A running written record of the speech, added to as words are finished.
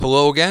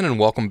Hello again, and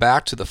welcome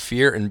back to the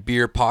Fear and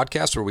Beer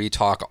podcast, where we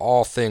talk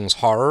all things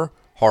horror,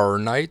 horror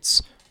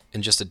nights,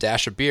 and just a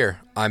dash of beer.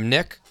 I'm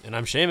Nick. And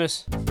I'm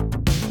Seamus.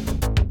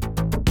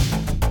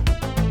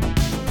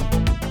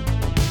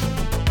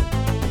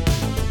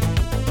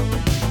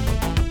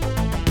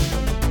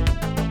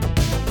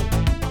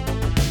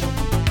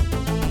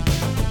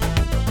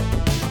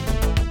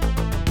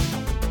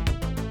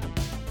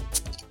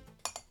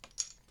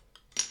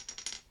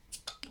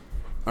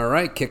 All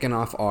right, kicking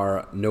off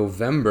our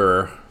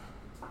November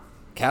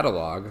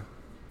catalog,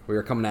 we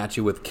are coming at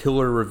you with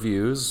killer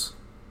reviews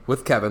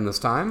with Kevin this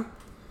time.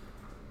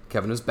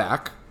 Kevin is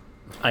back.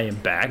 I am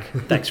back.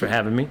 Thanks for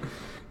having me.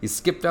 He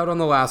skipped out on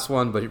the last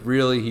one, but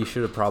really he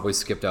should have probably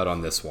skipped out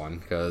on this one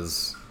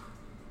because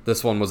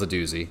this one was a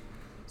doozy.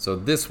 So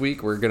this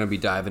week we're going to be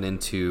diving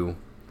into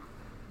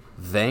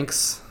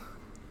Thankskilling.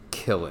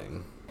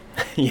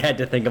 You had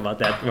to think about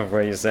that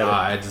before you said it.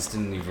 I just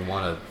didn't even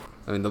want to.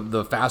 I mean,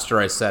 the faster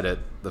I said it,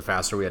 the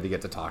faster we had to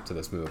get to talk to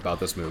this movie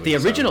about this movie.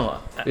 The original.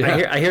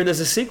 Yeah. I hear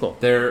there's a sequel.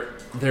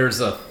 There's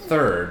a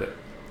third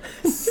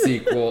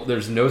sequel.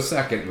 There's no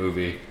second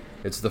movie.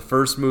 It's the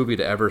first movie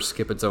to ever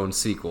skip its own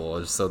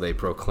sequel, so they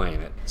proclaim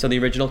it. So the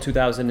original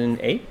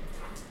 2008?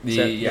 So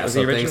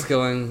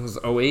Thanskilling was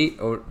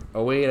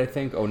 08, I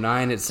think.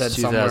 09 it said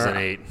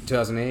 2008. Somewhere.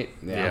 2008?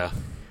 Yeah.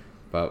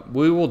 But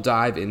we will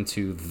dive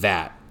into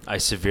that. I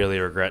severely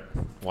regret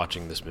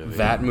watching this movie.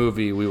 That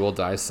movie we will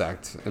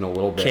dissect in a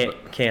little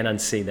bit. Can't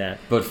unsee that.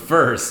 But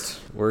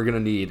first, we're going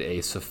to need a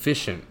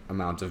sufficient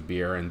amount of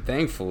beer, and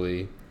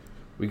thankfully,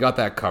 we got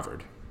that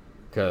covered.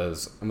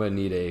 Because I'm going to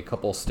need a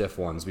couple stiff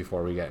ones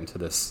before we get into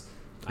this.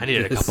 I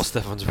needed a couple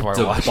stiff ones before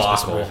I watched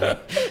this movie.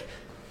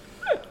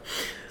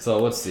 So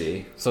let's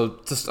see. So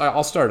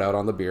I'll start out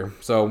on the beer.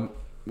 So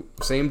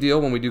same deal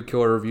when we do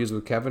killer reviews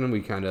with Kevin, we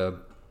kind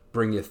of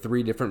bring you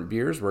 3 different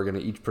beers. We're going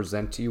to each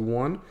present to you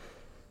one.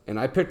 And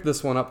I picked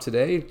this one up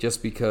today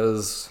just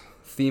because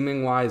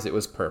theming-wise it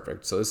was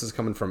perfect. So this is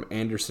coming from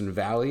Anderson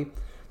Valley.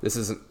 This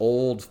is an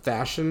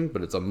old-fashioned,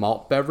 but it's a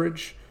malt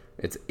beverage.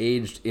 It's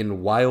aged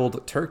in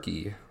wild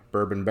turkey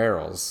bourbon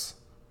barrels.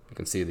 You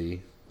can see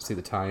the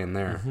tie-in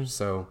there. Mm-hmm.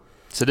 So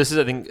this is,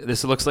 I think,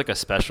 this looks like a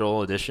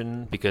special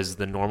edition because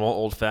the normal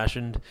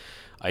old-fashioned,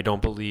 I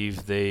don't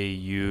believe they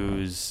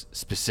use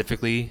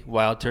specifically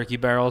wild turkey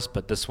barrels,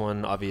 but this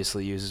one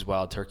obviously uses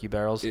wild turkey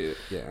barrels. Yeah.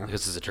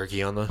 Because there's a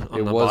turkey on the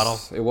bottle.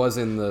 It was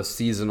in the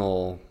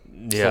seasonal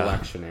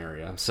selection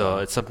area. So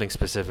it's something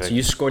specific. So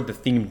you scored the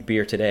themed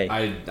beer today.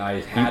 I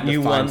had to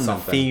you find won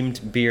something. The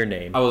themed beer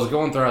name. I was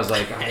going through. I was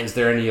like, is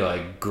there any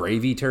like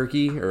gravy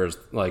turkey or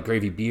like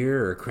gravy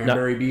beer or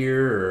cranberry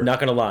beer? Or... Not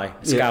gonna lie,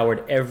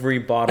 scoured every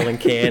bottle and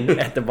can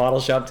at the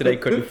bottle shop today.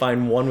 Couldn't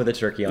find one with a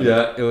turkey on it.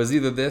 Yeah, it was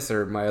either this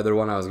or my other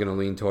one. I was gonna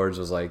lean towards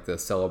was like the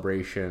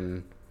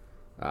Celebration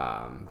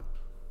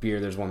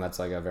beer. There's one that's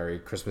like a very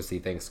Christmassy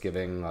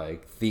Thanksgiving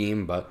like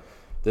theme, but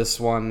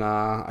this one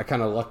I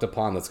kind of lucked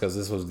upon this because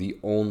this was the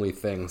only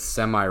thing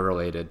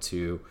semi-related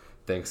to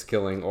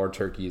Thanskilling or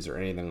turkeys or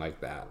anything like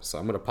that. So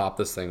I'm gonna pop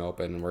this thing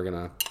open and we're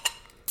gonna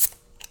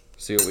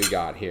see what we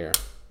got here.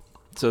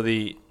 So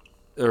the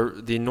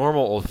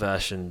normal old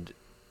fashioned,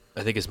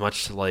 I think, is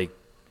much like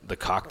the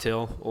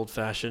cocktail old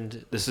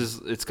fashioned.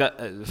 It's got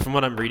from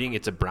what I'm reading,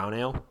 it's a brown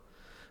ale.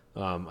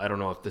 I don't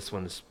know if this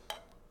one's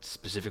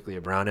specifically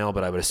a brown ale,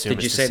 but I would assume.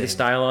 Did you say the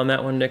style on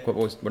that one, Nick?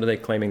 What are they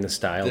claiming the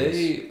style is?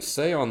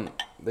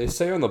 They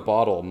say on the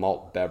bottle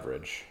malt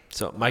beverage.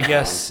 So my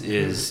guess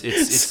is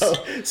it's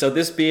so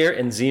this beer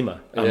and Zima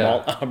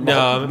malt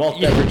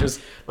yeah. beverages.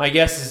 My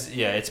guess is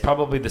it's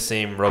probably the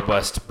same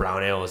robust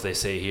brown ale as they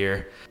say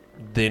here.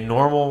 The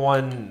normal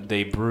one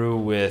they brew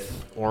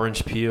with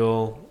orange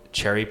peel,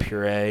 cherry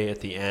puree at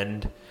the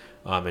end,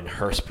 and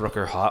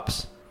Hersbrucker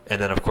hops. And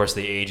then, of course,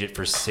 they age it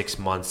for 6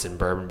 months in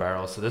bourbon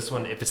barrels. So this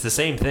one, if it's the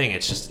same thing,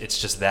 it's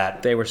just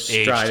that They were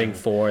striving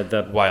for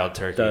the wild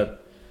turkey.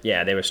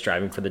 They were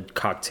striving for the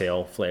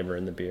cocktail flavor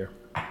in the beer.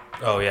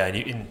 Oh yeah,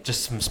 and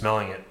just from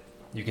smelling it,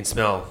 you can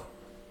smell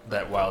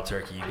that wild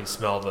turkey. You can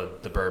smell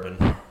the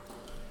bourbon.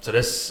 So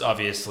this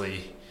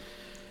obviously,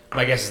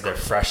 my guess is they're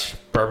fresh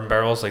bourbon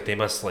barrels. Like they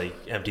must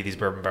empty these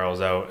bourbon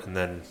barrels out and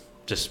then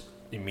just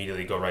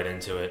immediately go right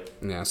into it.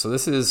 Yeah, so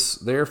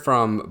they're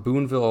from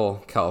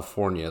Boonville,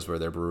 California is where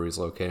their brewery is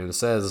located. It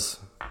says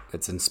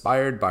it's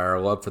inspired by our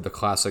love for the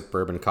classic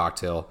bourbon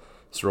cocktail.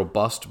 This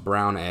robust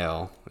brown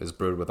ale is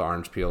brewed with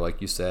orange peel, like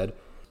you said,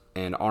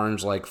 and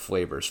orange-like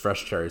flavors,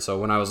 fresh cherry. So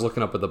when I was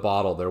looking up at the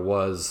bottle, there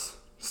was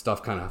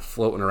stuff kind of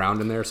floating around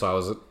in there, so I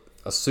was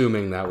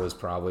assuming that was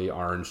probably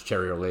orange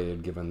cherry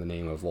related, given the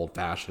name of Old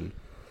Fashioned.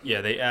 Yeah,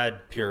 they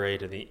add puree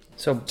to the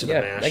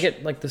I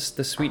get like the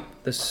sweet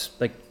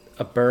like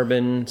a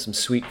bourbon, some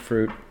sweet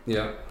fruit.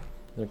 Yeah.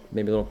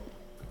 Maybe a little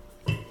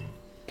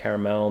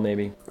caramel,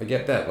 maybe. I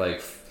get that,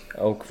 like...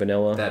 Oak,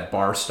 vanilla. That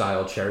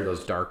bar-style cherry,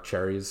 those dark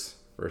cherries,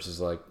 versus,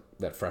 like,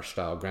 that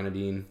fresh-style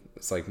grenadine.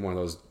 It's like one of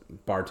those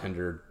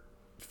bartender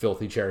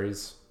filthy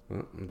cherries.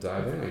 Well,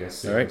 dive in, I guess.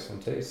 See all right. How this one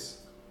tastes.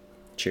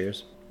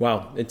 Cheers.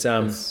 Wow, it's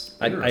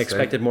I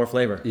expected more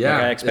flavor. Yeah,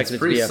 like I expected it's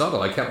pretty it to be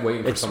subtle. I kept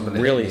waiting for something to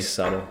It's really hit me.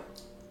 subtle.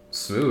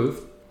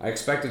 smooth. I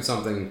expected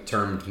something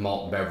termed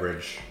malt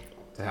beverage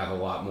to have a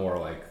lot more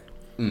like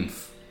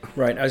oomph.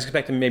 Right. I was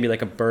expecting maybe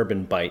like a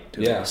bourbon bite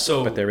to Yeah. it,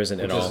 So- but there isn't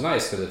at Which all. is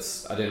nice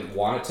because I didn't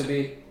want it to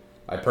be.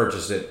 I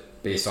purchased it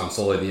based on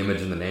solely the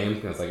image and the name.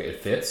 And it's like it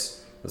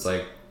fits. It's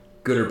like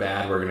good or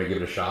bad, we're gonna give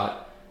it a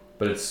shot.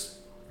 But it's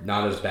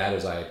not as bad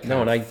as I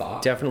No, and I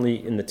thought.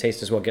 definitely in the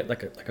taste as well get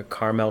like a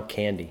caramel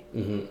candy.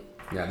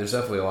 Yeah, there's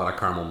definitely a lot of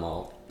caramel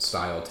malt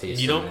style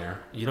taste in there.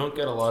 You don't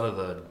get a lot of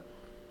the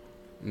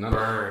None-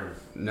 burn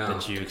No.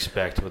 that you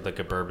expect with like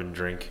a bourbon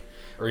drink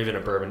or even a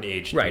bourbon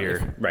aged Right.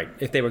 beer. Right.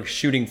 If they were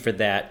shooting for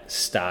that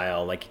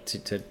style, like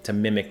to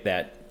mimic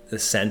the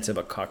scent of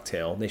a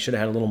cocktail, they should have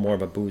had a little more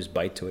of a booze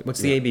bite to it.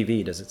 What's the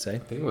ABV? Does it say? I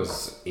think it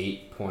was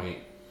 8 point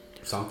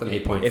something.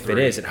 8.3. If it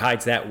is, it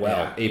hides that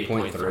well. Yeah,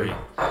 8.3.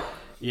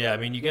 Yeah, I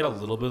mean, you get a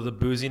little bit of the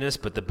booziness,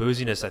 but the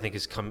booziness I think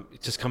it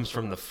just comes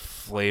from the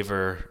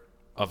flavor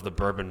of the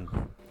bourbon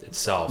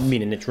itself.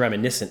 Meaning it's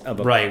reminiscent of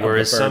a Right, of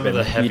whereas some of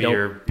bourbon. the You don't-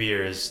 heavier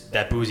beers,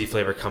 that boozy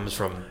flavor comes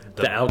from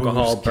the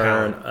alcohol booze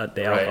burn, count,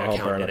 the right, alcohol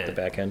count burn in up the it.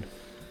 back end.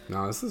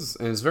 No,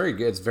 it's very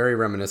good. It's very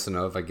reminiscent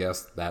of, I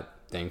guess, that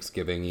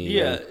Thanksgiving-y,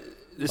 Yeah,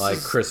 this like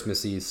is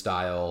Christmassy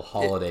style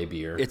holiday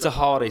beer. It's a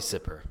holiday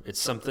sipper. It's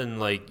something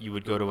like you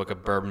would go to like a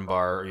bourbon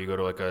bar, or you go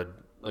to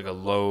like a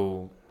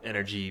low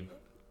energy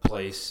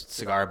place,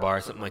 cigar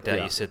bar, something like that.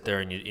 Yeah. You sit there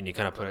and you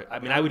kind of put it. I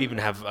mean, I would even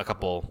have a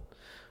couple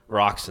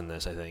rocks in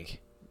this. I think.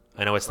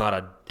 I know it's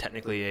not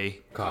technically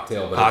a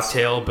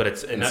cocktail, but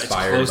it's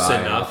inspired close by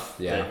enough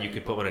yeah. that you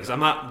could put one in. Because I'm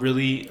not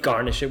really.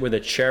 Garnish it with a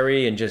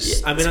cherry and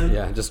just. I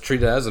mean, just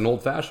treat it as an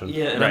old fashioned.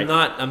 yeah, and Right.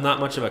 I'm not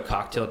much of a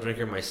cocktail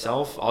drinker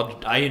myself.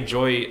 I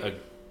enjoy a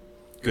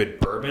good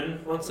bourbon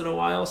once in a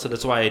while, so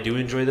that's why I do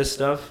enjoy this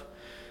stuff.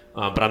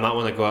 But I'm not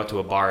one to go out to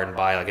a bar and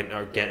buy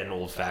or get an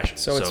old fashioned.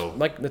 So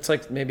it's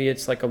like maybe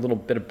it's like a little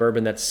bit of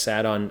bourbon that's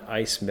sat on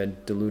ice and been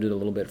diluted a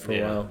little bit for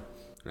a while.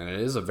 And it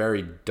is a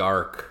very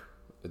dark.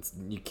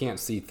 You can't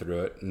see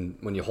through it, and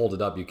when you hold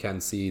it up, you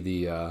can see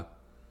the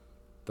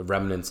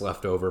remnants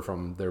left over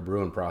from their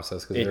brewing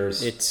process.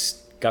 Because It's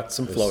got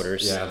some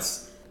floaters. Yeah,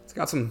 it's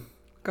got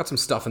some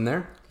stuff in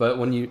there. But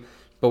when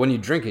you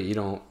drink it, you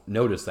don't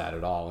notice that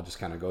at all. It just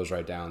kind of goes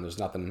right down. There's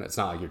nothing. It's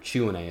not like you're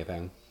chewing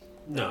anything.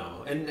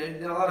 No, and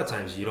a lot of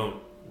times you don't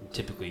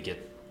typically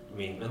get. I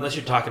mean, unless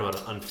you're talking about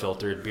an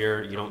unfiltered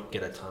beer, you don't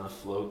get a ton of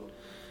float.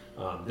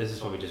 This is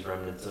probably just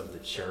remnants of the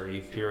cherry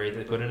puree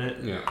they put in it,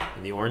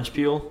 and the orange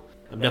peel.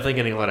 I'm definitely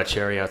getting a lot of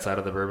cherry outside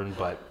of the bourbon,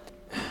 but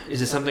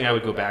is it something I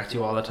would go back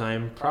to all the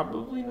time?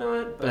 Probably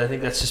not, but I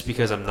think that's just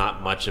because I'm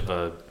not much of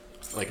a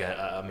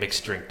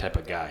mixed drink type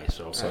of guy.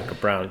 So Like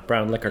a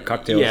brown liquor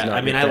cocktail. is yeah, not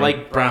I mean, your I thing.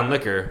 like brown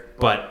liquor,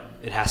 but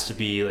it has to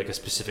be like a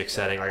specific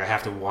setting. Like I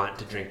have to want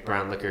to drink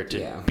brown liquor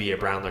to be a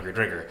brown liquor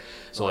drinker.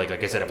 So like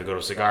I said, if we go to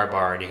a cigar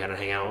bar and you kind of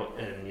hang out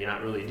and you're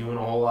not really doing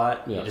a whole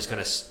lot, you're just kind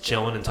of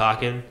chilling and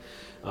talking,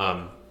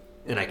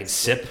 and I can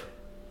sip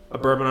a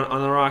bourbon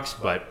on the rocks.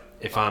 But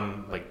if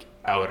I'm like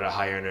out at a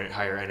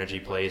higher energy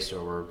place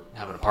or we're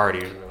having a party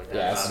or something like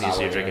that, it's obviously not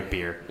you're really- drinking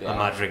beer. yeah. I'm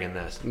not drinking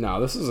this.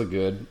 No, this is a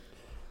good,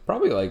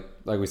 probably like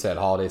we said,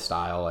 holiday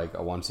style, like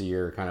a once a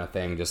year kind of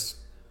thing, just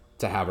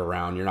to have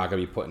around. You're not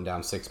gonna be putting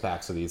down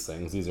 6-packs of these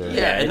things. These are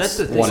and that's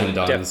the thing. one and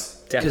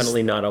dones.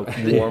 Definitely not a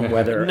warm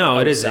weather. No,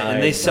 it isn't. outside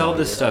And they sell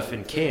this time. stuff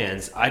in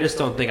cans. I just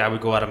don't think I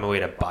would go out of my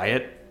way to buy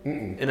it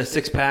in a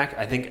 6-pack.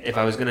 I think if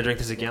I was going to drink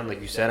this again, like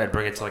you said, I'd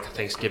bring it to like a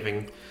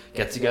Thanksgiving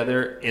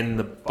get-together in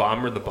the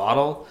bomb or the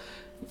bottle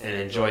and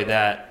enjoy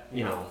that,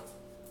 kind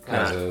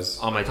As of is.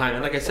 on my time.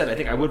 And like I said, I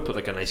think I would put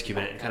like an ice cube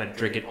in it and kind of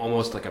drink it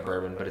almost like a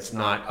bourbon, but it's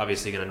not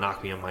obviously going to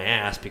knock me on my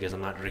ass because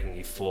I'm not drinking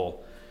a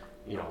full,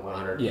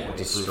 100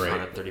 just proof, straight.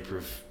 130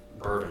 proof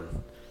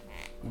bourbon.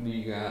 What do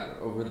you got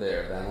over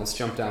there, then? Let's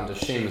jump down to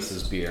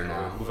Seamus's beer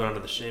now. Moving on to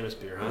the Seamus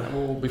beer, huh?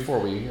 Well,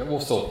 we'll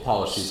still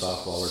polish these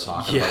off while we're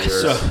talking Yeah, about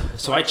yours.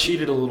 so I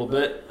cheated a little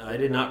bit. I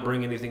did not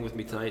bring anything with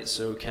me tonight,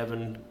 so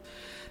Kevin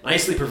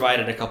nicely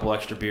provided a couple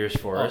extra beers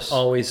for us.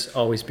 Always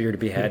beer to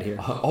be had here.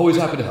 Always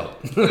happy to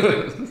help.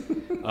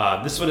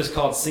 This one is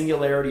called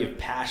Singularity of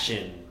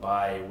Passion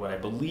by what I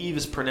believe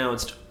is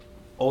pronounced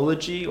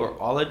Ology or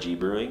Ology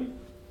Brewing.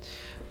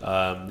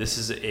 This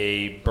is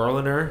a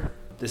Berliner.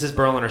 This is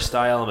Berliner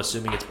style. I'm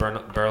assuming it's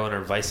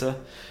Berliner Weisse,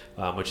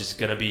 which is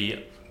going to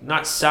be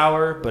not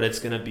sour, but it's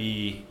going to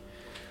be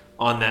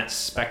on that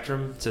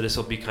spectrum. So this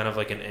will be kind of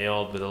like an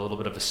ale with a little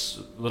bit of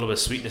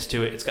sweetness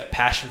to it. It's got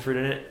passion fruit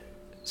in it,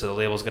 so the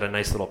label's got a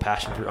nice little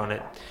passion fruit on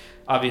it.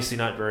 Obviously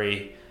not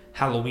very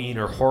Halloween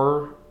or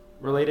horror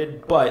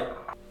related, but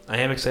I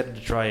am excited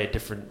to try a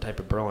different type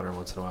of Berliner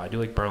once in a while. I do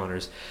like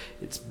Berliners.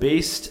 It's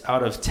based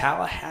out of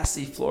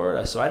Tallahassee,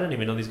 Florida, so I didn't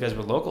even know these guys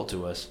were local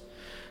to us.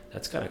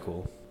 That's kind of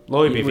cool.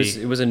 Low ABV.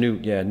 It was a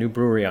new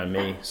brewery on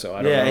me, so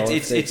I don't know.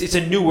 It's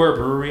a newer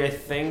brewery, I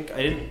think.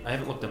 I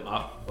haven't looked them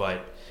up,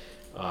 but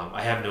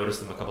I have noticed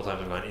them a couple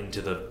times. I've gone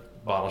into the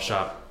bottle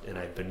shop and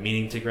I've been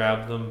meaning to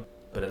grab them,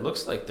 but it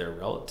looks like they're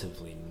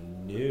relatively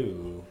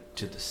new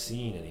to the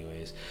scene,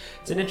 anyways.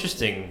 It's an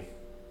interesting.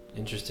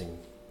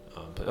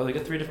 But they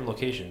got 3 different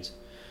locations.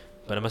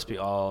 But it must be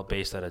all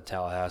based out of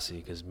Tallahassee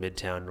because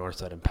Midtown,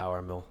 Northside, and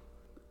Power Mill.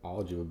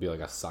 Ology would be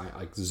like a science,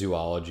 like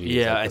zoology.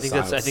 Yeah, like I think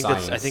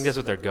that's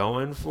what they're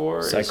going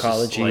for.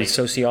 Psychology, like,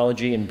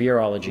 sociology, and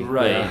beerology.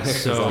 right? Yeah.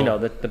 So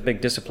the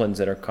big disciplines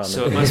that are common.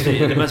 So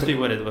it must be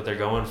what they're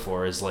going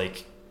for is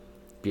like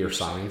beer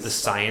science, the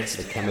science,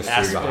 the chemistry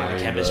aspect, behind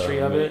the chemistry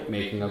of it,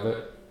 making of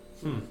it.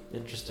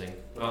 Interesting.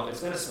 Well,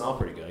 it's gonna smell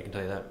pretty good. I can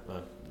tell you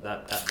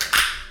that.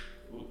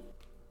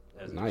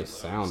 Nice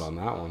sound on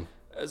that one.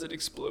 As it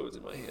explodes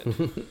in my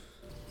hand.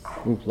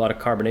 Ooh, a lot of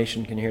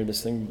carbonation. Can hear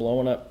this thing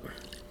blowing up.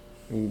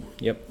 Ooh,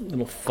 yep,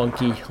 little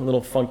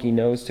funky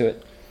nose to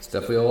it. It's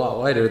definitely a lot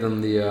lighter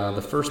than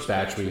the first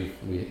batch we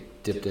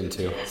dipped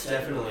into. It's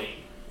definitely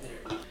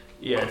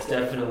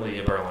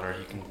a Berliner.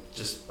 You can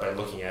just by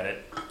looking at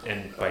it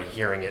and by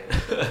hearing it.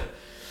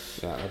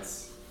 Yeah,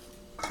 that's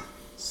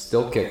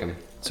still kicking.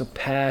 So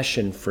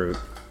passion fruit.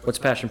 What's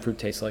passion fruit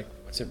taste like?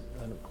 What's it?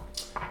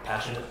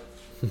 Passionate.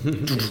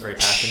 It's very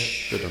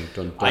passionate. Dun,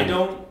 dun, dun. I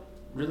don't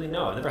really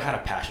know. I've never had a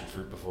passion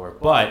fruit before,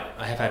 but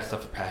I have had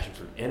stuff with passion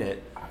fruit in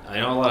it. I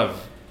know a lot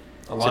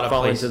of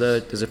places.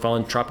 Does it fall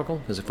in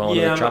tropical? Does it fall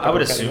into Yeah, the tropical? I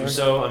would assume category?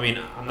 so. I mean,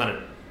 I'm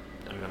not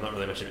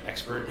really much of an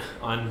expert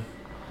on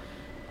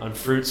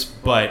fruits,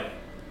 but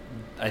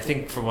I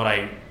think from what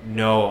I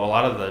know, a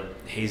lot of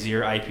the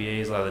hazier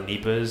IPAs, a lot of the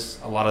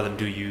NEPAs, a lot of them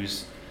do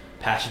use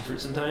passion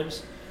fruit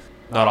sometimes.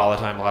 Not all the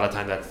time. A lot of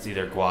time that's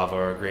either guava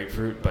or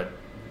grapefruit, but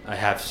I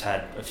have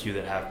had a few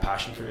that have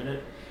passion fruit in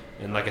it.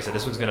 And like I said,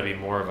 this one's going to be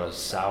more of a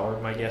sour,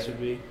 my guess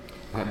would be.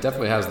 It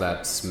definitely has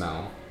that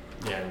smell.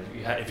 Yeah,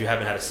 if you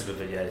haven't had a sip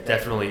of it yet,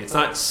 it's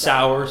not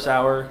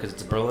sour because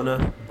it's a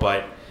Berliner,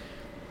 but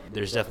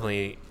there's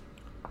definitely...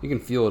 You can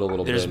feel it a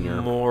little bit There's in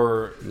your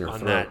more in your on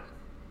throat. that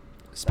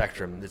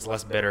spectrum. It's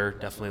less bitter,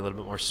 definitely a little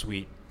bit more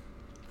sweet,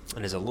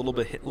 and there's a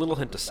little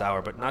hint of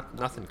sour, but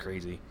nothing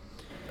crazy.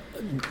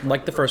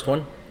 Like the first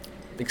one,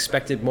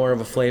 expected more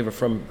of a flavor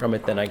from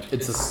it than I.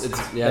 Than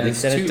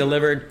it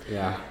delivered.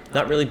 Yeah.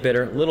 Not really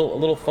bitter. A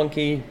little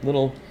funky,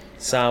 little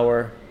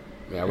sour.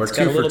 Yeah, we're It's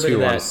got a 2 little for bit of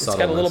 2 on that. It's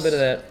got a little bit of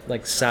that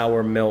like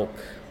sour milk,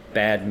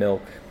 bad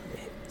milk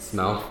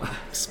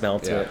smell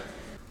to it.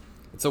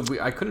 So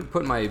I couldn't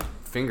put my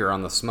finger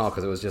on the smell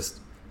because it was just,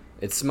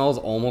 it smells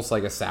almost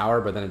like a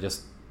sour, but then it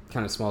just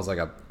kind of smells like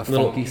a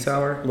funky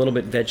sour. A little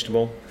bit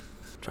vegetable.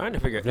 Trying to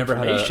figure out Never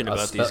had information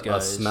about these a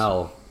guys.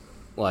 smell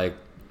like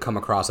come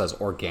across as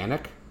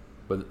organic,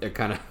 but it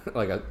kind of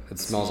like it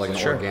smells like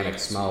an organic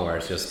smell where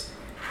it's just.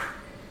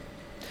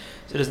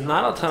 So there's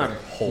not a ton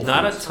foods.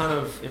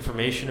 of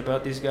information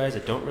about these guys. I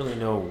don't really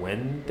know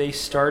when they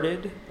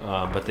started,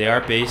 but they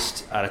are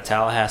based out of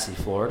Tallahassee,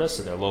 Florida,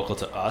 so they're local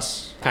to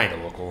us. Kind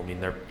of local. I mean,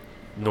 they're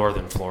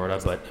northern Florida,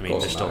 but I mean,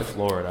 they're still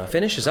Florida.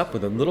 Finishes up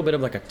with a little bit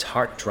of like a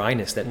tart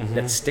dryness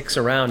that sticks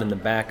around in the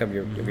back of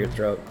your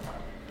throat.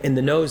 And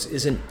the nose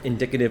isn't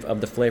indicative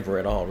of the flavor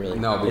at all, really.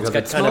 No, because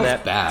it's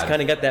got bad. It's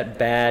kind of got that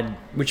bad,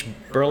 which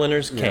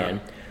Berliners can. Yeah.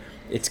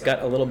 It's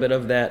got a little bit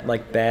of that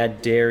like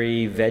bad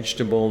dairy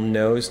vegetable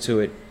nose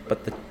to it,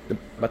 but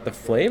the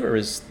flavor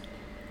is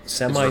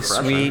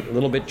semi-sweet, a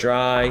little bit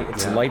dry.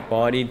 It's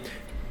light-bodied,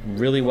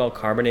 really well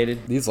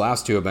carbonated. These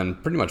last two have been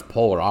pretty much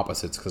polar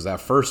opposites because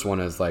that first one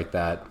is like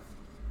that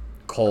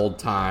cold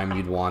time,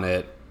 you'd want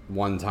it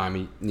one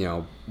time,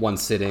 one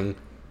sitting.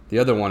 The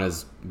other one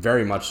is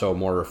very much so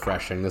more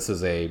refreshing. This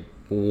is a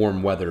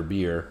warm weather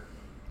beer.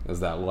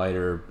 Is that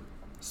lighter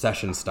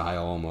session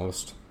style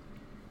almost.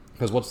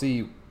 Because what's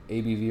the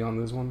ABV on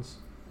these ones?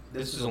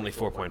 This is only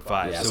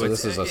 4.5. Yeah, so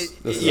this is a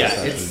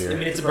session beer. I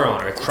mean, it's a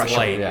Berliner. It's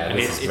light. Yeah, I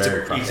mean, it's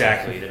very crushable.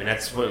 exactly. I mean,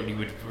 that's what you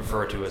would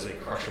refer to as a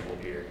crushable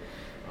beer.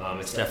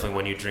 It's definitely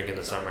when you drink in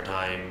the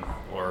summertime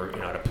or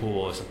at a pool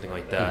or something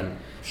like that.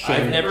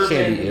 I've never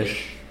been.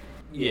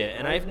 Yeah,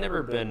 and I've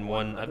never been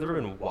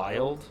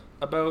wild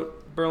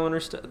about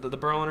the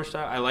Berliner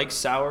style. I like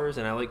sours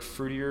and I like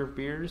fruitier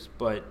beers,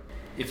 but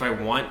if I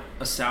want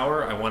a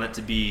sour, I want it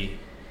to be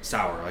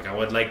sour. Like I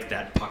would like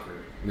that pucker.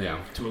 Yeah.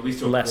 To at least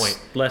to a point.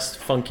 Less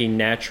funky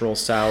natural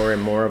sour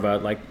and more of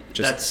a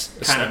That's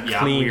kind of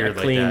clean, weird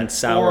clean like that.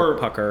 sour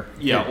pucker.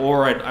 Yeah,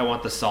 or I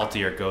want the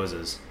saltier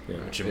gozes,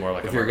 which is more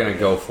like if you're gonna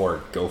go for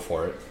it, go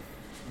for it.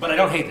 But I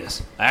don't hate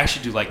this. I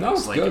actually do like No, this.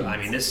 it's Like good. I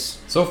mean,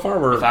 this. So far,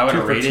 we're If I were 2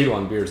 to for rate 2 it-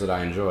 on beers that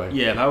I enjoy.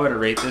 Yeah, if I were to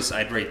rate this,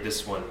 I'd rate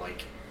this one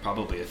like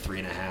probably a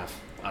 3.5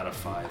 out of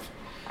 5.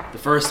 The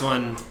first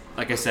one,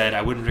 like I said,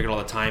 I wouldn't drink it all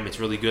the time. It's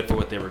really good for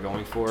what they were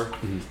going for,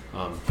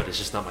 but it's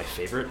just not my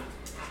favorite.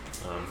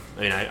 I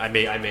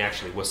mean, I may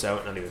actually wuss out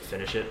and not even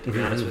finish it, to be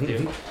honest with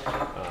you.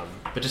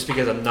 But just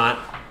because I'm not,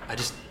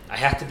 I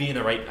have to be in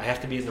the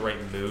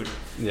right mood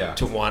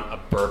to want a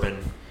bourbon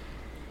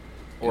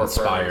or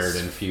Inspired,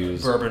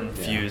 infused. bourbon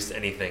infused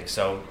anything.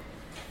 So,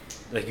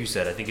 like you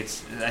said, I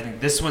think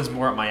this one's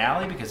more up my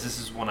alley because this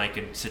is one I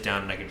could sit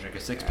down and I can drink a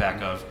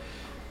 6-pack of,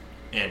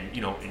 and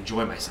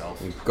enjoy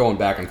myself. Going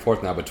back and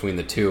forth now between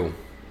the two,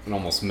 it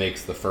almost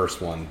makes the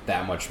first one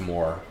that much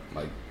more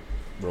like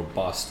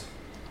robust.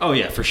 Oh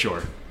yeah, for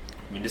sure.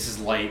 I mean, this is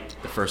light.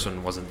 The first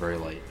one wasn't very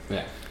light.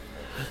 Yeah.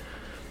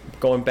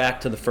 Going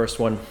back to the first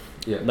one,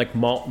 like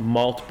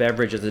malt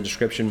beverage as a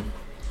description.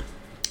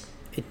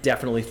 It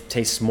definitely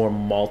tastes more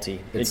malty.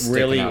 It's it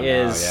really sticking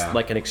out is now, yeah.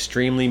 like an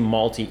extremely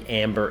malty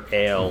amber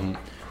ale.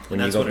 When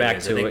you that's go what it back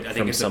is. to I think- it I think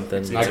from it's a-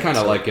 something. it's- I kind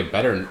of like it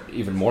better,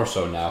 even more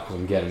so now, because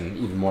I'm getting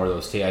even more of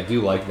those tastes. I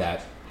do like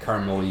that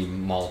caramelly,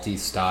 malty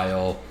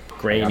style.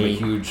 Grainy. I'm a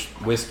huge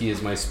whiskey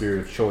is my spirit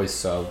of choice,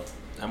 so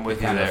I'm with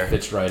it you kind of there.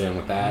 fits right in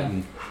with that.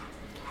 And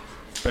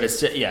But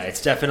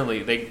it's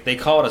definitely they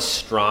call it a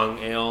strong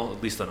ale,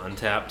 at least an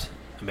Untapped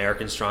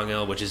American strong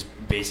ale, which is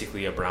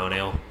basically a brown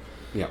ale.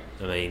 yeah,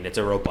 I mean, it's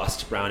a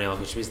robust brown ale,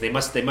 which means they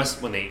must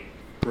when they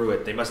brew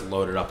it, they must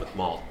load it up with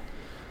malt.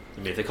 I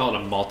mean, if they call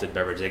it a malted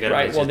beverage, they got to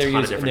Right. use Well, a they're ton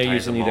of using different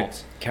types of either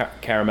malts.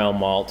 caramel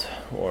malt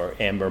or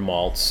amber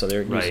malts, so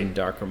they're Right. using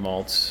darker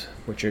malts,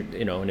 which are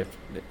and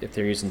if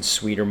they're using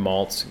sweeter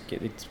malts,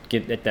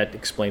 that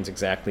explains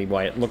exactly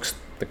why it looks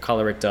the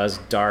color it does,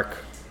 dark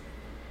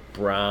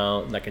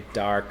brown, like a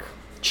dark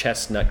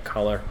chestnut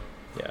color.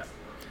 Yeah.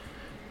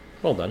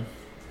 Well done.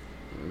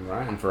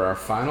 right. And for our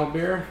final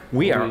beer,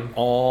 We are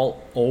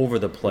all over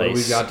the place. what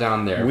do we got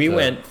down there? We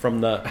went from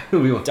the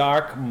We went-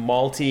 dark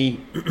malty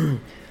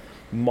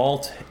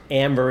malt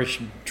amberish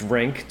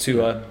drink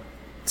to a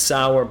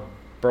sour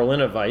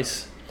Berliner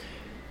Weiss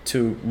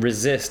to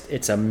Resist.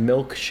 It's a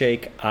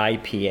milkshake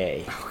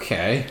IPA.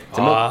 Okay. It's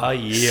a milk-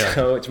 Yeah.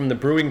 So it's from the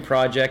Brewing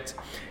Project,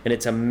 and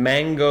it's a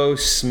mango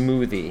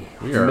smoothie.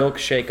 We are-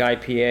 Milkshake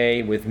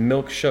IPA with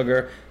milk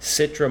sugar,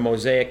 citra,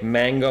 mosaic,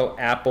 mango,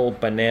 apple,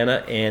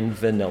 banana, and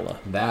vanilla.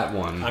 That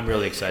one. I'm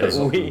really excited.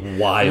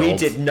 Wild. We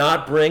did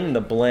not bring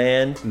the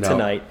bland no,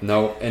 tonight.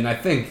 No, and I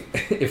think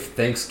if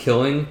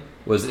Thankskilling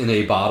was in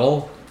a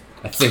bottle,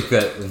 I think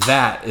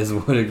that is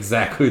what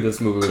exactly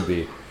this movie would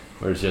be.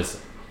 Where it's just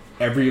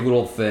every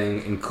little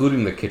thing,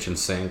 including the kitchen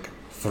sink,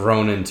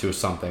 thrown into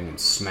something and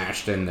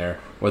smashed in there,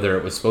 whether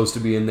it was supposed to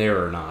be in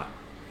there or not.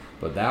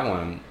 But that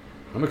one,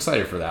 I'm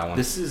excited for that one.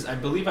 This is, I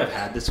believe I've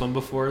had this one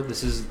before.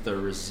 This is the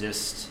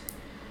Resist.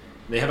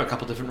 They have a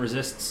couple different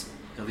Resists,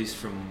 at least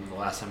from the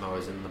last time I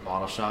was in the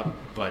bottle shop.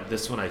 But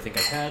this one I think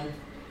I've had.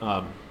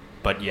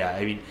 But yeah,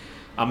 I mean,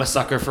 I'm a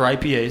sucker for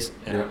IPAs,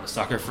 and Yeah. I'm a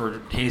sucker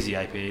for hazy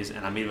IPAs,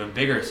 and I'm even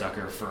bigger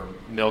sucker for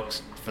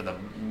the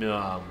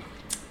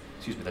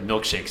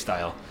milkshake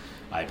style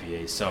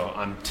IPAs. So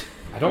I'm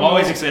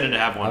always excited to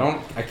have one.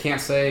 I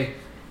can't say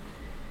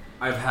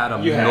I've had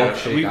a You have.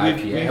 milkshake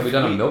IPA. Have we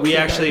done a milkshake We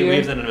actually, IPA?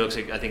 we've done a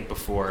milkshake, I think,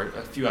 before.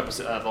 A few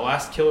episodes. The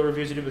last killer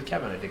reviews we did with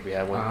Kevin, I think we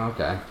had one. Oh,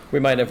 okay. We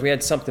might have. We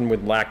had something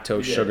with lactose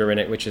We did. sugar in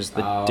it, which is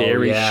the Oh,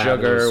 dairy yeah,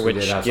 sugar, we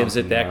which did have gives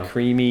it something, that yeah.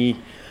 creamy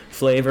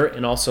flavor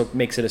and also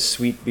makes it a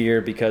sweet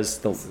beer because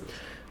the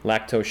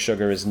lactose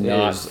sugar is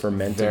not It is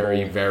fermentable.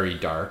 very, very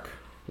dark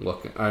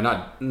looking. Or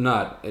not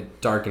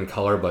dark in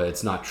color, but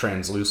it's not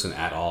translucent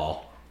at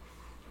all.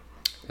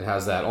 It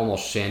has that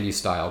almost shandy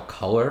style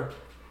color,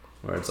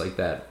 where it's like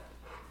that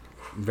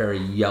very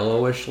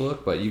yellowish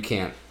look, but you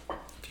can't.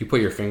 If you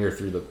put your finger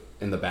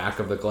in the back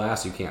of the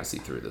glass, you can't see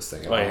through this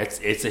thing at Oh, all. yeah,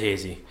 it's a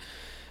hazy.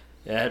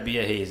 That'd be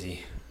a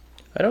hazy.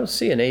 I don't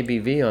see an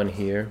ABV on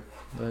here,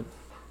 but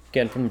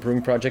again, from the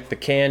Brewing Project, the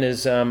can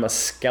is a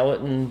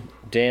skeleton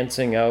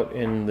dancing out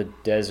in the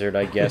desert,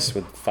 I guess,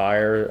 with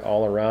fire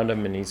all around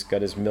him, and he's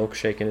got his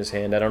milkshake in his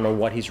hand. I don't know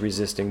what he's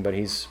resisting, but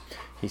he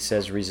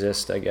says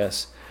resist, I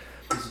guess.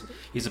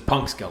 He's a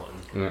punk skeleton.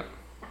 Yeah.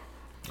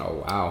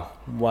 Oh wow,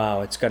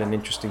 Wow, it's got an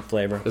interesting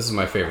flavor. this is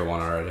my favorite one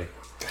already.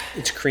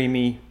 It's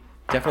creamy.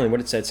 Definitely what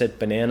it said. It said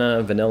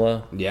banana,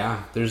 vanilla.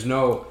 Yeah, there's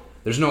no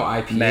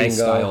IPA Mango.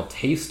 style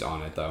taste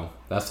on it though.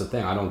 That's the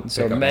thing. I don't.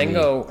 So pick up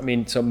mango,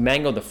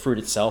 mango, the fruit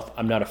itself,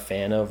 I'm not a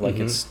fan of. Like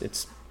Mm-hmm.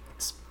 it's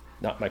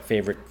not my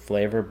favorite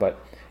flavor,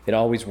 but it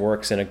always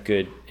works in a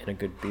good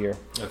beer.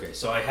 Okay,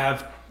 so I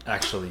have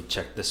actually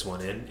checked this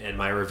one in, and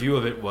my review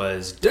of it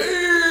was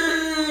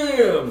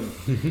damn,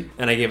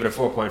 and I gave it a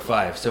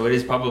 4.5. So it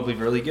is probably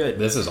really good.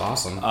 This is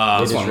awesome. It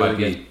This is one really might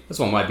be. This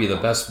one might be the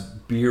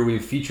best beer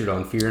we've featured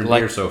on Fear and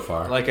Beer so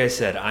far. Like I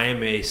said, I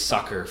am a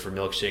sucker for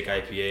milkshake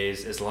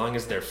IPAs as long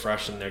as they're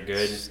fresh and they're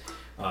good.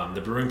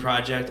 The Brewing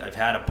Project, I've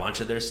had a bunch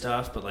of their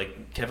stuff, but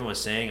like Kevin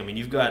was saying, I mean,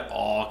 you've got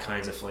all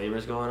kinds of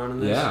flavors going on in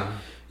this. Yeah.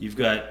 You've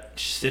got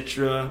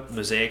citra,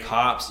 mosaic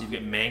hops, you've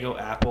got mango,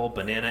 apple,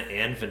 banana,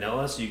 and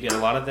vanilla. So you get a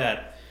lot of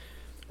that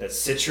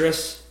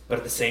citrus, but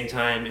at the same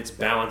time, it's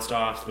balanced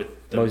off with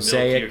the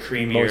milkier,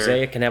 creamier.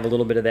 Mosaic can have a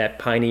little bit of that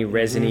piney,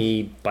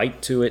 resiny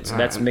bite to it, so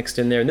that's mixed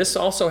in there. And this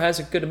also has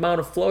a good amount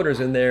of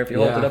floaters in there. If you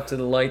hold it up to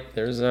the light,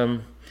 there's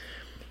some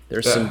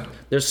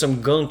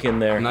gunk in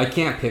there. And I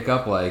can't pick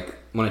up like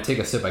when I take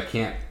a sip, I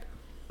can't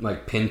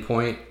like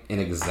pinpoint an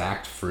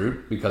exact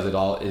fruit because it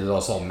is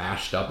also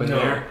mashed up in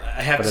there.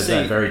 I have but to it's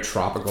say, that very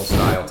tropical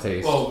style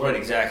taste. well, right,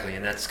 exactly,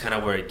 and that's kind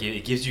of where it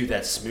gives you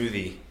that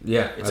smoothie.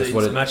 Yeah, It's that's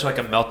what it. much like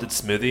a melted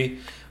smoothie.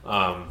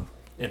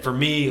 And for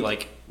me,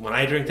 like when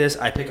I drink this,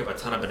 I pick up a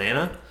ton of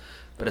banana,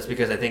 but it's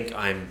because I think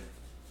I'm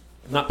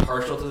not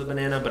partial to the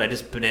banana,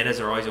 but bananas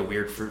are always a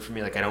weird fruit for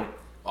me. Like I don't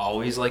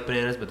always like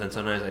bananas, but then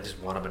sometimes I just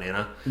want a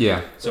banana.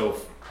 Yeah. So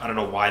I don't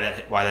know why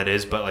that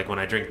is, but like when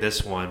I drink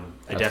this one,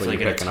 I That's definitely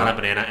what you're get a picking ton up.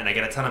 of banana and I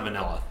get a ton of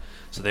vanilla.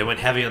 So they went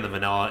heavy on the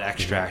vanilla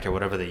extract or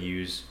whatever they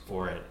use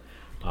for it.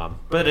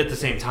 But at the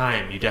same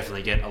time, you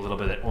definitely get a little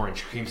bit of that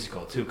orange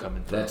creamsicle too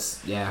coming through.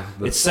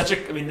 It's such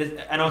a. I mean,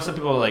 I know some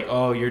people are like,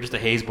 "Oh, you're just a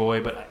haze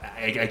boy," but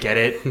I get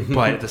it.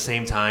 But at the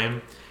same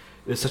time,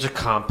 there's such a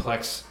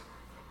complex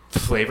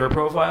flavor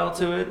profile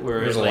to it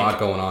where there's a lot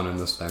going on in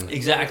this thing.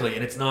 Exactly,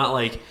 and it's not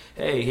like,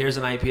 hey, here's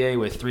an IPA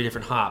with 3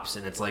 different hops,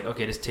 and it's like,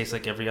 okay, this tastes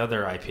like every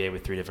other IPA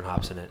with 3 different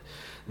hops in it.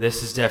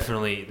 This is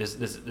definitely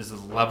there's a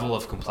level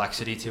of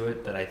complexity to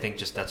it that I think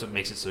just that's what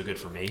makes it so good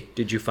for me.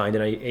 Did you find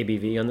an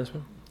ABV on this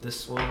one?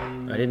 This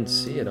one, I didn't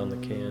see it on the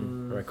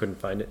can, or I couldn't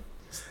find it.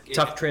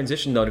 Tough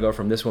transition though to go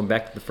from this one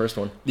back to the first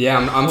one. Yeah,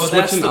 I'm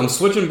switching. I'm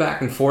switching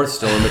back and forth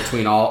still in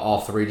between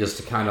all 3, just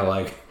to kind of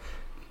like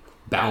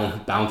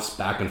bounce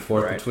back and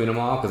forth between them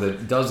all, because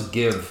it does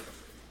give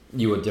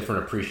you a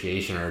different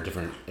appreciation or a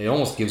different. It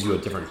almost gives you a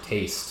different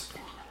taste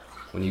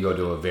when you go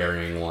to a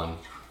varying one.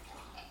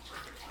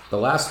 The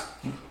last.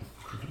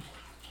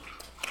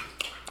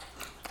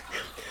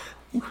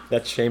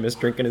 That's Seamus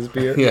drinking his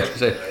beer. Yeah,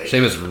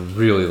 Seamus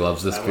really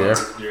loves this beer.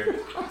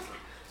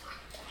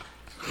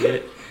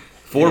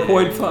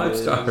 4.5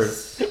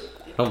 stars.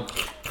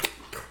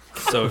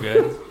 So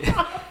good.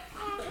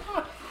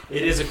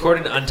 It is,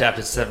 according to Untapped,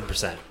 it's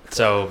 7%.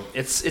 So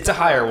it's a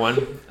higher one,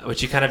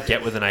 which you kind of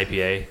get with an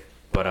IPA.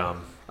 But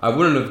I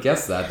wouldn't have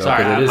guessed that though,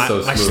 sorry, because it is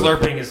so my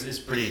smooth. slurping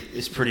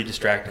is pretty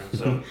distracting.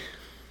 So.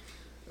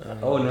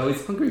 Oh no,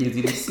 he's hungry. He's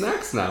eating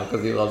snacks now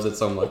because he loves it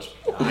so much.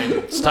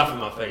 Stuff in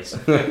my face.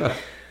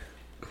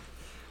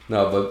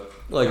 No, but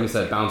like we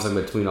said, bouncing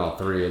between all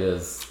 3, it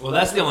is. Well,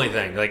 that's the only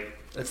thing. Like,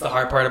 that's the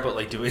hard part about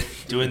like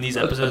doing these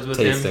episodes with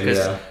him,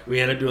 because we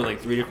end up doing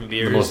like 3 different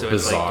beers, so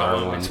it's like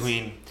going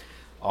between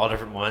all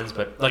different ones.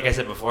 But like I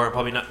said before, I'm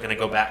probably not going to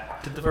go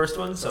back to the first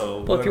one.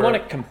 So well, if you want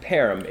to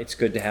compare them, it's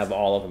good to have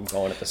all of them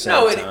going at the same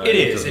time. It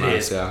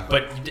is. Yeah.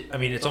 But I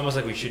mean, it's almost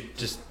like we should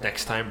just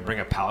next time bring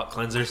a palate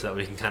cleanser so that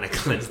we can kind of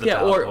cleanse the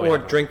palate. palate. Or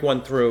drink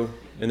one through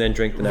and then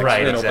drink the next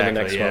one. Exactly. Open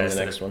the next one, the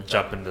next one.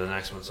 Jump into the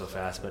next one so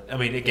fast. But I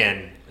mean,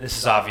 again, this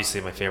is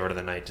obviously my favorite of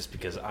the night, just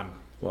because I'm.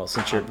 Well,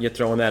 since you're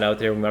throwing that out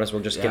there, we might as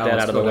well just get that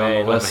out of the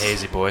way. I'm a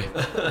hazy boy.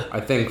 I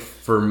think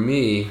for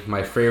me,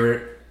 my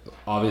favorite,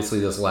 obviously,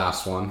 this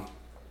last one.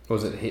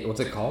 What's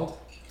it called?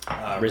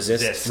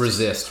 Resist.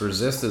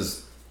 Resist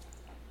is,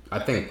 I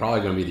think,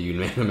 probably going to be the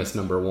unanimous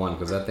number 1,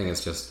 because that thing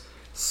is just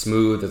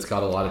smooth. It's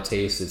got a lot of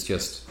taste. It's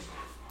just,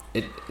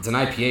 it's an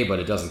IPA, but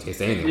it doesn't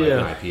taste anything like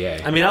an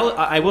IPA. I mean,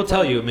 I will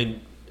tell you. I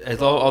mean,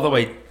 although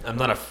I'm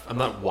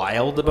not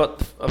wild about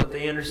the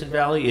Anderson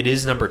Valley, it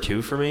is number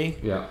 2 for me.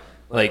 Yeah.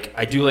 Like,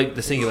 I do like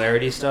the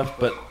Singularity stuff,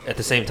 but at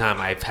the same time,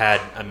 I've had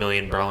a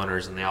million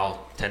Berliners, and they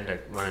all tend to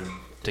run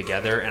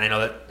together. And I know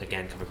that,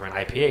 again, coming from an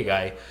IPA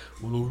guy,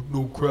 well,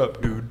 no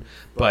crap, dude.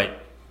 But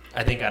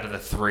I think out of the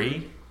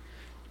 3,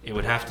 it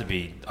would have to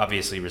be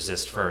obviously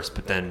Resist first,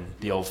 but then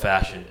the Old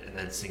Fashioned, and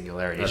then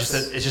Singularity. It's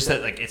just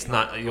that like, it's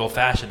not the Old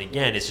Fashioned.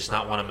 Again, it's just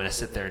not one I'm going to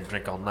sit there and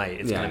drink all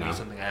night. It's going to be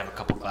something I have a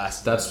couple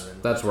glasses.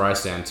 That's where I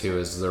stand too.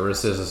 Is the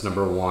Resist is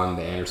number 1,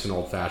 the Anderson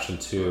Old Fashioned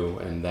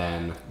 2, and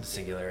then the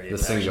Singularity. The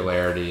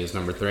Singularity is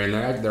number 3,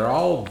 and they're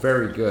all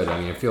very good.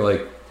 I mean, I feel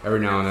like every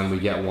now and then we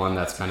get one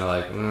that's kind of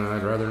like,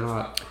 I'd rather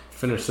not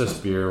finish this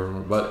beer,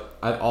 but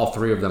all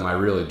 3 of them I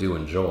really do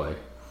enjoy.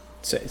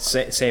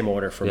 Same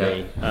order for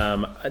me.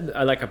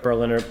 I like a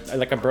Berliner.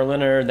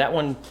 That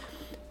one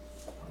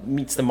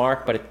meets the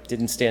mark, but it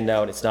didn't stand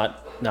out. It's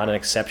not an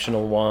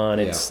exceptional one.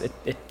 It's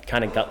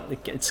kind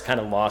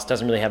of lost.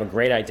 Doesn't really have a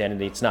great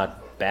identity. It's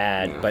not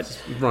bad, but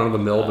it's run of the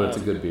mill, but it's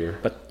a good beer.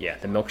 But yeah,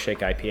 the Milkshake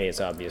IPA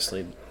is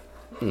obviously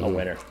a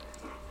winner.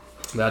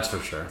 That's for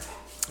sure.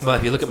 Well,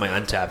 if you look at my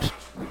Untapped,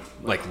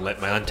 my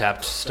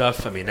Untapped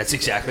stuff, I mean, that's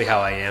exactly how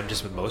I am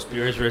just with most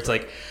beers, where it's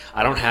like,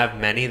 I don't have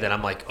many that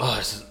I'm like, oh,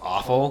 this is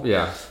awful.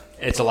 Yeah.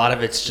 It's a lot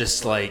of it's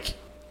just like,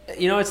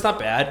 it's not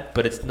bad,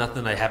 but it's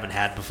nothing I haven't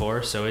had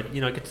before. So it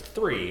gets a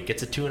 3, it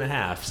gets a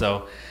 2.5.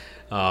 So,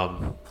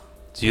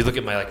 so you look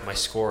at my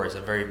scores,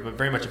 I'm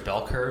very much a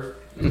bell curve.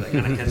 I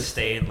kind of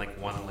stay in like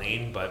one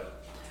lane,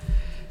 but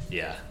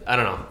yeah, I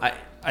don't know.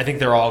 I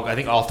think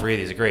all 3 of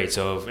these are great.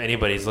 So if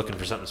anybody's looking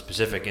for something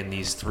specific in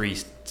these 3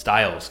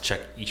 styles, check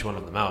each one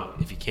of them out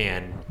if you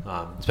can,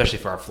 especially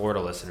for our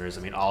Florida listeners.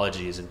 I mean,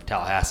 Ology is in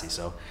Tallahassee,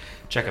 so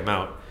check them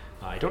out.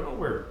 I don't know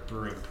where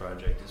Brewing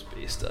Project is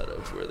based out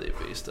of. Where are they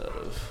based out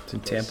of? It's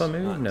in Tampa,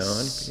 maybe? No.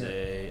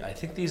 I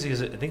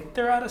think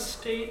they're out of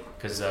state,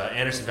 because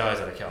Anderson Valley is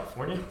out of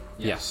California.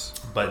 Yes.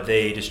 But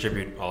they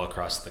distribute all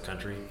across the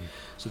country.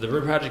 So the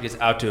Brewing Project is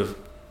out of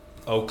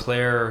Eau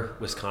Claire,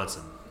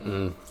 Wisconsin.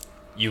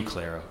 Eau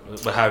Claire,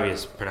 but how do you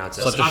pronounce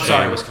it? I'm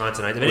sorry,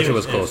 Wisconsin. I wish it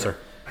was closer.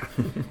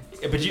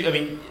 But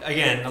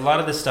again, a lot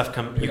of this stuff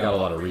you got a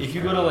lot of reach. If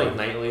you go to like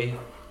Nightly,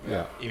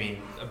 yeah. I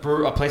mean, a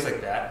place like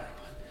that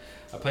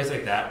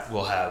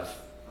will have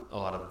a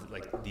lot of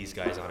like these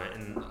guys on it,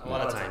 and a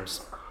lot of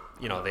times,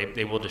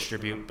 they will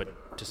distribute,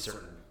 but to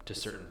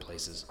certain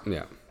places.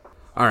 Yeah.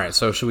 All right.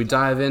 So should we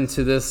dive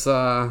into this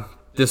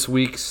this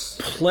week's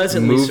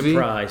pleasantly movie.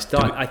 surprised.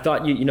 I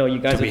thought you guys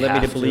Do had we led me to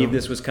have believe to?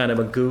 this was kind of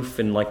a goof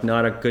and like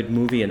not a good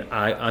movie, and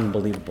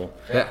unbelievable.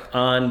 Yeah.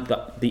 On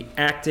the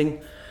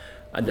acting,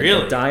 the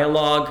Really?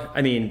 dialogue.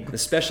 I mean, the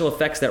special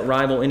effects that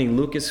rival any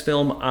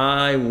Lucasfilm.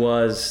 I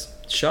was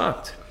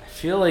shocked. I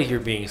feel like you're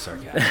being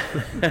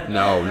sarcastic.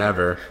 No,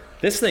 never.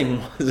 This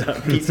thing was a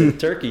piece of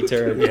turkey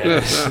turd. Yeah,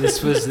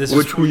 this was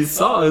Which we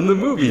saw in the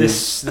movie.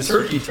 this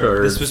turkey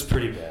turd. This was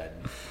pretty bad.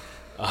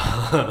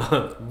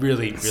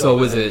 Really. So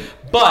bad. was it?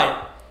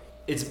 But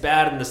it's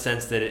bad in the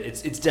sense that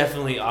it's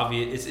definitely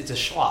obvious. It's a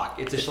schlock.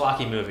 It's a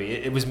schlocky movie.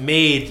 It was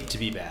made to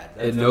be bad.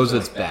 It knows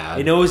it's bad.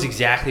 It knows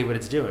exactly what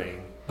it's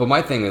doing. But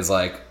my thing is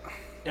like,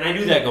 And I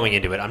knew that going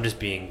into it. I'm just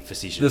being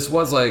facetious. this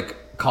was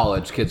like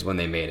college kids when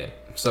they made it.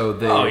 So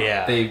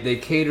they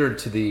catered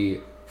to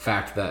the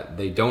fact that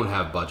they don't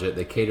have budget.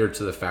 They catered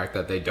to the fact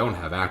that they don't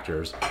have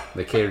actors.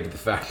 They catered to the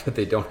fact that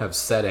they don't have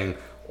setting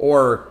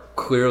or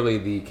clearly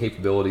the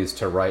capabilities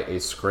to write a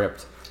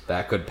script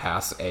that could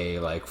pass a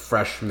like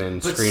freshman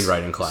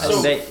screenwriting class.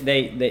 So-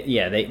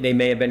 They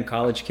may have been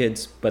college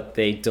kids, but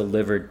they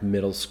delivered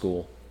middle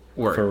school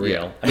Word, for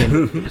real. yeah. I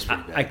mean,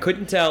 I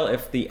couldn't tell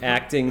if the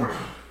acting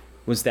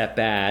was that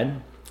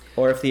bad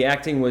or if the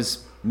acting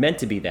was meant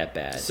to be that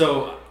bad.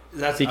 So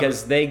that's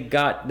Because they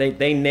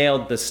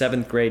nailed the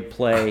 7th grade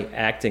play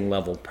acting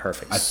level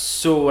perfect.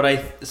 So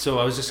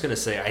I was just gonna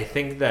say, I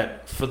think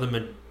that for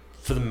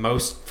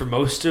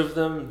most of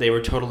them, they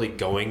were totally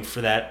going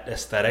for that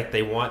aesthetic.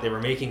 They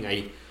were making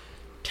a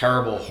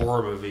terrible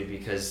horror movie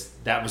because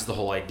that was the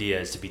whole idea,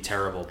 is to be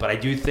terrible. But I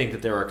do think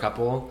that there were a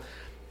couple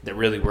that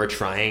really were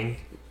trying,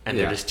 and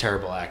they're just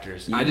terrible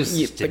actors.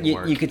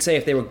 You could say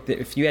if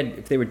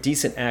they were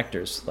decent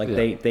actors, like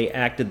they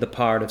acted the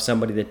part of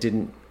somebody that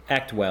didn't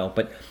act well,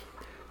 but.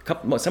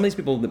 Some of these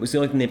people, that was the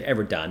only thing they've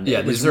ever done. Yeah,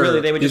 It was these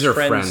are they were just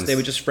friends. friends. They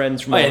were just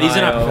friends from Oh yeah, Ohio. these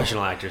are not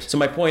professional actors. So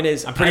my point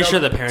is, I'm pretty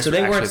sure the parents So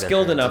they were weren't actually their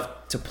skilled parents.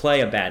 enough to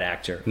play a bad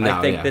actor. No,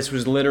 I think yeah. this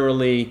was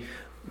literally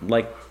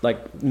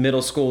like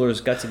middle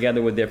schoolers got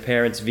together with their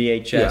parents'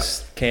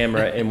 VHS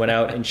camera and went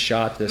out and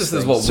shot this. This thing.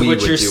 is what So we what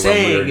would you're do when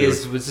we saying were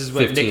is this is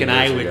what 15 Nick and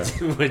I years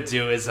ago. would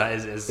do as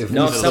If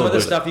No, we some of the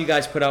delivered- stuff you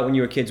guys put out when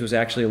you were kids was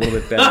actually a little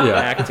bit better Yeah.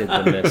 acted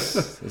than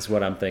this. Is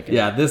what I'm thinking.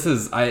 Yeah, this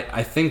is. I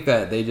think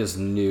that they just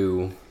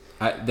knew.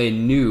 They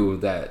knew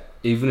that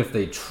even if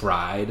they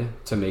tried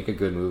to make a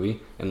good movie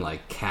and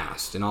like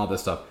cast and all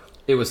this stuff,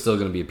 it was still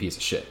going to be a piece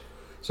of shit.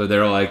 So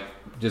they're like,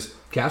 just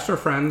cast our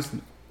friends.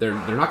 They're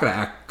not going to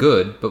act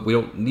good, but we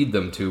don't need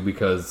them to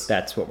because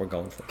That's what we're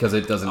going for.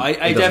 it doesn't. I it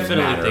doesn't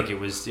definitely matter. think it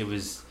was. I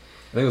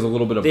think it was a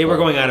little bit of. They were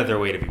both. going out of their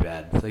way to be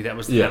bad. Like that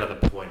was Yeah. kind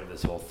of the point of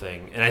this whole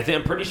thing. And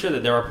I'm pretty sure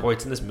that there are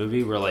points in this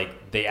movie where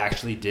like they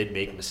actually did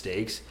make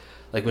mistakes.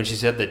 Like when she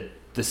said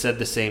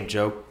the same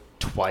joke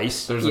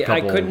twice. There's a Yeah,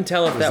 couple, I couldn't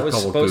tell if there's that a was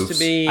couple supposed goofs. to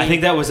be. I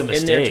think that was a in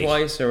mistake. there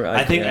twice, or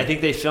I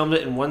think they filmed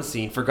it in one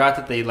scene, forgot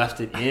that they left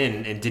it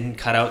in, and didn't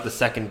cut out the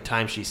second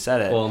time she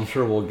said it. Well, I'm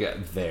sure we'll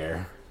get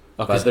there.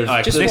 Okay, But there's all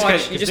right, Just Nick's watch.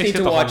 got- You just Nick's need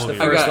to got the watch whole the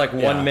movie. first I got-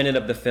 1 yeah. minute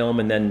of the film,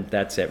 and then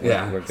that's it.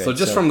 We're good. So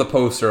just from the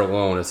poster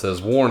alone, it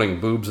says warning: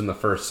 boobs in the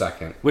first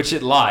second. Which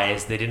it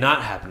lies. They did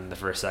not happen in the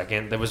first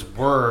second. There was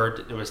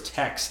word, there was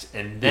text,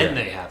 and then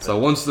they happened. So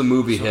once the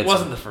movie So it hits,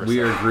 wasn't the first we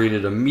are second.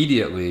 greeted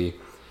immediately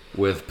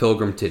with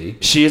Pilgrim Titty.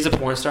 She is a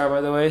porn star, by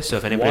the way. So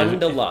if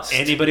Wanderlust.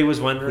 anybody was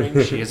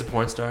wondering, she is a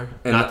porn star.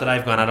 And Not that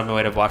I've gone out of my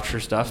way to watch her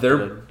stuff. There,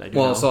 but I do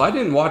know. so I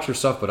didn't watch her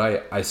stuff, but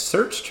I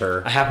searched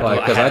her. I happened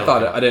to- because I I, had to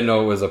thought look it up. I didn't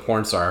know it was a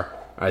porn star.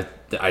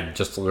 I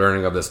just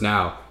learning of this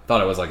now.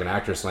 Thought it was like an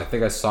actress, and I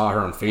think I saw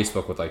her on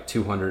Facebook with like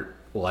 200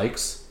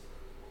 likes.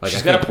 Like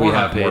She's I got a think we Pornhub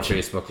have more page.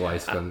 Facebook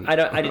likes than I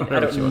don't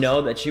whatever she was.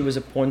 know that she was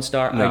a porn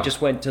star. No. I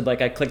just went to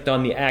I clicked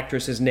on the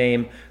actress's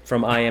name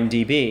from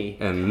IMDb,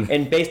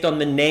 And- based on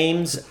the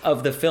names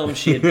of the films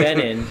she had been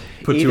in,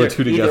 Put two either, and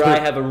two together.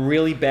 either I have a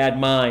really bad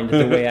mind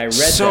the way I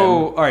read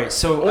all right.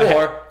 So them,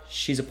 or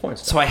she's a porn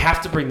star. so I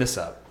have to bring this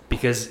up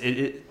because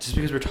just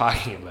because we're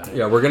talking about it.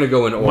 Yeah, we're gonna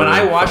go in order. When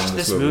I from watched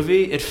this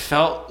movie, it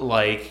felt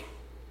like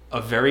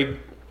a very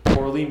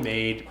poorly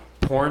made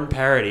porn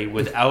parody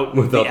without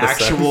Without the the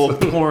actual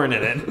sex. porn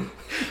in it.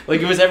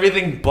 Like it was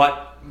everything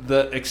but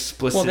the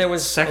explicit well,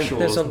 there's a sexual.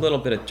 little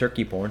bit of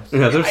turkey porn.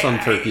 Yeah, there's some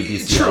turkey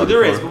DC. True,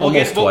 there is. We'll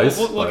almost twice.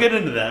 We'll get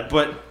into that,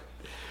 but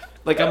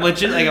like I'm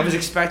legit. Like I was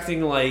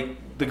expecting like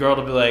the girl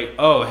to be like,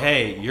 "Oh,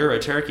 hey, you're a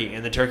turkey,"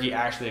 and the turkey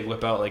actually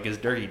whip out like his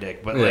dirty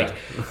dick. But like,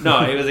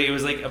 no, it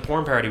was like a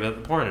porn parody with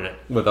the porn in it.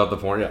 Without the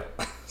porn, yeah.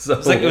 So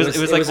It's like it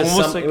was like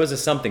almost like it was a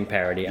something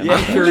parody. Yeah.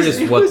 I'm curious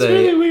what was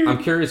really weird.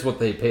 I'm curious what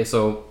they pay.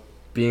 So,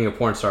 being a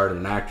porn star and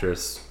an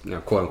actress,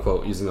 quote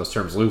unquote, using those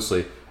terms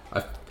loosely,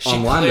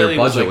 online their clearly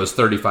was budget like-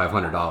 was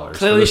 $3,500.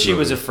 clearly she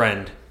was a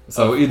friend.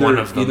 So of one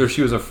of them. either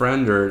she was a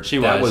friend or She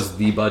that was. was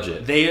the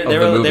budget. They of were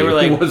the movie. they were Who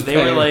like was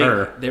paying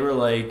her? they were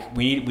like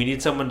we need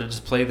someone to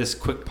just play this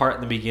quick part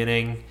in the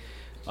beginning.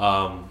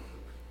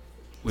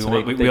 We So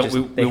want they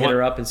hit want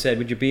her up and said,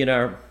 "Would you be in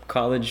our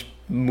college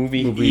movie?"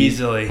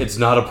 easily. It's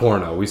not a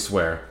porno, we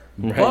swear,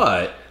 Right.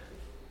 but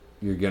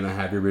you're gonna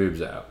have your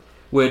boobs out.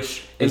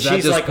 Which And is that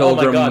she's just like,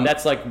 Pilgrim? "Oh my God,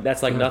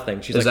 that's like nothing."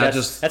 She's Is like,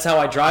 that "That's how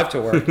I drive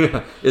to work."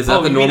 Is that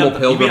Oh, the you mean normal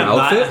I'm- you mean Pilgrim I'm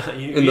not- outfit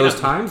you in mean those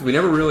I'm- times? We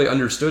never really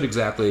understood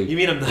exactly You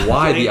mean I'm not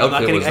why getting, the I'm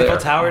not outfit getting was Eiffel there.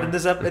 Towered in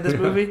this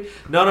movie?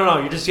 No.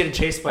 You're just getting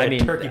chased by a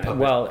turkey puppet.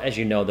 well, as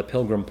you know, the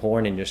Pilgrim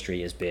porn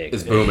industry is big.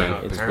 It's booming.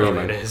 Yeah, It's apparently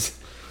booming. it is.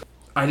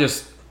 I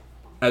just,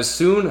 as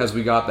soon as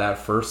we got that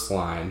first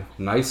line,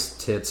 "nice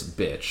tits,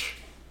 bitch,"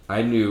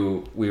 I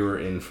knew we were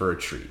in for a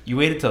treat. You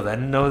waited till then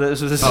to know that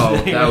this was. Oh,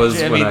 that was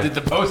when I-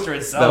 the poster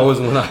itself. That was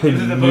when I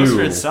the poster knew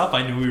itself.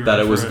 I knew we were that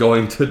in it was for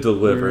going to We were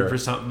deliver. in for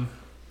something.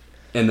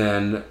 And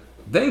then,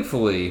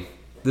 thankfully,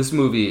 this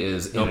movie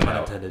is No in and pun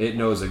out. intended. It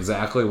knows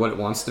exactly what it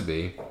wants to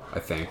be, I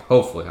think.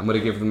 Hopefully. I'm going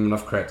to give them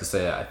enough credit to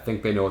say I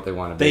think they know what they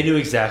want to be. They knew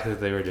exactly what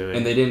they were doing.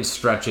 And they didn't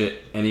stretch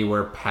it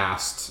anywhere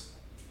past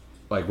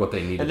like what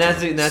they needed And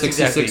that's- to. and that's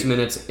 66 exactly-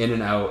 minutes in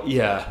and out.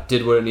 Yeah.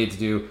 Did what it needed to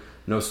do.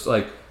 No,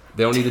 like,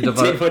 they don't need to It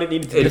divulge. did what it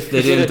needed to do.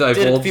 They didn't Did a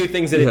divulge. few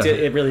things that Yeah.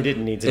 it really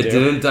didn't need to It do.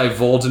 didn't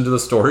divulge into the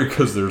story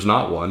because there's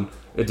not one.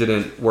 It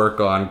didn't work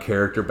on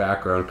character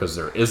background because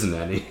there isn't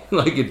any.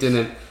 Like, it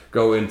didn't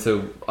go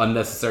into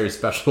unnecessary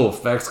special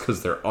effects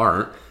because there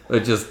aren't.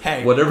 It just,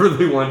 Hey, whatever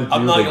they wanted to do,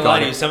 I'm not they gonna got lie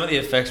to it. you. Some of the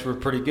effects were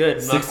pretty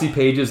good. 60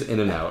 pages in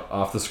and out,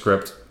 off the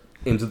script,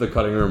 into the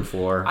cutting room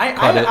floor. I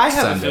cut it, have a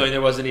send feeling it.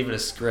 there wasn't even a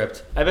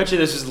script. I bet you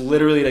this was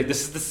literally like,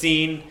 this is the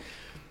scene.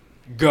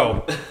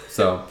 Go.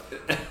 So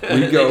They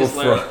we go just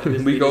learned-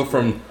 from we go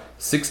from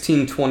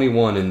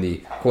 1621 in the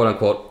quote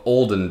unquote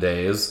olden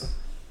days.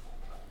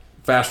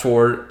 Fast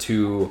forward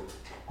to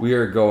we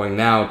are going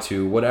now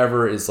to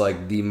whatever is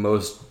like the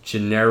most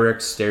generic,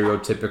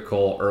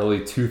 stereotypical early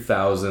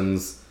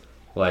 2000s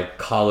like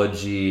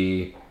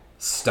college-y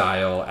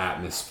style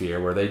atmosphere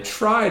where they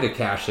try to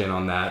cash in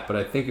on that, but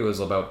I think it was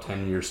about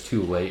 10 years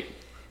too late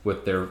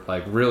with their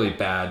like really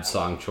bad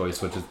song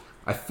choice, which is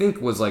I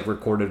think was like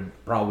recorded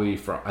probably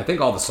from I think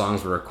all the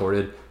songs were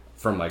recorded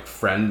from like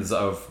friends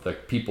of the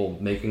people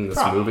making this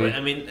Probably. movie.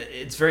 I mean,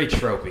 it's very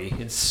tropey.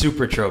 It's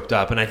super troped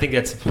up, and I think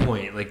that's the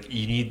point. Like,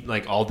 you need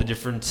like all the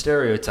different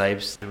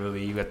stereotypes. In the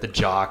movie, you got the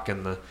jock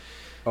and the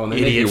Oh, and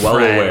they make idiot you well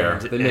friend, aware.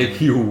 They make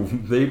you.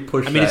 They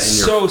push. I mean, that it's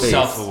in so your face.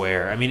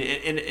 self-aware. I mean,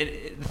 and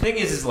the thing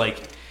is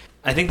like,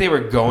 I think they were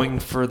going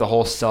for the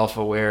whole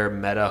self-aware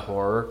meta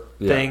horror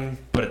Yeah. thing,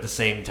 but at the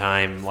same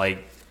time,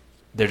 like,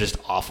 they're just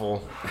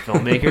awful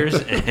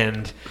filmmakers,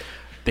 and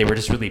they were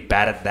just really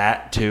bad at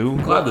that too.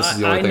 Glad this is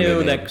the only I thing knew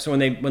they that. made. So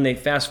when they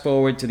fast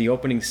forward to the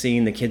opening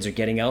scene, the kids are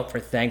getting out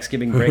for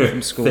Thanksgiving break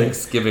from school.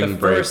 Thanksgiving the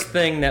break. first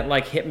thing that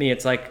like hit me,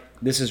 it's like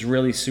this is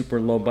really super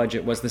low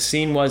budget. Was the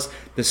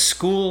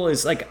school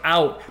is like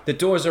out, the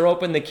doors are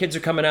open, the kids are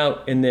coming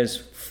out, and there's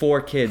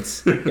 4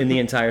 kids in the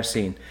entire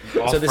scene.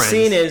 All So the friends.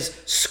 scene is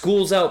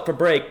school's out for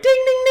break. Ding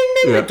ding ding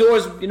ding. Yeah. The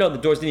doors, the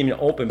doors didn't even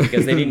open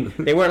because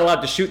they weren't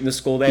allowed to shoot in the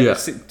school. They had Yeah.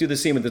 to do the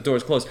scene with the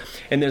doors closed,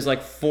 and there's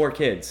like 4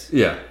 kids.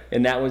 Yeah.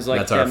 And that was like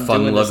That's our them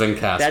fun-loving doing this.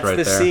 cast That's right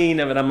the there. scene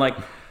of it. I'm like,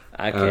 okay,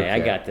 I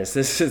Okay. got this.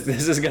 This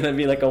is gonna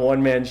be like a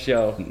one-man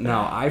show.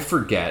 Now I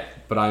forget,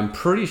 but I'm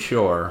pretty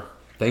sure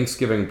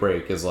Thanksgiving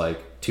break is like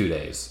 2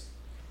 days.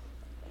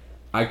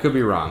 I could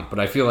be wrong, but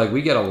I feel like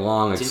we get a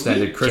long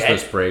extended we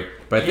Christmas get- break.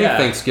 But I think Yeah.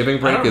 Thanksgiving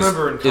I break don't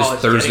remember in is college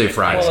Thursday, getting a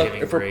Friday. Well,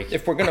 Thanksgiving if we're, break.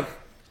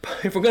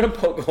 if we're gonna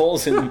poke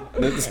holes in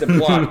the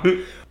plot,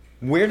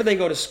 where do they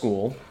go to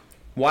school?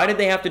 Why did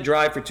they have to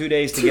drive for 2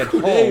 days to get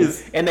home?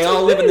 days. And they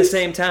all live in the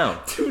same town.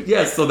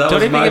 Yes, so that Don't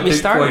was even my get me big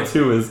started. point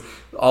too. Is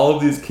all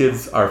of these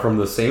kids are from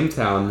the same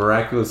town,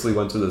 miraculously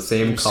went to the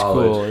same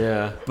college, School,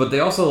 yeah. but they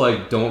also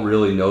like don't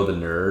really know the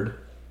nerd,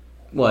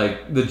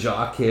 like the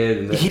jock kid,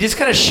 and the, He just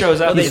kind of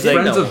shows up. He's and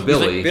friends like, of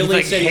Billy.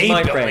 Billy said he's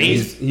my friend.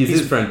 he's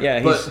his friend.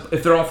 yeah, but he's-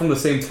 if they're all from the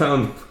same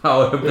town,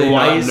 how have they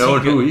Why not is he known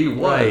who good? he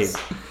was?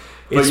 Right.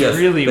 But It's yes,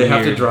 really they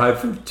have to weird. drive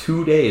for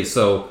 2 days.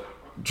 So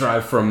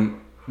drive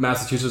from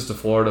Massachusetts to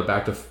Florida,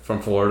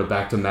 from Florida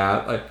back to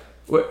Matt. Like,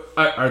 what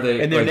are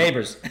they? And their like,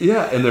 neighbors.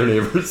 Yeah, and their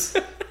neighbors.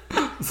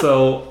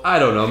 So I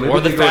don't know. Maybe or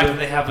the they go fact to-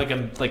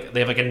 that they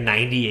have a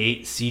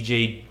 '98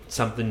 CJ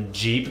something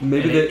Jeep,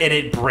 Maybe and, they-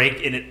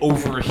 it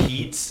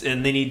overheats,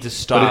 and they need to but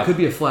stop. it could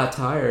be a flat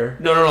tire.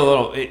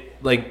 No. It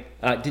like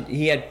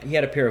He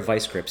had a pair of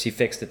vice grips. He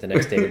fixed it the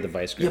next day with the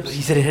vice yeah, grips. but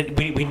he said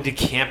we need to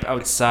camp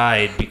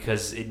outside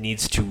because it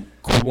needs to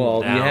cool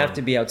Well, down. you have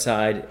to be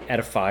outside at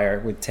a fire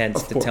with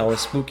tents to tell a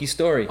spooky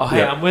story. Oh, hey,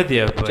 Yeah. I'm with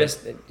you. But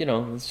Just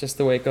it's just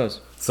the way it goes.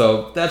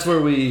 So that's where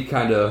we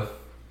kind of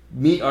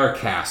meet our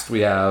cast. We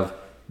have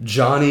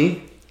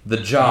Johnny, the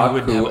jock,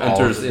 wouldn't who have all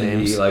enters the in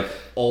names. the like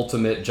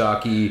ultimate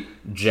jockey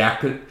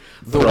jacket,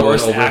 the throwing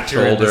worst over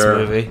actor in this shoulder.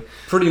 movie.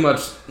 Pretty much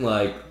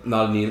like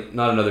not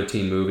another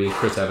teen movie.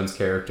 Chris Evans'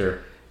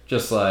 character,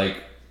 just like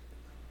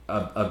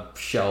a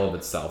shell of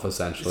itself,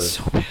 essentially.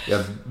 So bad. You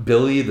have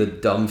Billy, the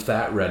dumb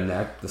fat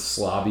redneck, the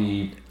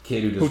slobby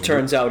kid who just Who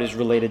turns out is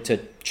related to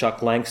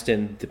Chuck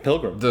Langston, the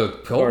Pilgrim. the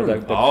pilgrim, Or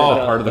the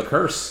part of the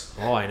curse.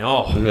 Oh, I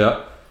know.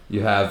 Yeah.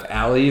 You have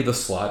Allie, the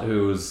slut,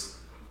 who's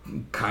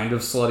kind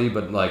of slutty,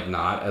 but like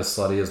not as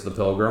slutty as the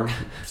pilgrim.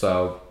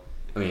 So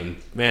I mean,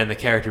 man, the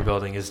character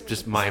building is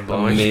just mind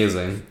blowing.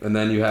 Amazing. And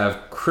then you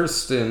have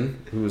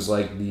Kristen, who's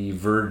like the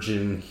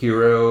virgin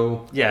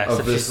hero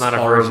of this she's not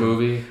horror a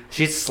movie.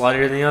 She's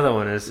sluttier than the other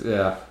one is.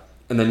 Yeah.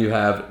 And then you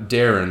have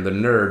Darren, the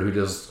nerd who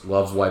just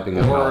loves wiping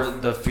his Or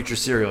mouth. the future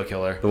serial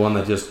killer. The one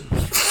that just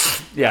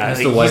Yeah,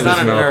 he's not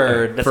a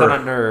nerd. That's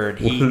not a nerd.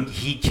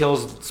 He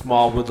kills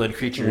small woodland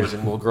creatures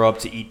and will grow up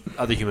to eat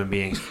other human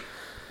beings.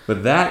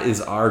 But that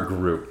is our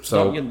group.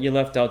 So you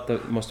left out the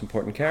most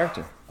important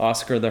character,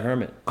 Oscar the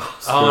Hermit.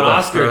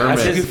 Oscar.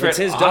 It's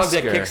his dog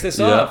that kicks this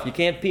off. You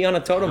can't pee on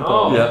a totem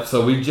pole. Yeah,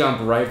 so we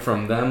jump right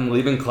from them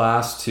leaving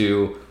class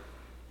to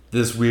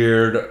this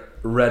weird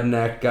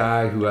redneck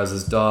guy who has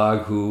his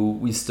dog, who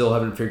we still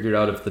haven't figured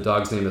out if the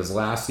dog's name is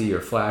Lassie or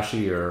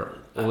Flashy or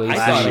Lacey.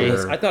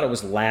 I thought it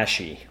was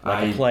Lashy,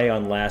 like a play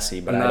on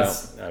Lassie, but I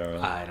don't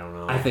know. I don't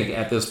know. I think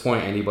at this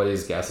point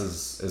anybody's guess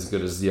is as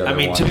good as the other one.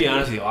 I mean, to be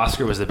honest with you,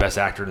 Oscar was the best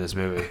actor in this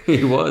movie.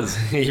 He was.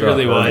 He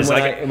really was.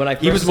 When I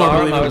first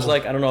saw him, I was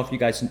like, I don't know if you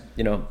guys,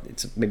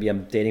 it's maybe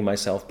I'm dating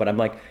myself, but I'm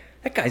like,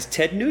 that guy's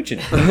Ted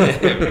Nugent.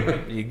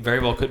 He very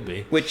well could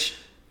be. Which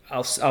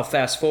I'll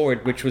fast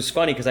forward, which was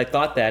funny because I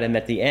thought that, and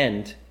at the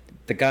end,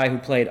 the guy who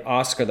played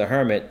Oscar the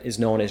Hermit is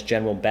known as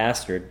General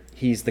Bastard.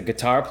 He's the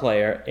guitar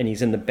player, and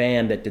he's in the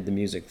band that did the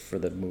music for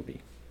the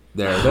movie.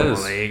 There it is.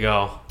 Well, there you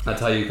go.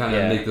 That's how you kind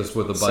of make this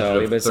with a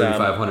budget of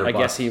 $3,500. I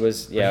guess he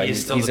was. Yeah,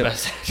 he's still the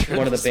best actor.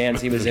 One of the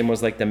bands he was in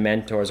was like the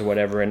Mentors or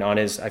whatever. And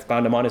I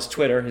found him on his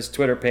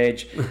Twitter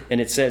page, and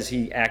it says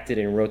he acted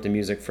and wrote the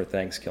music for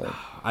Thankskilling.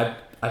 I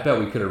bet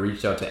we could have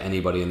reached out to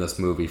anybody in this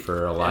movie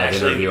for a live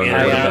interview, and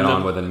they would have been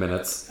on within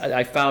minutes.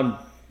 I found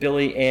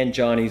Billy and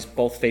Johnny's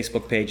both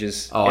Facebook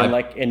pages,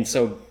 and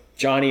so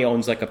Johnny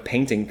owns like a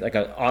painting, like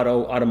an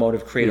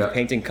automotive creative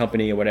painting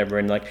company or whatever,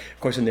 and like of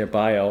course in their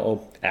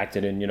bio,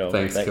 acted in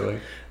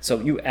Thanskilling. So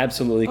you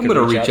absolutely. I'm going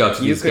to reach out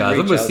to these guys.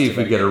 I'm going to see if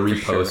we get a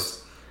repost.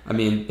 Sure. I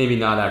mean, maybe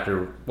not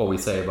after what we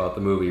say about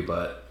the movie,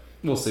 but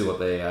we'll see what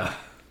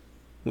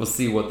we'll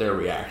see what their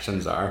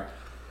reactions are.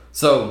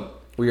 So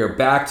we are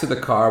back to the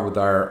car with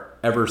our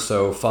ever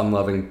so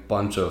fun-loving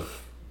bunch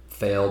of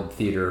failed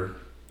theater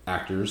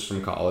actors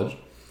from college,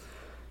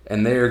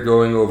 and they are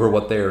going over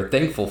what they are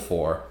thankful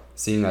for,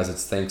 seeing as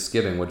it's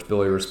Thanksgiving, which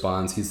Billy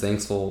responds he's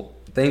thankful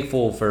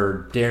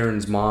for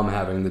Darren's mom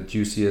having the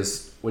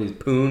juiciest,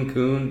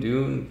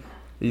 Dune?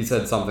 He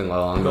said something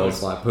along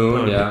those lines.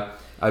 Poon, yeah.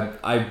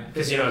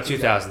 Because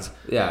 2000s.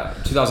 Yeah,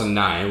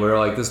 2009, where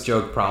like this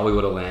joke probably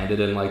would have landed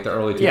in like the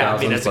early 2000s. Yeah, I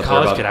mean, as a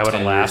college kid, I would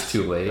have laughed.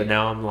 Too late. But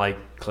now I'm like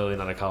clearly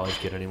not a college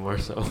kid anymore,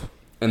 so.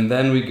 And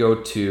then we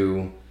go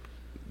to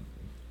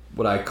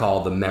what I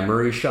call the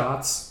memory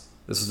shots.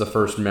 This is the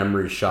first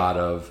memory shot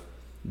of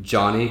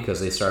Johnny,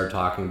 because they started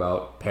talking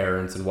about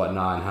parents and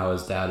whatnot and how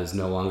his dad is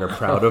no longer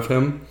proud of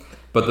him.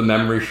 But the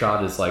memory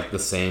shot is like the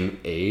same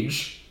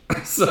age.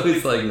 So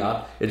he's like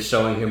it's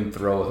showing him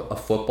throw a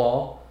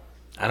football.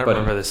 I don't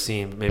remember the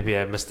scene. Maybe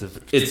I must have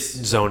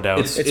zoned out.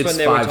 It's when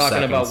they were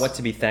talking about what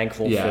to be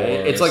thankful for. Yeah,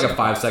 it's like a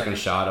 5-second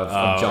shot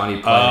of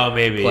Johnny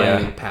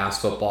playing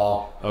pass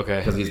football. Okay.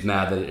 Because he's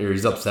mad or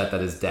he's upset that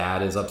his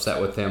dad is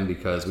upset with him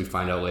because we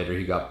find out later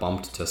he got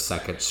bumped to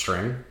second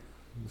string.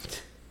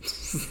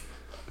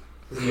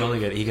 He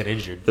got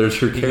injured. There's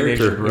your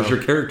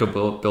character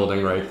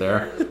building right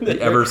there.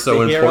 The ever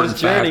so important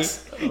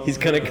facts. He's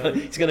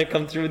gonna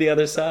come through the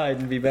other side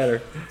and be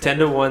better.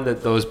 10-1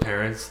 that those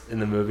parents in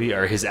the movie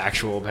are his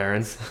actual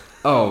parents.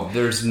 Oh,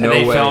 there's no way.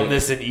 And way. they filmed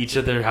this in each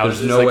of their houses.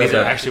 There's no way these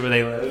are actually where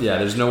they live. Yeah,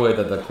 there's no way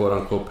that the quote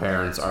unquote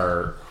parents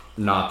are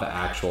not the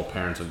actual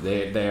parents.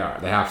 They are.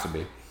 They have to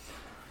be.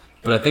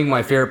 But I think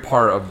my favorite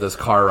part of this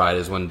car ride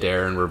is when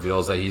Darren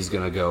reveals that he's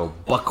gonna go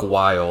buck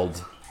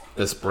wild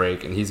this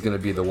break, and he's going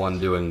to be the one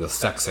doing the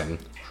sexing.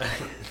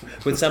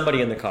 With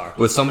somebody in the car.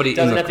 Doesn't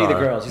have to be the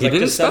girls. He's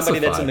just somebody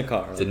that's in the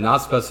car. Did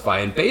not specify.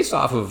 And based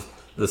off of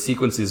the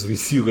sequences we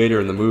see later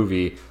in the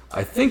movie,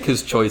 I think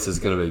his choice is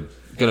going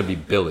to be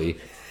Billy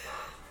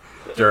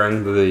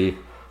during the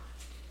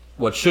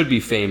what should be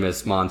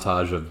famous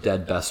montage of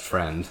Dead Best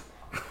Friend.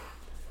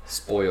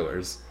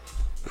 Spoilers.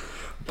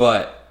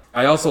 But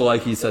I also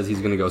like he says he's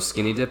going to go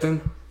skinny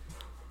dipping.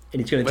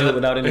 And he's going to do it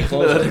without any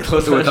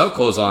clothes on. Without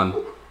clothes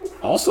on.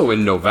 Also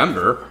in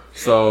November,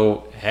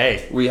 so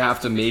hey, we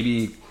have to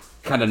maybe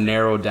kind of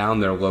narrow down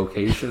their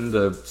location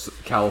to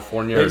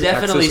California or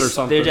Texas or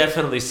something. They're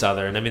definitely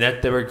Southern. I mean,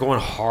 they were going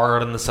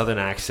hard on the Southern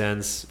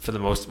accents for the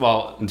most.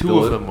 Well, two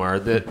of them were.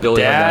 The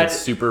Billy dad, had that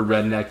super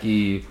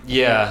rednecky.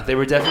 Yeah, they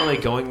were definitely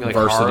going like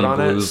hard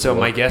on it. So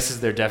my guess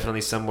is they're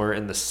definitely somewhere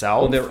in the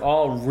South. Well, they're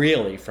all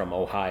really from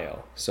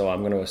Ohio, so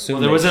I'm going to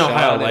assume. There was an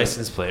Ohio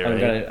license plate,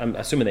 right? I'm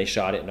assuming they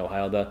shot it in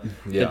Ohio.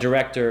 The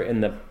director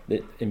and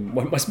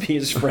what must be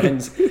his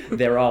friends,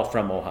 they're all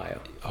from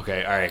Ohio.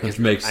 Okay, all right. Which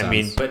makes sense. I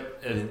mean,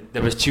 but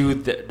there was two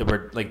that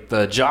were like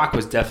the jock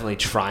was definitely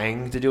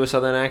trying to do a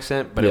Southern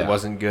accent, but it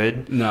wasn't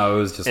good. No,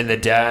 it was just and the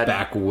dad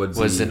backwoodsy.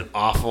 Was an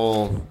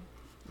awful,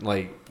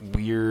 like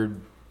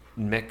weird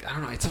mix. I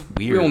don't know. It's a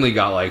weird. We only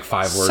got like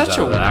 5 words out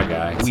of that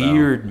guy.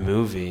 Weird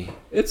movie.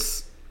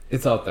 It's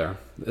out there.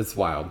 It's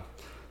wild.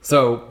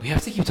 So we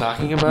have to keep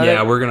talking about it.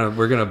 Yeah, we're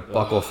gonna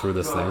buckle through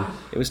this thing.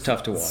 It was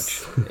tough to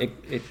watch.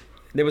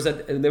 There was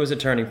a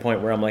turning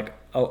point where I'm like,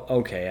 oh,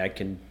 okay, I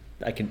can.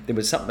 There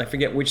was something, I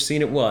forget which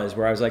scene it was,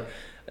 where I was like,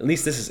 at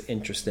least this is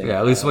interesting. Yeah,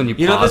 at least when you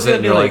pause it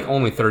and you're like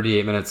only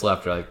 38 minutes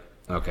left, you're like,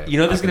 okay. You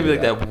know, there's gonna be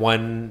like that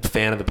one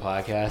fan of the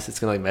podcast. It's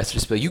gonna like message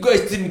us, be like, you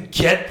guys didn't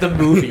get the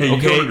movie.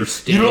 Okay,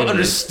 you don't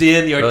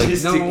understand the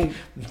artistic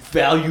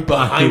value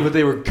behind what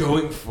they were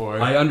going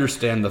for. I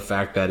understand the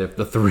fact that if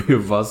the three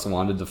of us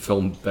wanted to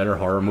film a better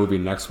horror movie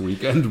next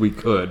weekend, we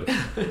could.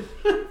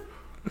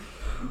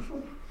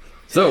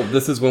 So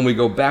this is when we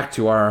go back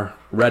to our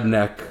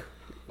redneck.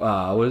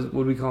 What do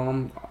we call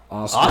him?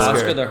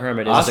 Oscar the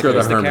Hermit is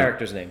the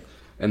character's name.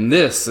 And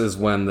this is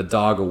when the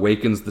dog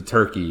awakens the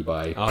turkey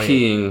by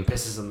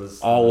peeing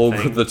all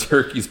over the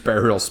turkey's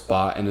burial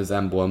spot and his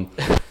emblem,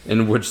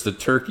 in which the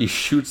turkey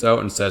shoots out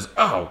and says,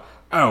 "Oh,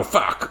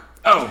 fuck,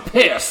 oh,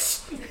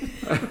 piss."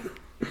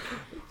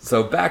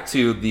 So back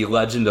to the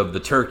legend of the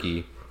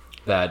turkey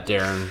that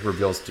Darren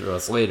reveals to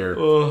us later.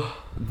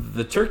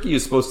 The turkey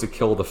is supposed to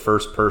kill the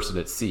first person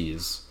it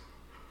sees.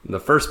 And the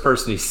first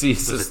person he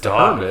sees is the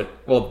hermit.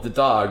 Well, the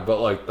dog,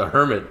 but like the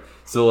hermit.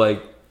 So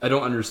like, I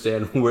don't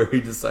understand where he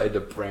decided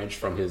to branch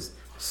from his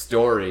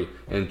story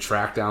and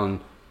track down,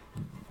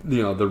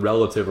 the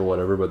relative or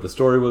whatever. But the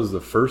story was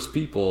the first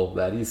people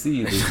that he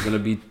sees is going to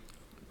be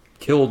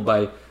killed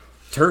by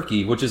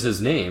Turkey, which is his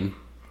name.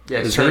 Yeah,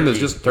 his name is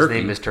just Turkey.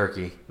 His name is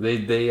Turkey.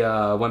 They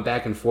went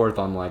back and forth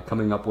on like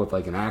coming up with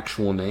like an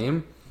actual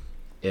name,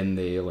 and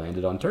they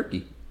landed on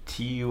Turkey.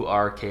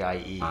 Turkie.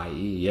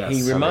 I-E, yes.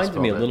 He reminded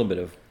me a little bit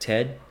of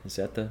Ted. Is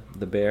that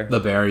the bear?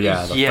 The bear,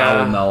 yeah. The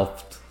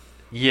foul-mouthed.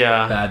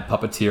 Yeah. Bad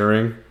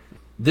puppeteering.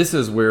 This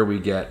is where we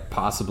get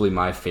possibly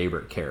my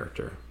favorite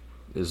character,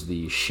 is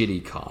the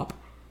shitty cop.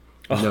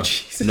 Oh,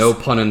 Jesus. No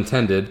pun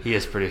intended. He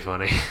is pretty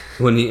funny.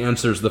 When he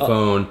answers the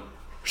phone,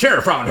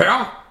 "Sheriff around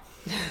here."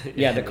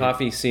 Yeah, the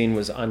coffee scene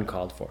was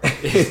uncalled for.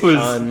 It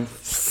was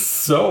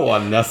so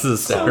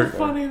unnecessary. So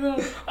funny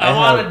though.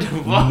 I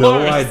have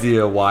no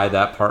idea why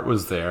that part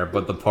was there,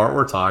 but the part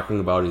we're talking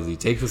about is he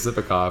takes a sip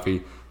of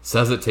coffee,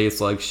 says it tastes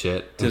like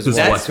shit.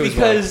 That's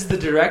because the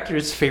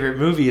director's favorite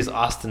movie is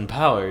Austin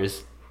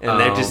Powers. And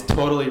they're just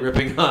totally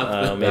ripping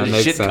off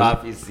the shit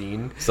coffee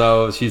scene.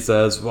 So she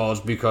says, "Well,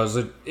 it's because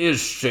it is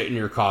shit in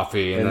your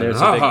coffee." And then there's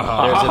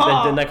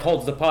then like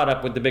holds the pot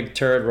up with the big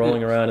turd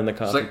rolling around in the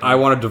coffee. It's like, "I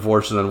want a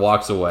divorce," and then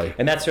walks away.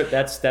 And that's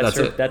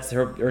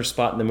her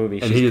spot in the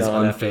movie. And he is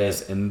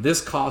unfazed. And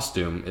this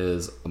costume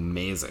is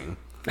amazing.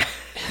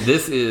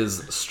 This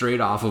is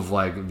straight off of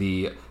like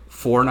the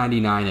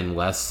 $4.99 and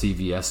less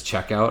CVS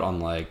checkout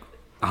on like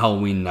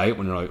Halloween night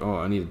when you're like, "Oh,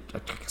 I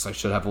guess I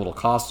should have a little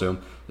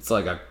costume." It's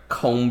like a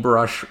comb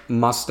brush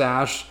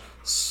mustache.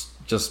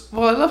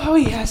 Well, I love how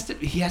he has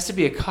to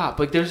be a cop.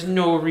 Like, there's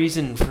no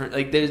reason for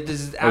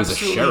there's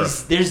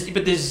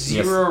absolutely there's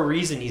zero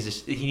reason he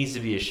needs to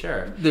be a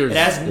sheriff. It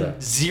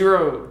has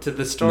zero to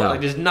the story. No.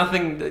 Like, there's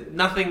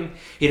nothing.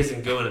 He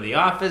doesn't go into the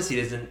office.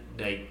 He doesn't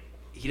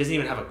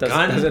even have a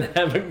gun. Doesn't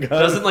have a gun.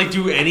 Doesn't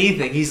do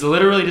anything. He's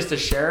literally just a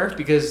sheriff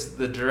because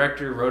the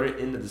director wrote it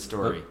into the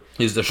story.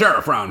 He's the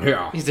sheriff around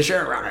here. He's the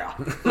sheriff around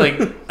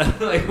here.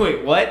 like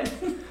wait, what?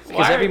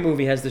 Because every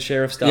movie has the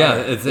sheriff's daughter. Yeah,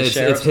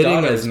 it's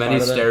hitting as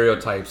many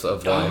stereotypes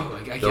of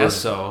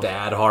those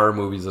bad horror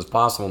movies as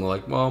possible. And they're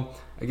like, well,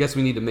 I guess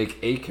we need to make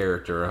a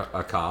character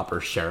a cop or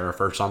sheriff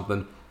or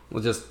something.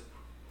 We'll just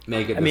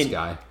make it this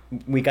guy.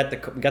 We got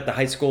the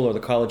high school or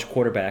the college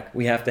quarterback.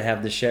 We have to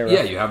have the sheriff.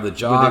 Yeah, you have the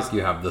jock, you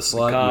have the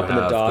slut, cop, you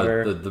have the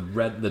daughter,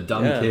 the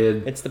dumb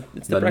kid. It's the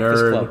Breakfast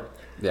nerd. Club.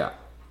 Yeah.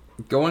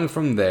 Going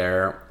from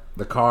there,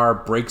 the car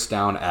breaks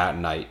down at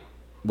night,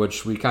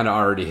 which we kind of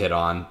already hit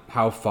on.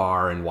 How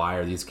far and why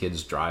are these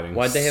kids driving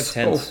Why'd they have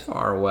tents? So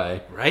far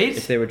away? Right?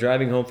 If they were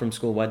driving home from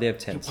school, why'd they have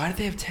tents? Why did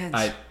they have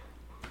tents?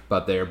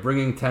 But they are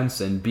bringing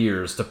tents and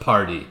beers to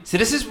party. So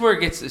this is where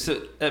it gets...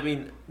 So, I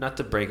mean, not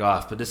to break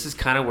off, but this is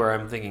kind of where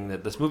I'm thinking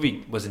that this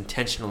movie was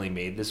intentionally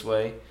made this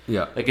way.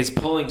 Yeah. Like, it's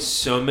pulling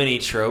so many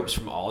tropes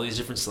from all these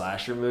different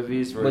slasher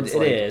movies. Where it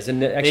is.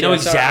 And actually, they know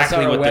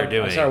exactly what they're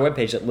doing. I saw a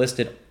webpage that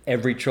listed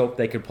every trope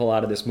they could pull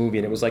out of this movie,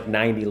 and it was like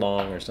 90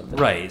 long or something.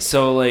 Right.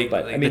 So,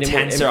 the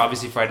tents are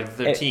obviously Friday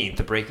the 13th.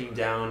 The breaking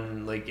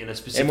down, in a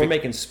specific... And we're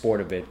making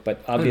sport of it,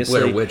 but obviously...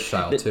 Blair Witch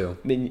style, too.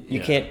 I mean, you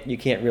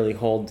can't really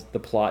hold the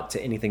plot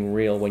to anything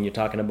real when you're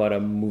talking about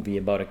a movie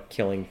about a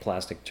killing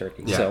plastic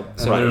turkey. Yeah.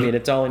 So I mean,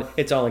 it's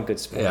all in good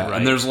sport. Yeah, right?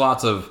 And there's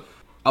lots of...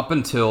 Up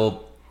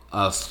until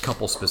a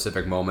couple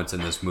specific moments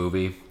in this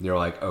movie, you're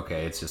like,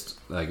 okay, it's just,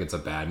 it's a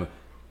bad movie.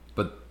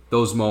 But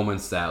those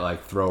moments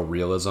that throw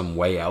realism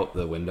way out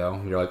the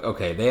window, you're like,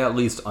 okay, they at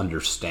least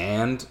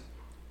understand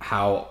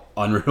how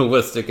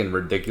unrealistic and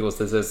ridiculous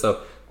this is.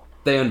 So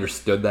they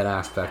understood that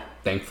aspect,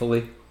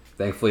 thankfully.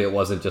 Thankfully, it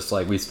wasn't just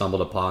we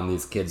stumbled upon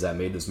these kids that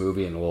made this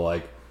movie and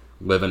we'll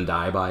live and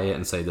die by it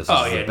and say this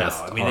is the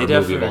best horror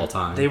movie of all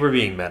time. They were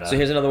being meta. So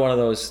here's another one of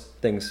those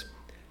things.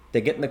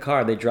 They get in the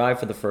car, they drive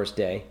for the first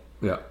day.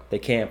 Yeah. They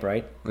camp,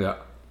 right? Yeah.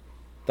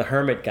 The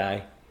hermit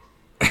guy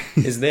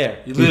is there.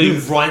 He literally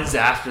runs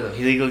after them.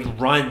 He like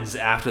runs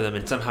after them,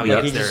 and somehow he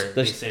gets there at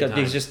the same time.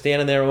 He's just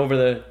standing there over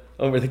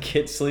the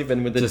kid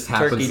sleeping with the Just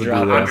happens turkey to be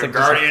drop. there. I'm your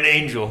guardian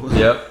angel.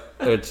 Yep.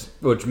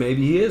 Which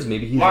maybe he is.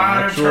 Maybe he's Why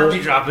an are actual. turkey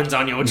droppings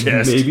on your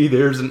chest? Maybe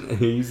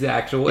he's the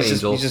actual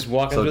angel. He's just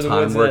walking so through the time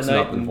woods works that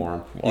night nothing and for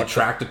him. He walks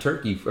tracked a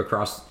turkey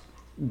across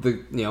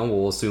the,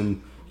 we'll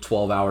assume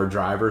 12-hour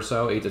drive or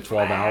so, 8 to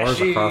 12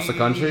 hours across the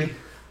country.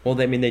 Well,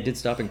 they they did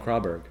stop in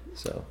Crawburg,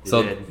 so.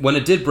 When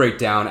it did break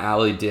down,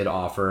 Allie did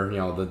offer,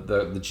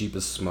 the Jeep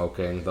is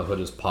smoking, the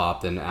hood is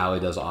popped, and Allie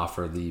does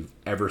offer the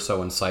ever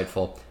so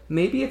insightful,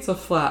 maybe it's a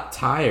flat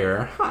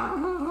tire.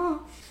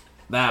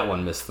 That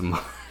one missed the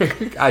mark.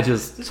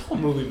 This whole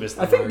movie missed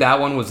the mark. I think that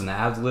one was an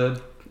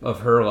ad-lib of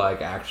her,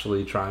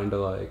 actually trying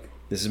to,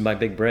 This is my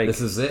big break.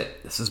 this is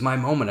it. This is my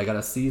moment. I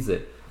gotta seize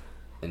it.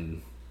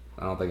 And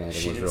I don't think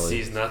anything She was didn't really...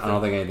 seize nothing. I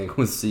don't think anything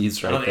was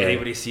seized right I don't think there.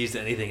 anybody seized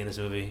anything in this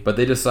movie. But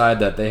they decide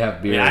that they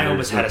have beer. I and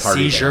almost they're had a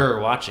party seizure there.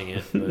 watching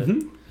it. But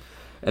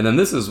And then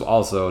this is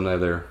also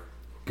another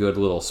good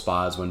little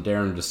spot is when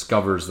Darren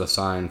discovers the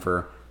sign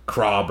for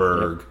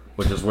Crawburg,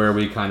 which is where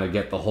we kind of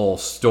get the whole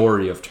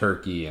story of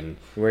Turkey and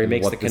where he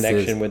makes what the this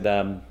connection is. with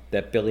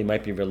that Billy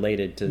might be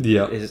related to.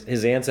 Yeah.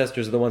 His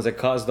ancestors are the ones that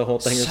caused the whole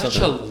thing or such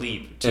something. a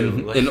leap,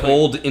 too. An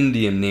old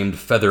Indian named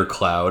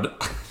Feathercloud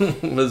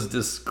was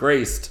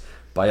disgraced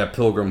by a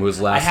pilgrim whose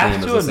I last name have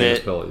is to the same as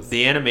admit, Billy's.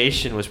 the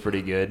animation was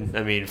pretty good.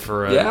 I mean,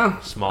 for a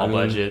small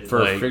budget. For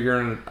like,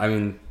 figuring,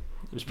 it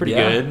was pretty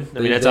yeah, good. I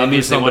mean, that's they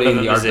obviously somebody one of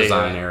in them the is art a...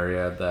 design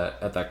area at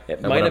that.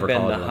 It might have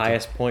been the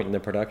highest point in the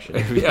production.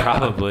 Yeah.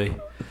 Probably.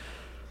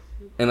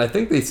 And I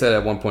think they said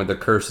at one point the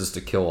curse is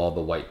to kill all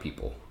the white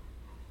people.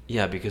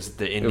 Yeah, because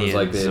the It was Indians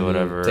like they or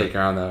whatever. take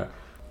around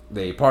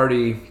they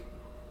party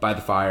by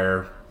the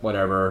fire,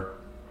 whatever.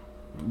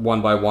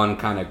 One by one,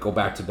 kind of go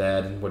back to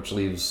bed, which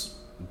leaves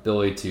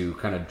Billy to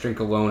kind of drink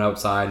alone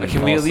outside. And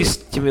Can we fall at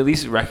asleep.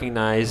 least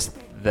recognize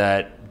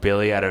that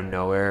Billy out of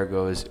nowhere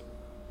goes,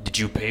 "Did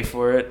you pay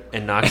for it?"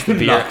 and knocks the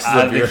beer Knocks the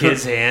out of the beer.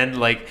 kid's hand?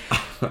 Like,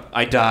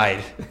 I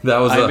died.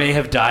 I may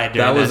have died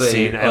during that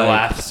scene. I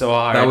laughed so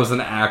hard. That was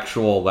an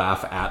actual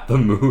laugh at the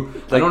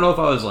movie. I don't know if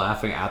I was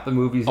laughing at the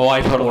movie. Oh,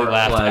 I totally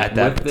laughed at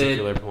that with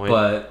particular point.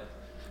 But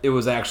it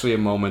was actually a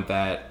moment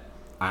that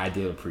I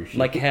did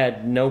appreciate.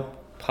 Had no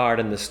part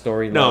in the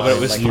storyline. No, but it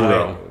was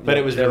zero. But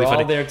it was they're really all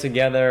funny. there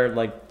together.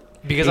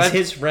 Because he's I've-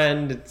 his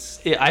friend. It's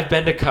Yeah, I've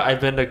been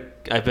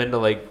to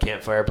like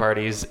campfire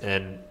parties,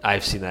 and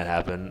I've seen that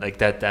happen. Like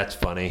that's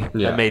funny.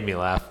 Yeah. That made me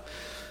laugh.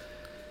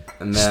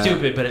 And then,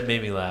 Stupid, but it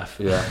made me laugh.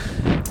 Yeah.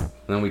 And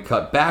then we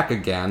cut back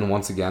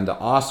once again, to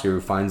Oscar,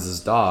 who finds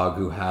his dog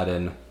who had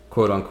an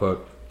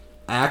quote-unquote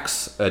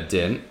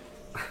accident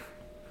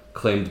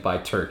claimed by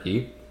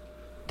Turkey.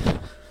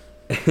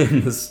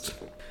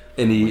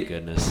 Oh my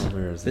goodness.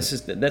 Where is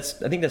it?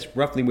 I think that's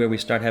roughly where we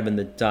start having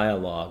the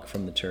dialogue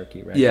from the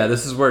turkey, right? Yeah,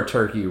 this is where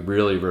Turkey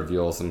really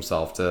reveals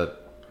himself to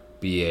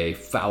be a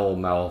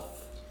foul-mouthed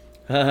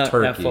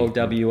turkey. FOWL.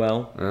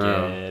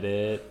 Get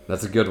it?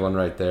 That's a good one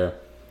right there.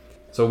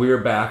 So we were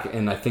back,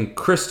 and I think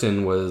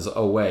Kristen was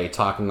away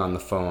talking on the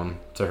phone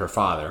to her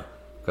father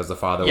because the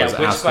father was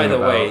which, asking by the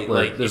about. way,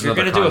 like, if there's you're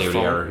another gonna do a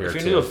continuity error phone, here if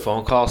you're too. gonna do a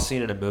phone call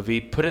scene in a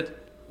movie, at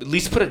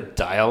least put a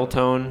dial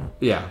tone.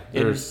 Yeah,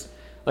 there's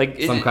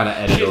some kind of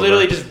edit. She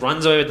literally just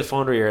runs away with the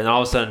phone to her ear, and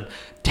all of a sudden,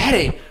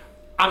 "Daddy,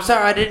 I'm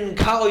sorry, I didn't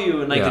call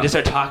you," and they just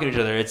start talking to each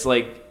other. It's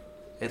like,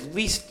 at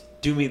least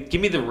give me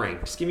the ring.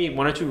 Just give me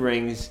 1 or 2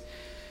 rings.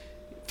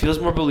 Feels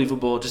more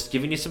believable. Just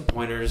giving you some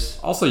pointers.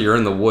 Also, you're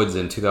in the woods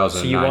in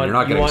 2009. You're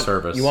not getting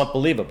service. You want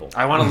believable.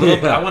 I want a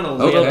little. I want a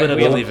little bit of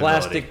We have a believability.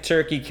 plastic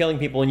turkey killing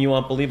people, and you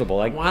want believable.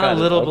 Want a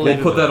little We'll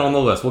put that on the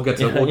list. We'll get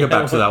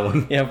back to that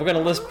one. Yeah, if we're gonna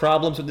list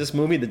problems with this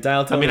movie, the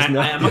dial tone is I'm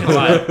not. not gonna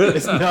lie.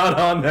 It's not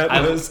on that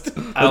list.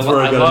 I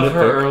where I got a love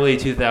her nitpick. early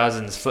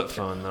 2000s flip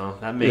phone though.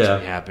 That makes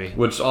me happy.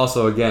 Which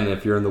also, again,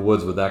 if you're in the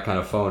woods with that kind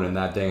of phone in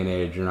that day and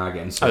age, you're not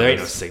getting service. Oh, there ain't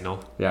no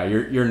signal. Yeah,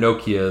 your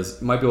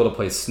Nokia's might be able to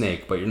play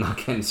Snake, but you're not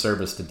getting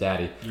service to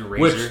Daddy. Your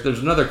Which Razor. there's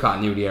another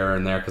continuity error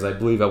in there because I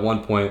believe at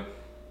one point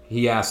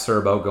he asked her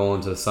about going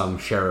to some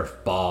sheriff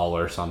ball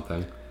or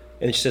something.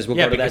 And she says, "We'll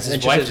Yeah, go to that." because his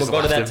And she wife says, "We'll just go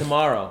to left that him.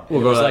 tomorrow." We'll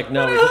And go it was to like, that-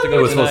 "No, we have to go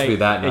It was tonight." supposed to be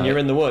that and night. you're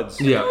in the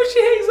woods. Yeah. When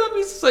she hangs up,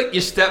 he's like,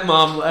 "Your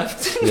stepmom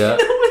left." Yeah.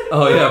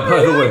 Oh yeah.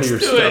 By the way, your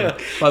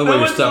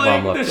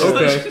stepmom left.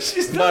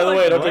 Okay. By the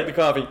way, don't drink the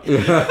coffee.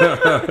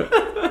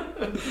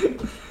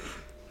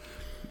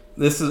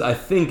 This I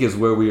think, is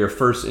where we are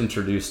first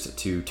introduced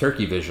to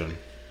Turkey Vision.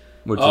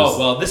 This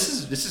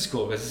is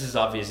cool because this is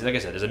obviously, like I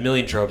said, there's a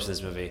million tropes in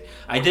this movie.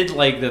 I did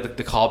like the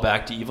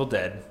callback to Evil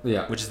Dead,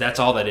 Yeah. that's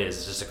all that is.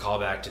 It's just a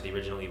callback to the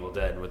original Evil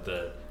Dead with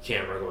the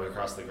camera going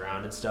across the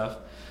ground and stuff.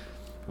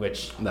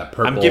 Which that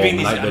purple I'm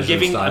giving night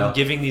vision style. I'm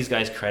giving these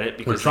guys credit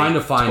because We're trying they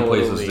to find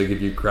places totally- to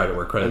give you credit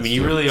where I credit's mean,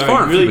 you due. really It's are. far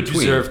You and really few between,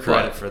 deserve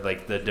credit but- for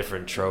like the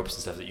different tropes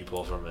and stuff that you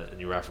pull from it and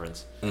you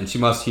reference. And she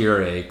must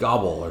hear a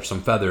gobble or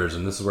some feathers,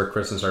 and this is where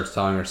Kristen starts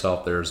telling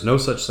herself there's no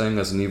such thing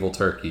as an evil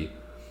turkey.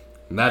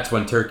 And that's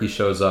when Turkey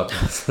shows up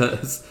and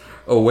says,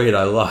 "Oh wait,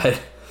 I lied."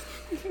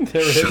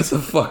 Shut the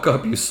fuck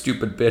up, you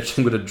stupid bitch.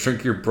 I'm going to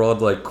drink your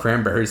blood like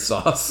cranberry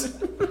sauce.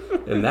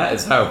 And that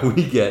is how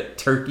we get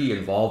turkey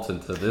involved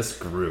into this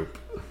group.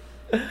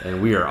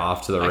 And we are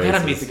off to the races. I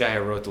gotta meet the guy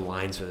who wrote the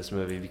lines for this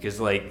movie because,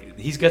 like,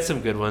 he's got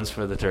some good ones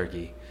for the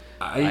turkey.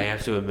 I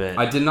have to admit.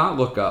 I did not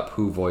look up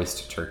who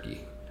voiced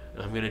turkey.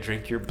 I'm gonna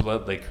drink your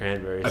blood like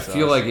cranberry sauce. I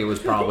feel like it was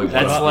probably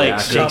that's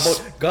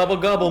like gobble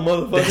gobble,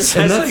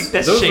 motherfucker.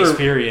 That's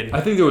Shakespearean.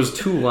 I think there was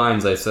 2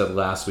 lines I said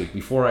last week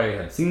before I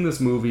had seen this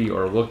movie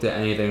or looked at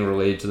anything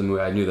related to the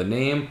movie. I knew the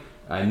name.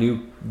 I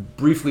knew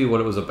briefly what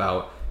it was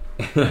about,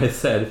 and I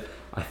said,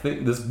 I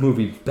think this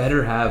movie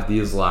better have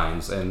these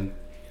lines, and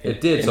it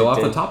did. So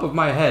off the top of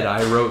my head,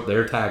 I wrote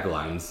their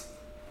taglines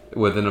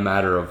within a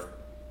matter of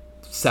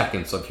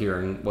seconds of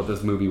hearing what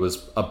this movie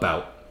was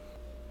about.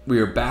 We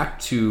are back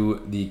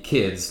to the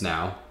kids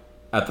now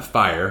at the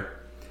fire,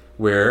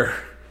 where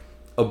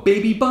a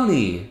baby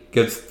bunny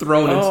gets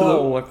thrown into the...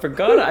 Oh, I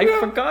forgot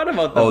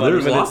about the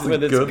bunny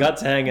with its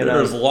guts hanging out.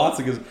 There's lots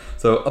of good...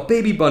 So a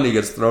baby bunny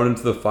gets thrown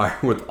into the fire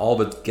with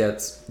all of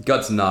its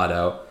guts gnawed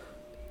out.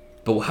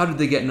 But how did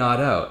they get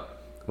gnawed out?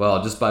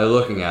 Well, just by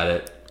looking at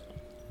it,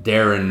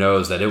 Darren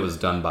knows that it was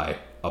done by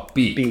a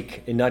beak.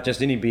 Beak, and not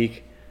just any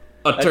beak.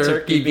 A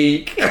turkey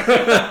beak.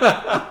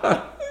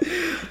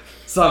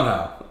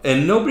 Somehow.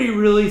 And nobody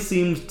really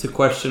seemed to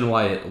question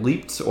why it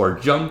leaped or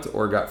jumped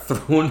or got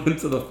thrown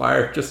into the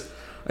fire. Just,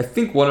 I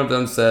think one of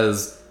them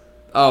says,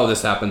 "Oh,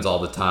 this happens all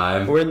the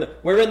time. We're in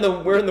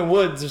the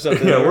woods or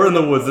something." Yeah, we're in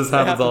the woods. This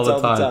happens all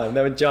the time.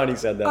 That was Johnny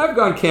said that. I've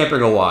gone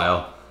camping a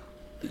while.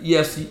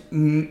 Yes,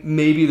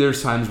 maybe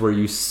there's times where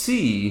you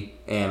see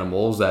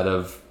animals that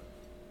have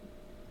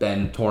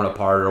been torn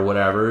apart or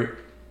whatever.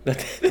 They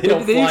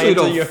usually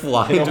don't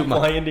fly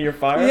into your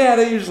fire? Yeah,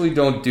 they usually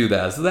don't do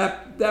that. So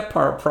that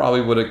part probably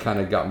would have kind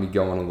of got me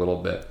going a little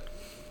bit.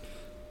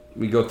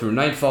 We go through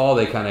nightfall.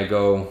 They kind of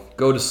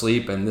go to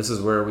sleep. And this is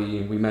where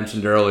we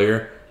mentioned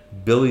earlier,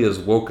 Billy is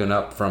woken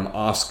up from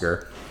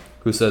Oscar,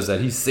 who says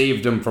that he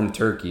saved him from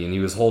Turkey. And he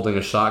was holding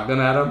a shotgun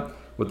at him.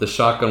 With the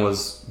shotgun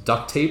was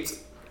duct taped.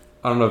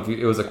 I don't know if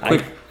it was a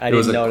quick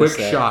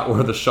shot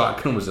where the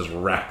shotgun was just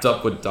wrapped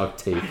up with duct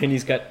tape. And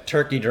he's got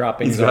turkey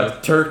droppings. He's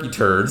got turkey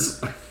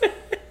turds.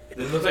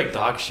 It looks like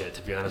dog shit,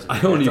 to be honest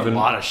with you. I don't even... a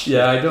lot of shit.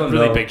 Yeah, I don't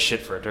know. Really big shit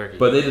for a turkey.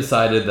 But Billy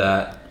decided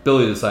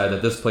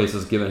that this place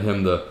has given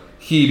him the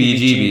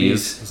heebie-jeebies,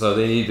 so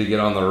they need to get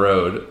on the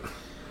road.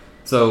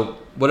 So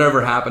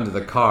whatever happened to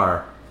the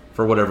car,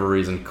 for whatever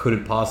reason,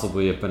 couldn't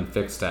possibly have been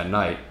fixed at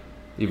night,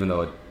 even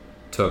though it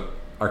took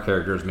our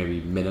characters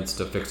maybe minutes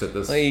to fix it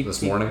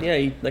this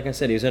morning. Like I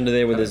said, he was under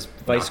there with his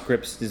vice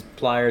grips, his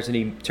pliers, and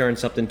he turned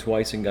something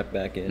twice and got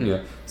back in.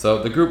 Yeah.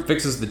 So the group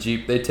fixes the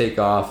Jeep, they take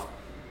off,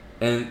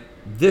 and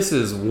this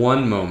is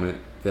one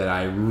moment that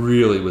I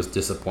really was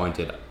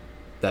disappointed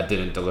that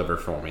didn't deliver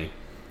for me.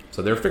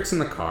 So they're fixing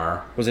the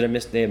car. Was it a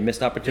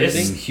missed opportunity?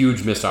 This is a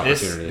huge missed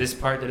opportunity. This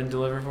part didn't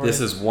deliver for you?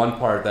 This is one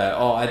part that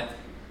I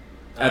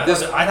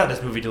thought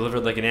this movie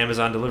delivered like an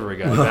Amazon delivery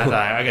guy. I thought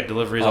I got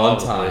deliveries all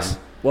over the place.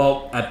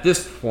 Well, at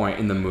this point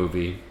in the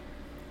movie,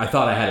 I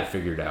thought I had it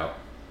figured out.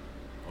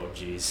 Oh,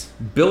 jeez.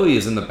 Billy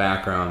is in the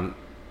background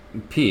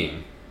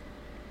peeing.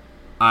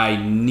 I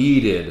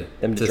needed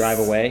them to drive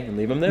away and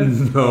leave him there?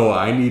 No,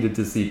 I needed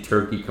to see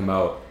Turkey come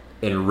out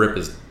and rip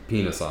his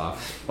penis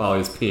off while he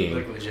was peeing.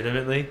 Like,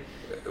 legitimately?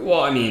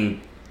 Well, I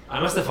mean... I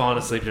must have fallen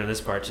asleep during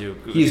this part, too.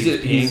 He's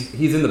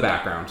in the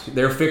background.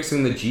 They're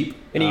fixing the Jeep.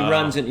 And he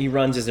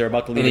runs as they're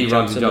about to leave, and he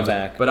jumps in the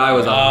back. But I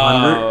was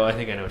 100. Oh, I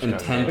think I know what you're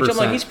talking about. Which I'm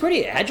like, he's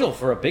pretty agile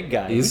for a big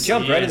guy. He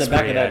jumped right in the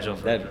back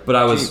of that But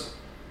I was...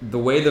 The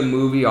way the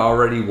movie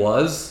already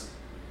was,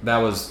 that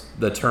was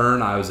the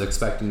turn I was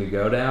expecting to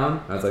go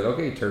down. I was like,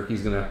 okay,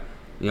 Turkey's going to...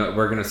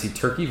 we're going to see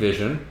Turkey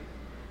vision.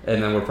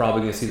 And then we're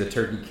probably going to see the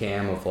Turkey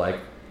cam of,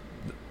 like,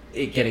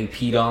 it getting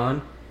peed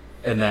on.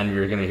 And then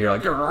you're going to hear,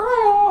 like...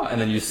 And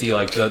then you see,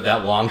 like,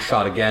 that long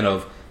shot again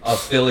of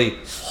Billy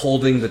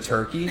holding the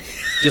turkey,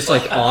 just,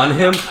 like, on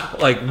him,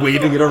 like,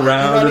 waving it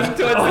around. Running towards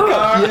the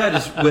car. Yeah,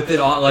 just with it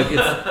on. Like,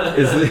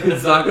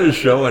 it's not going to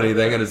show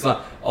anything, and it's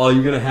not... All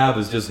you're going to have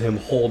is just him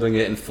holding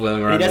it and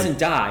flailing around. He doesn't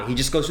die. He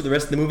just goes through the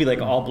rest of the movie,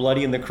 like, all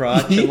bloody in the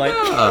crotch.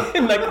 Yeah.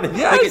 And, like,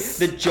 yes.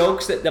 Like the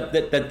jokes,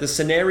 that the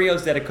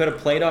scenarios that it could have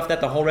played off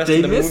that the whole rest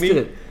of the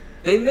movie.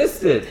 They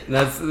missed it. And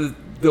that's...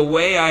 The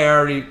way I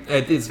already...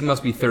 It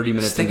must be 30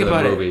 minutes into the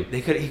movie.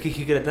 He could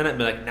have done it and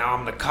be like, now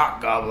I'm the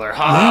cock gobbler.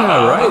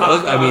 Yeah, right?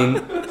 Look, I mean,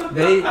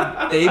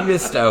 they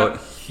missed out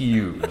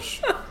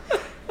huge.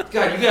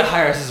 God, you gotta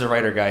hire us as a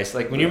writer, guys.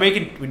 Like, when you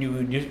make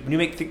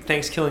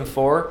Thanskilling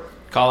 4,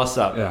 call us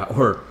up. Yeah,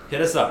 or... Hit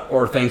us up.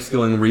 Or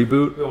Thankskilling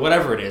reboot.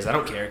 Whatever it is, I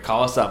don't care.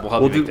 Call us up. We'll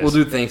help you make this.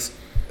 We'll do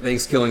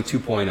Thankskilling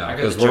 2.0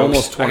 because we're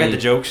almost 20. I got the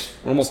jokes.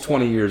 We're almost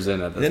 20 years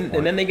in at this point.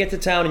 And then they get to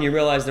town and you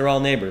realize they're all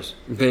neighbors.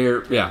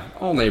 They're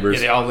all neighbors.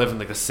 Yeah, they all live in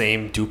like the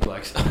same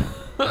duplex.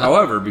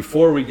 However,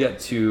 before we get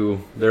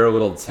to their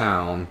little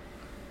town,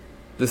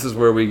 this is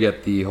where we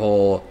get the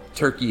whole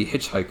turkey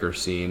hitchhiker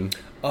scene.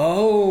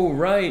 Oh,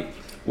 right.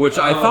 Which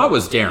I thought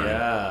was Darren.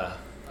 Yeah.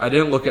 I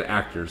didn't look at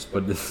actors,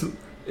 but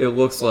it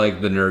looks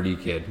like the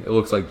nerdy kid. It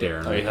looks like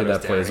Darren, the kid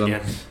that plays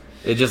him.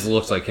 It just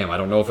looks like him. I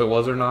don't know if it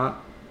was or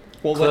not.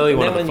 Well, clearly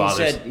one of the when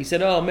fathers. he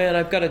said, "Oh man,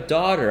 I've got a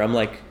daughter." I'm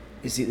like,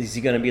 is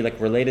he going to be like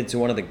related to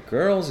one of the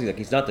girls?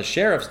 He's not the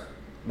sheriff,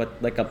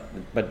 but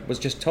was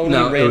just totally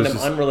random,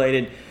 just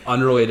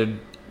unrelated.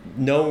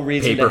 No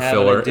reason paper to have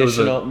filler. an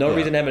additional.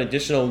 Reason to have an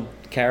additional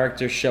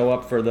character show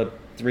up for the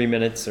 3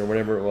 minutes or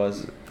whatever it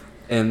was.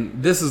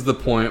 And this is the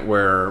point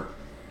where,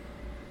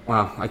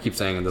 well, I keep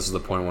saying this is the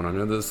point when I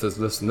know this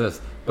and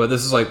this, but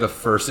this is like the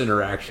first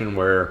interaction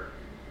where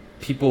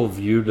people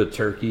viewed a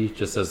turkey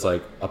just as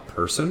like a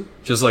person,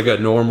 just like a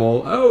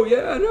normal, oh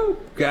yeah, no,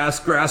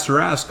 grass or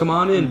ass, come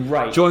on in,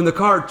 right, join the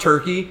car,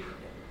 turkey.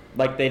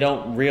 Like they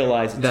don't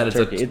realize it's a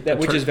turkey,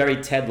 which is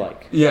very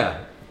Ted-like.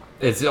 Yeah,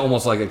 it's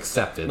almost like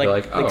accepted.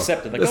 Like oh,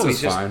 accepted. Like, this oh,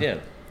 is he's fine.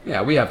 Just,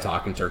 yeah, we have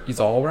talking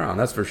turkeys all around,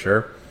 that's for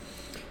sure.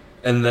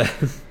 And then,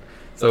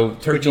 so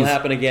turkeys, which will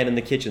happen again in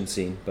the kitchen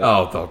scene. But.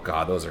 Oh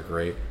God, those are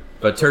great.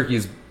 But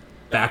Turkey's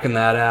backing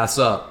that ass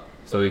up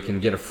so he can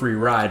get a free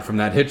ride from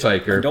that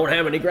hitchhiker. Don't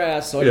have any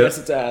grass, so I guess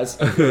it's ass.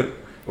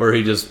 Where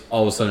he just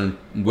all of a sudden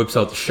whips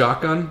out the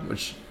shotgun,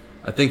 which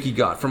I think he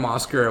got from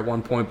Oscar at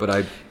one point, but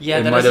that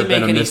doesn't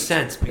make any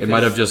sense. It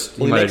might have just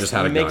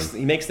had a gun.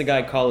 He makes the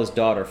guy call his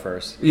daughter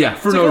first. Yeah,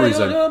 for no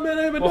reason. Oh, man,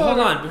 I have a hold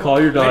on. Call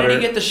your daughter. Where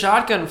did he get the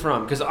shotgun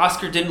from? Because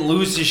Oscar didn't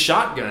lose his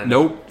shotgun.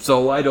 Nope.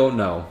 So I don't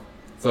know.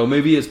 So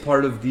maybe it's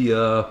part of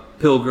the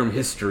Pilgrim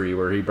history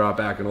where he brought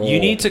back an old. You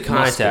need to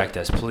contact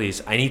us,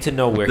 please. I need to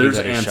know where he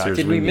got his shotgun.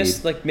 Did we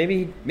miss? Like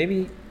maybe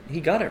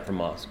he got it from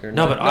Oscar.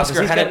 No, but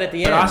Oscar had it at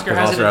the end. Oscar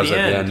has it at the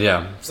end.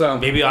 Yeah. So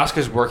maybe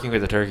Oscar's working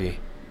with the turkey.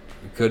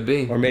 It could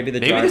be. Or maybe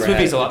this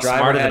movie's a lot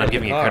smarter than I'm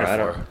giving it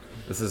credit for.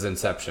 This is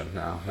Inception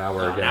now. Now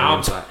we're getting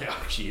inside.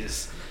 Oh,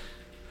 jeez.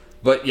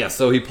 But yeah,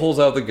 so he pulls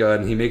out the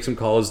gun. He makes him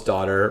call his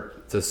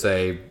daughter to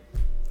say.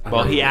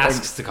 Well, he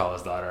asks to call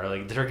his daughter.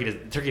 Like the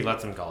turkey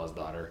lets him call his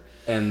daughter.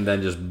 And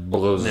then just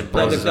blows.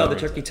 The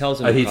turkey tells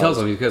him. He tells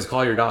him because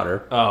call your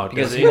daughter. Oh,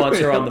 because he wants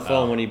her on the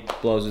phone when he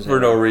blows his head. For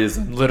no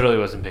reason. Literally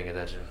wasn't paying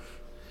attention.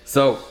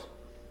 So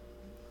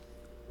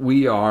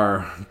we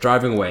are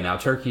driving away now.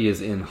 Turkey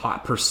is in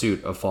hot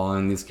pursuit of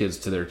following these kids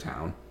to their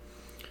town.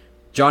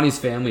 Johnny's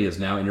family is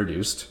now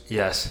introduced.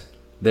 Yes.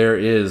 There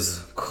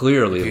is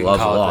clearly love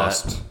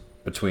lost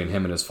between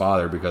him and his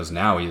father because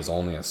now he is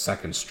only a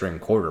second string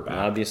quarterback.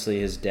 Obviously,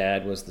 his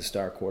dad was the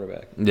star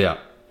quarterback. Yeah.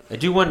 I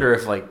do wonder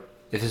if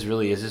this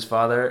really is his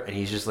father, and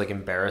he's just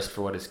embarrassed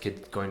for what his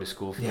kid's going to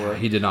school for. Yeah,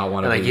 he did not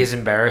want to. And he's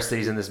embarrassed that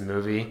he's in this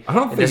movie. I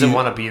don't think he doesn't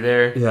want to be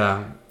there.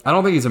 Yeah, I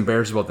don't think he's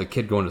embarrassed about the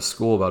kid going to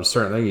school about a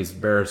certain thing. He's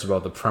embarrassed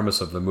about the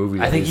premise of the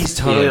movie. I think he's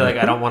totally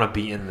I don't want to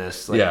be in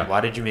this. Why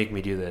did you make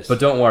me do this?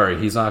 But don't worry,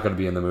 he's not going to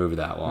be in the movie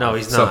that long. No,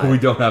 he's not. So we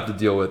don't have to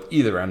deal with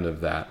either end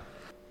of that.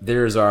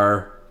 There's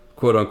our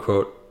quote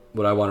unquote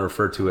what I want to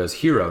refer to as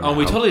hero. Oh,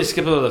 we totally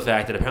skipped over the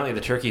fact that apparently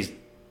the turkey's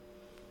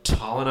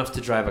tall enough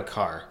to drive a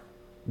car.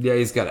 Yeah,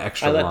 he's got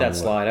extra. I let that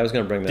slide. I was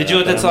going to bring that. Did you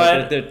let that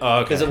slide?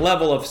 There's a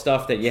level of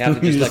stuff that you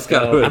have to just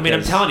let go. I mean,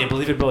 I'm telling you,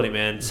 believability,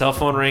 man. Cell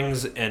phone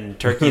rings and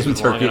turkeys with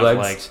turkey long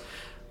enough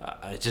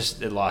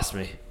legs. It lost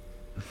me.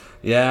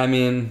 Yeah, I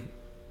mean,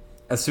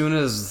 as soon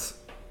as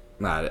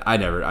I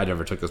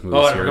never took this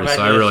movie serious,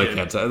 so I really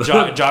can't tell.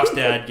 Jock's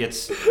dad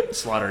gets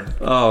slaughtered.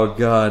 Oh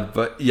God!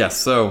 But yes,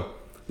 so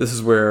this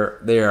is where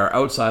they are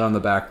outside on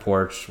the back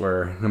porch,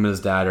 where him and his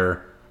dad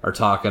are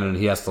talking, and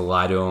he has to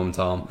lie to him,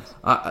 tell him,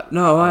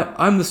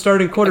 I'm the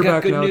starting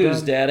quarterback now. I got good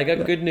news, Dad. I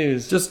got good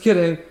news. Just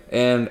kidding.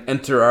 And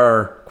enter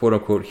our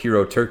quote-unquote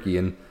hero turkey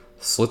and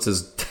slits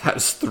his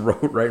dad's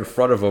throat right in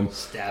front of him.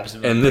 Stabs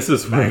him. And this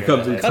is when he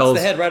comes and cuts the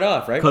head right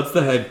off, right? Cuts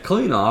the head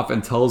clean off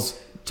and tells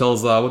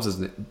what's his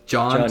name?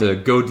 Johnny to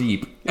go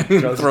deep.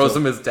 And throws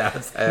him his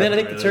dad's head. And then I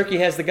think the turkey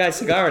has the guy's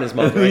cigar in his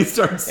mouth, right? He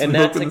starts smoking and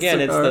that's, again,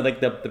 the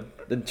it's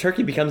the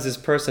turkey becomes his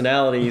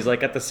personality. He's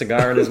got the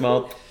cigar in his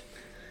mouth.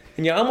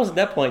 And you're almost at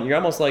that point, you're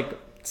almost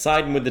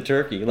siding with the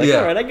turkey. You're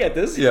all right, I get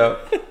this. Yeah.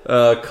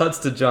 Cuts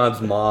to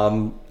John's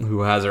mom,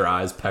 who has her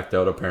eyes pecked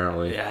out,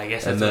 apparently. Yeah, I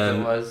guess that's what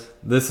it was.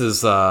 This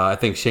is, I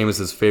think,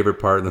 Seamus's favorite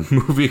part of the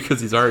movie because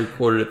he's already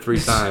quoted it 3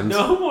 times.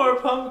 No more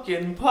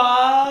pumpkin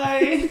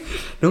pie.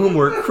 No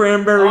more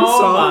cranberry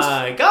sauce. Oh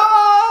my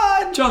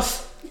God.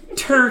 Just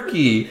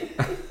turkey.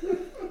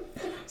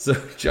 So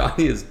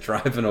Johnny is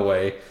driving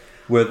away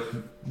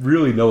with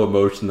really no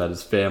emotion that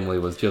his family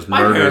was just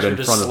murdered in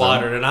front of him.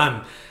 Slaughtered, and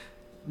I'm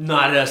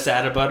not as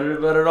sad about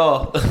it at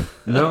all.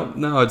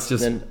 No, it's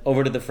just... Then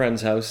over to the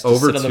friend's house to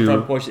sit on the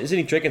front porch. Isn't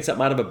he drinking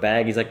something out of a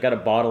bag? He's got a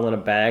bottle in a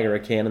bag or a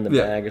can in the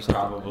bag or something.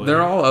 Probably.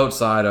 They're all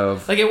outside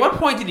of... at what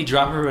point did he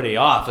drop everybody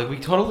off? We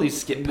totally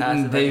skipped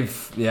past it.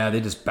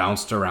 They just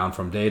bounced around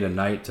from day to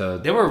night to...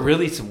 There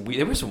were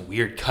some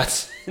weird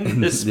cuts in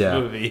this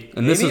movie.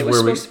 And this maybe is it was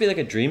where supposed to be like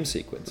a dream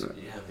sequence.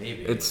 Yeah,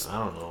 maybe. I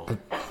don't know.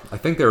 I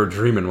think they were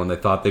dreaming when they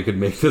thought they could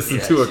make this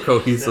into a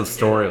cohesive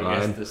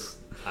storyline.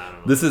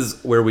 This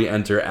is where we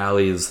enter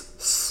Allie's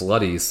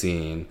slutty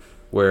scene,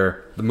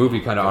 where the movie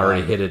kind of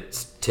already hit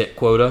its tit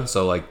quota.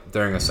 So like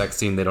during a sex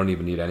scene, they don't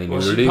even need any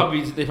nudity.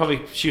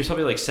 She was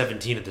probably like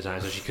 17 at the time,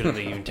 so she couldn't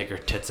even take her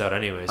tits out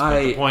anyways.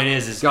 But the point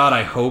is God,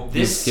 I hope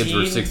these kids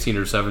were 16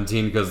 or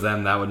 17 because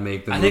then that would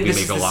make the movie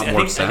make a lot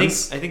more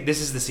sense. I think this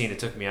is the scene that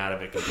took me out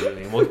of it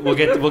completely. We'll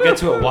get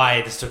to it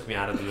why this took me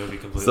out of the movie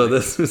completely. So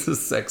this is a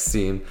sex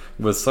scene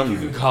with some, you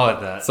can call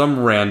it that,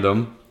 some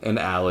random in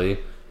alley.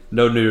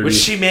 No nudity. Which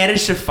she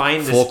managed to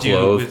find this dude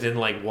clothes. within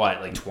like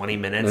 20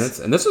 minutes?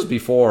 And this was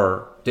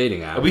before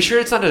dating apps. Are we sure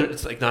it's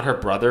not her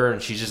brother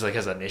and she just like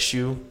has an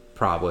issue?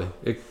 Probably.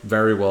 It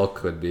very well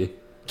could be.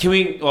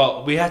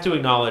 We have to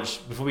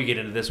acknowledge, before we get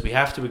into this, we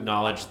have to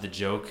acknowledge the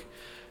joke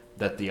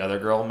that the other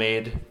girl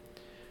made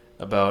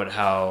about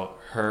how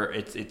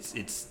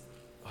it's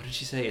what did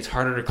she say? It's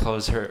harder to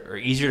close her or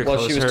easier to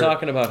close her. Well, she was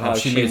talking about how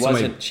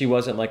she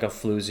wasn't like a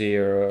floozy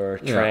or a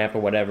tramp or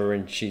whatever,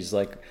 and she's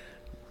like,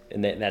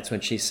 and that's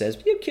when she says,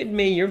 "You kidding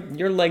me?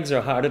 Your legs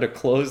are harder to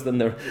close than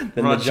the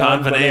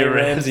John Benet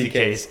Ramsey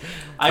case."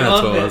 I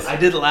loved it. I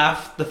did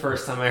laugh the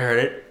first time I heard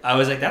it. I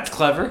was like, "That's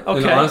clever."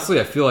 Okay. And honestly,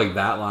 I feel like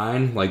that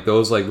line, like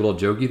those like little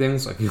jokey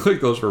things, I feel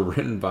like those were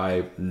written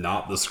by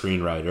not the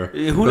screenwriter.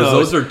 Who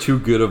knows? Those are too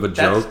good of a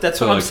joke. That's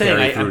what I'm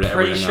saying. I'm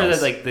pretty sure else.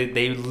 that like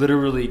they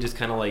literally just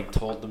kind of like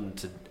told them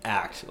to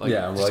act. Like,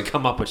 just like,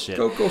 come up with shit.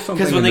 Go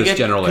something in this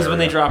general area. Because when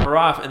they drop her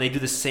off and they do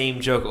the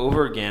same joke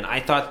over again, I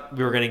thought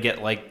we were gonna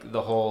get like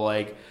the whole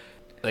like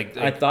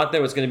I thought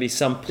there was going to be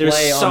some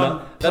play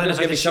on the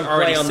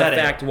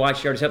fact why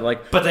she already said it.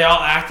 Like, but they all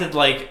acted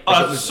like,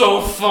 oh, it's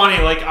so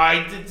funny. Like,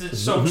 it's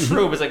so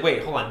true. But it's like,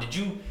 wait, hold on. Did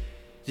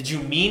you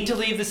mean to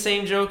leave the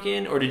same joke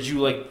in, or did you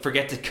like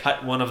forget to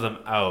cut one of them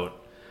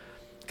out?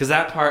 Because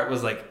that part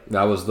was like,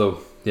 that was the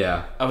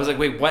I was like,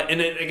 wait, what?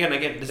 And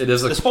again,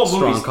 this whole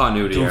strong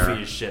continuity goofy error.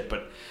 As shit.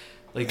 But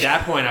like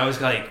that point, I was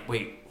like,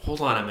 wait,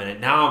 hold on a minute.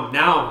 Now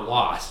I'm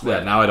lost.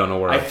 Like, now I don't know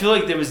where. I feel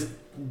like there was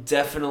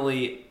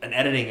definitely an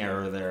editing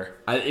error there.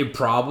 They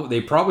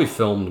probably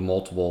filmed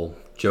multiple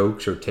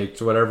jokes or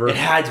takes or whatever. It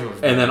had to have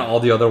been. And then all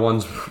the other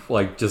ones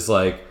like just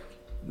like,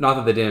 not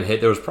that they didn't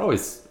hit. There was probably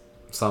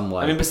some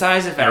like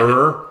besides the fact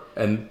error,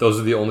 and those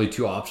are the only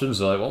two options.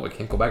 They're like, well, we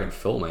can't go back and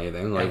film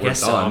anything. Like, I guess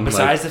so. And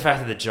besides the fact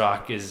that the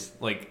jock is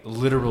like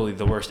literally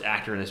the worst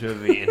actor in this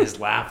movie, and his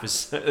laugh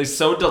is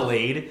so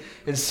delayed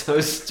and so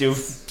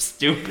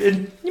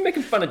stupid. You're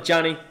making fun of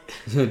Johnny.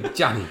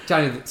 Johnny,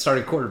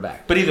 starting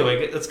quarterback. But either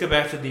way, let's go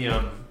back to the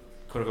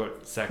quote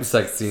unquote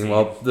sex scene.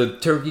 Well, the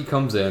turkey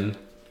comes in,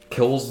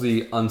 kills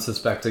the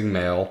unsuspecting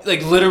male,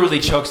 like literally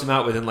chokes him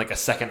out within like a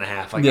second and a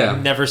half. Like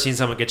I've never seen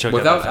someone get choked out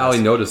without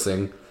Allie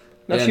noticing.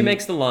 No, she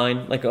makes the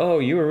line like, "Oh,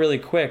 you were really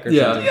quick," or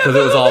something. Yeah, because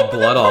it was all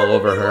blood all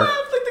over her.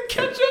 Like the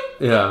ketchup.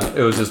 Yeah,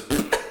 it was just.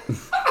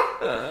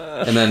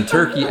 And then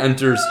Turkey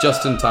enters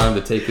just in time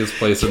to take his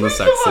place in the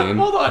sex scene.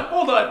 Hold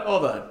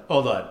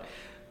on.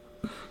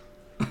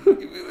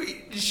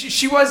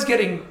 She was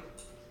getting.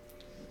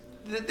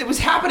 It was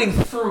happening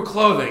through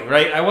clothing,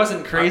 right? I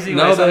wasn't crazy.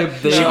 No,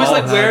 she was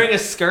like wearing a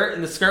skirt,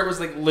 and the skirt was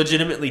like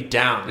legitimately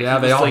down. Yeah,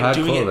 they all had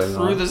doing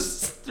clothing it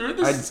through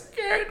the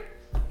skirt.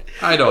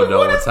 I don't know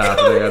what's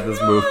happening at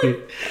this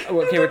movie.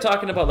 Okay, we're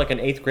talking about like an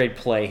 8th grade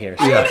play here.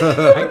 So yeah.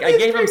 I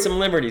gave him some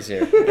liberties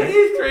here. An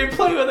 8th grade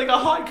play with like a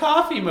hot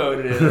coffee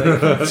mode in it.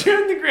 Like,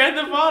 turn the Grand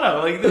Theft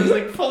Auto. Like there's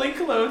like fully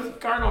clothed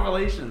carnal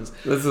relations.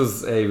 This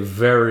is a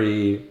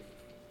very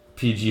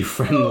PG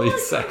friendly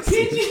sex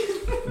scene.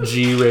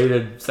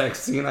 G-rated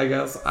sex scene, I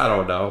guess. I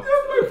don't know.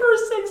 My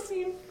first sex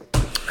scene.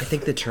 I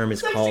think the term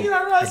is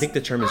I think the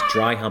term is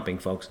dry humping,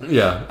 folks.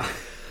 Yeah.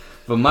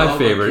 But my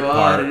favorite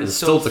part is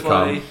still to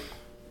come.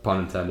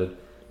 Pun intended,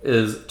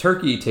 is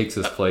Turkey takes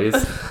his place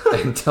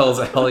and tells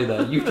Allie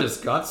that you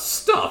just got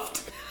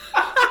stuffed.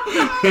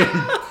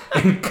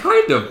 and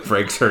kind of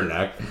breaks her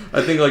neck.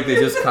 I think like they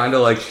just kind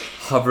of like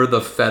hover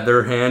the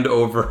feather hand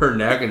over her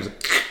neck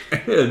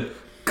and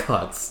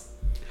cuts.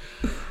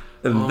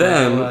 And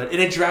then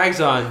it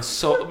drags on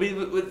so.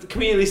 Can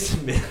we at least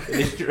admit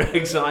it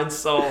drags on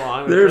so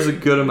long? There's a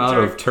good amount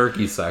of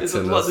turkey sex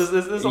in this.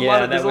 There's a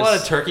lot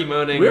of turkey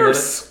moaning.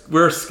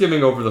 We're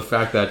skimming over the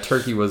fact that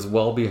Turkey was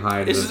well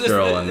behind this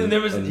girl, and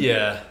there was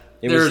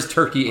there's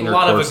turkey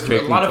intercourse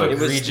taking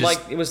place.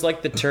 It was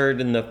like the turd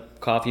in the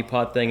coffee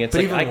pot thing. It's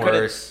but like even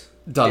worse.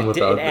 Done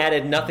without it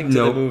added nothing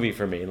to the movie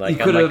for me. Like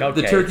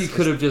the turkey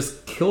could have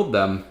just killed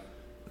them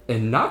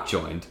and not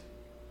joined.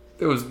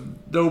 There was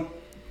no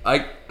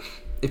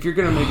if you're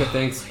gonna make a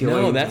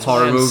Thanksgiving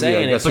horror movie,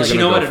 I guess but you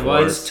know what it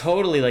was? It's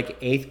totally like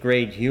 8th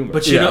grade humor.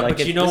 But you know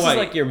this is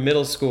like your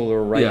middle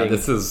schooler writing. Yeah,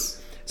 this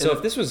is. So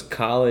if this was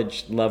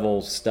college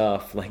level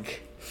stuff,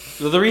 like.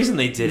 Well, the reason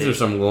they did it was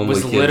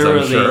kids,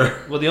 literally. I'm sure.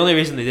 Well, the only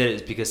reason they did it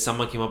is because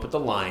someone came up with the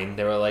line.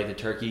 They were like, "The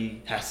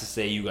turkey has to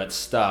say you got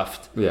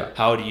stuffed." Yeah.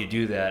 How do you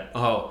do that?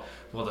 Oh,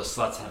 well, the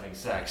slut's having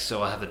sex,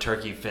 so I'll have the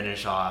turkey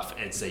finish off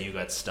and say you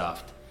got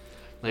stuffed.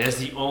 Like that's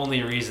the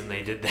only reason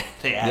they did that.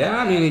 They added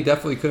I mean, he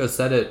definitely could have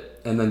said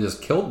it and then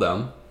just killed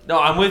them. No,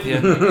 I'm with you.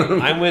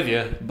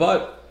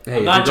 But hey,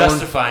 I'm not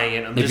justifying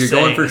it. I'm just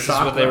saying this is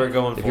what they were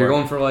going for. If you're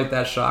going for like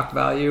that shock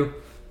value,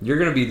 you're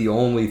gonna be the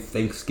only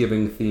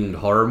Thanksgiving themed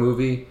horror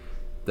movie.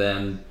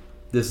 Then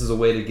this is a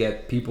way to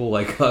get people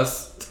like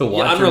us to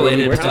watch it.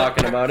 Unrelated. We're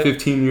talking about it.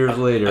 15 years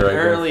later.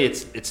 Apparently,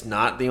 it's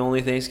not the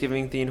only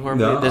Thanksgiving themed horror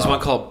movie. There's one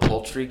called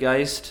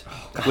Poultrygeist,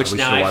 which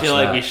now I feel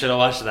like we should have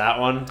watched that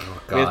one.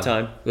 Oh, We have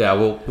time. Yeah,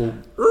 we'll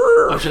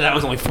I'm sure that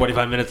was only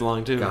 45 minutes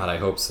long too. God, I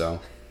hope so.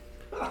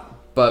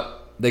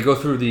 But they go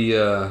through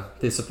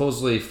they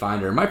supposedly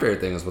find her. My favorite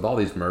thing is with all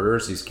these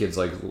murders, these kids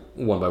like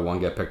one by one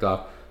get picked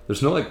off.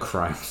 There's no like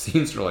crime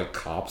scenes or like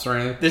cops or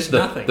anything. There's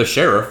nothing. The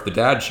sheriff, the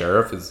dad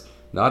sheriff, is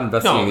not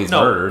investigating these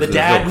murders. The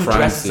dad who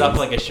dresses up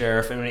like a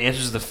sheriff and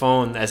answers the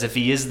phone as if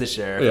he is the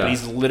sheriff. Yeah. But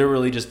he's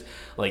literally just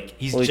like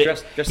He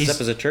dresses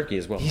up as a turkey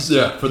as well.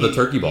 for the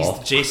turkey ball.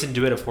 He's Jason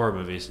DeWitt of horror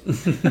movies.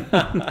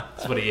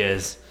 That's what he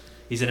is.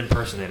 He's an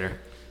impersonator.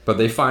 But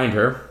they find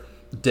her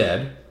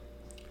dead.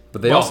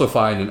 But they also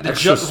find an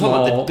extra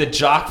small... The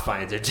jock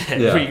finds her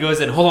dead. Yeah. Where he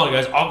goes in, hold on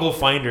guys, I'll go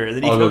find her. And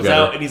then he comes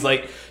out and he's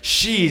like,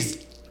 she's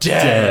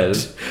dead.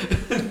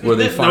 Where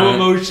they find no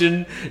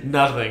emotion,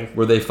 nothing.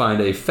 Where they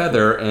find a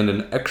feather and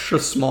an extra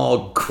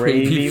small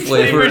gravy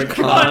flavored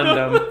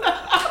condom.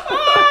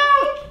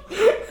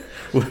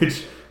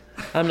 Which...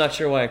 I'm not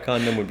sure why a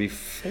condom would be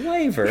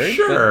flavored.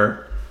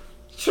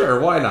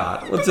 Sure, why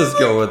not? Let's just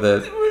go with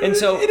it. And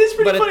so, it is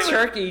pretty but funny a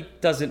turkey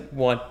doesn't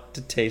want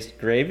to taste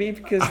gravy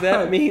because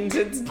that means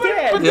it's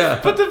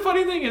dead. But the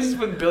funny thing is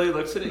when Billy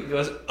looks at it, he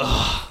goes,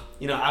 ugh.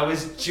 You know,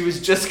 she was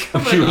just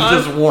coming She was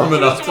just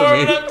warming up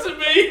to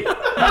me.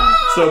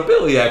 So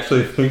Billy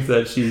actually thinks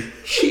that she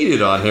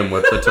cheated on him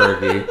with the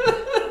turkey.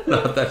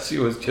 Not that she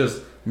was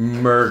just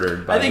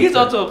murdered by I think it's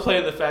also a play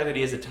on the fact that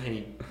he has a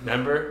tiny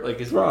member. Like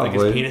his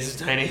penis is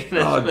tiny.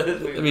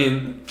 I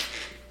mean,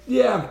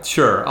 yeah,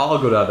 sure. I'll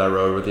go down that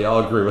road with you.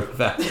 I'll agree with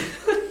that.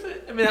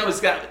 I mean,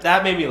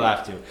 that made me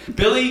laugh too.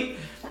 Billy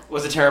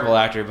was a terrible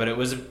actor, but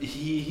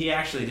he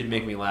actually did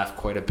make me laugh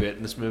quite a bit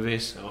in this movie.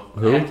 So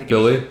Who?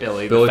 Billy,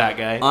 the fat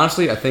guy.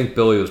 Honestly, I think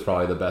Billy was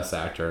probably the best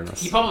actor in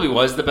this. He probably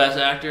was the best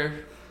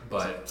actor,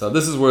 but so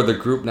this is where the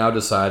group now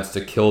decides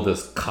to kill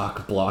this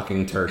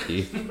cock-blocking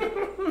turkey.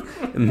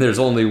 And there's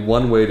only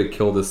one way to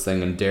kill this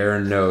thing, and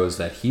Darren knows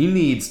that he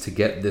needs to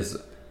get this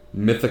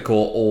mythical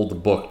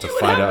old book to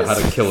find out how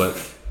to kill it,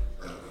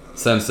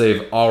 since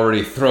they've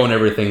already thrown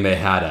everything they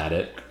had at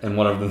it. And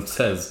one of them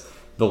says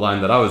the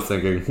line that I was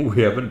thinking,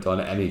 we haven't done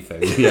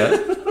anything yet.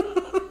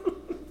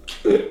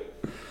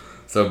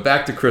 So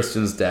back to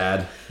Christian's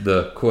dad,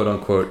 the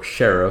quote-unquote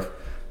sheriff,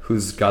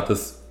 who's got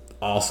this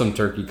awesome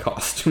turkey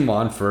costume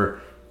on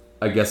for,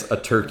 I guess, a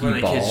turkey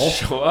when ball. The kids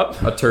show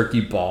up. A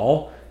turkey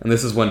ball. And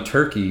this is when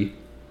Turkey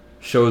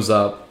shows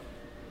up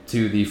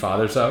to the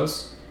father's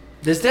house.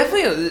 There's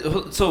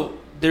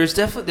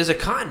a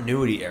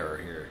continuity error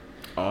here.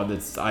 Oh,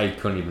 I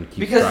couldn't even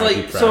keep because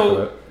track of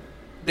it.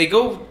 They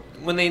go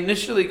when they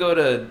initially go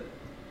to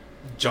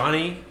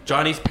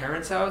Johnny's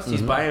parents' house.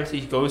 He's by himself.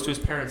 He goes to his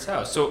parents'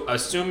 house. So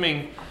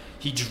assuming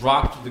he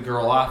dropped the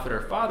girl off at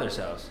her father's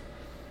house,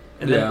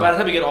 and then by the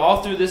time we get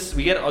all through this,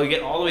 we get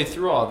all the way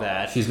through all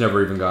that. She's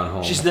never even gone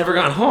home. She's never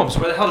gone home. So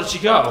where the hell did she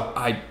go?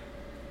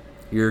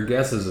 Your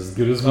guess is as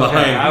good as mine.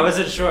 I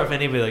wasn't sure if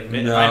anybody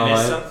if I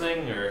missed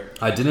something or.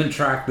 I didn't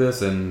track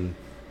this, and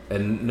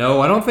no,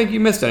 I don't think you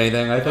missed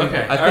anything. I think.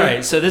 Okay. All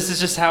right. So this is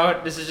just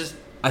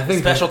I think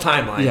special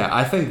timeline. Yeah,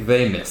 I think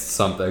they missed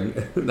something.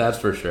 That's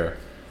for sure.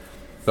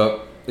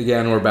 But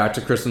again, we're back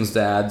to Kristen's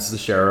dad's the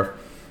sheriff.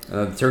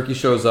 The turkey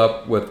shows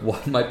up with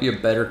what might be a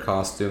better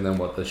costume than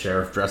what the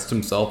sheriff dressed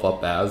himself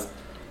up as.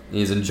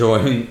 He's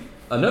enjoying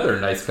another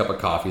nice cup of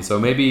coffee. So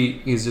maybe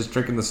he's just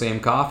drinking the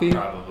same coffee.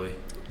 Probably.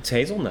 It's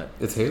hazelnut.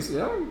 It's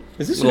hazelnut. Yeah.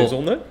 Is this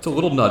hazelnut? It's a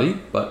little nutty,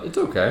 but it's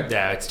okay.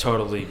 Yeah, it's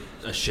totally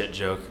a shit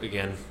joke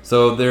again.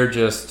 So they're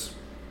just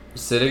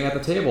sitting at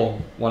the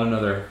table, one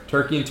another,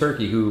 turkey and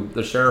turkey, who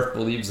the sheriff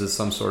believes is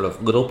some sort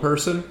of little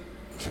person.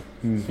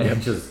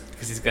 And just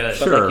because he's got a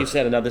But like you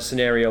said, another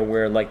scenario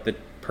where like the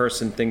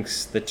person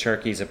thinks the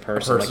turkey's a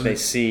person. Like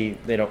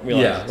they don't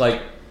realize. Yeah,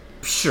 like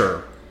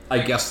sure. I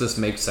guess this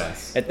makes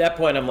sense. At that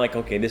point, I'm like,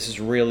 okay, this is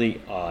really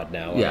odd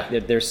now. Yeah.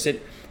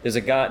 There's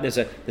a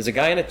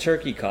guy in a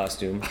turkey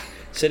costume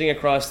sitting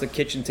across the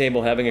kitchen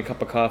table having a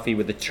cup of coffee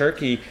with a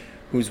turkey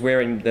who's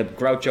wearing the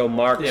Groucho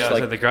Marx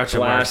the Groucho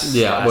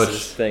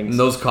Marx things.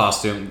 Those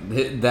costumes,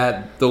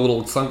 the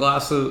little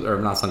sunglasses, or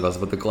not sunglasses,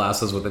 but the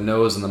glasses with the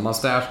nose and the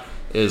mustache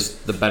is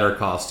the better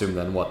costume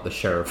than what the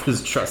sheriff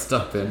is dressed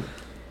up in.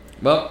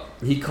 Well,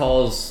 he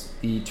calls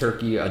the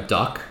turkey a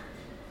duck.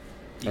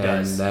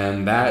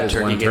 Then that is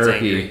when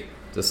Turkey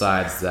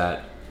decides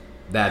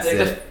that's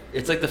it.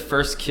 It's like the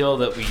first kill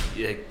that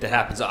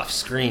happens off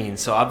screen.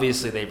 So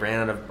obviously they ran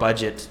out of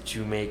budget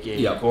to make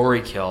a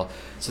gory kill.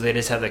 So they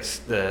just have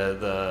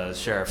the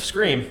sheriff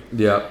scream.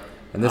 Yep.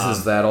 And this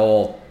is that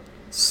all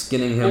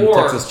skinning him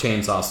Texas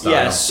Chainsaw style.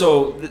 Yeah.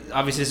 So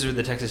obviously this is where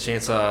the Texas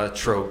Chainsaw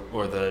trope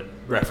or the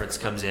reference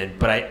comes in.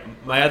 But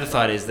my other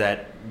thought is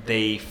that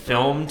they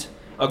filmed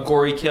a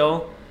gory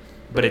kill,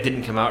 but it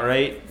didn't come out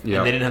right, and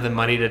they didn't have the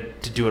money to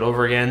do it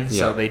over again.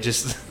 So they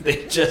probably just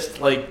didn't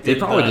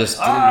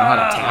know how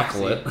to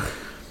tackle it.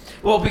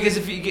 Well, because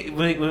if you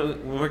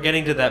when we're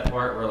getting to that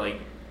part where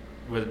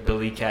where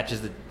Billy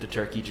catches the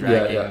turkey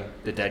dragging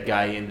the dead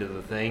guy into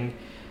the thing.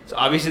 So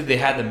obviously they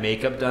had the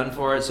makeup done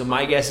for it. So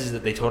my guess is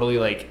that they totally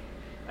like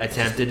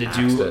attempted to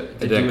do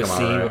a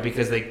scene, but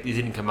because it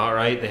didn't come out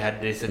right,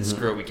 they said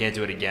screw it, we can't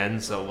do it again.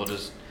 So we'll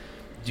just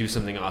do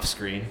something off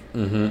screen.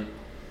 Mm-hmm.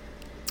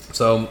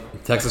 So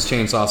Texas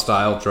Chainsaw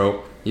style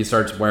trope. He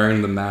starts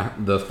wearing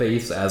the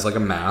face as like a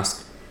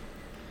mask,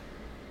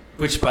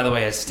 which by the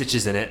way has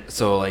stitches in it.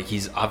 So like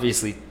he's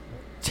obviously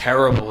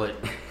terrible at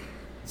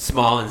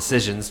small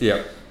incisions.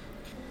 Yep.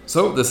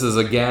 So this is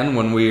again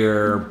when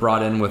we're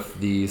brought in with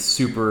the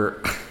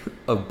super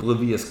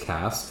oblivious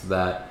cast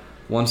that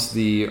once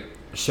the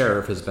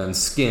sheriff has been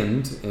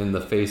skinned and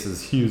the face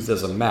is used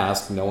as a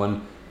mask, no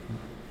one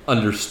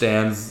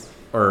understands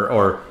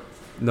or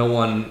no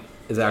one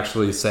is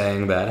actually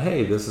saying that,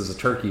 hey, this is a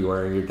turkey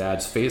wearing your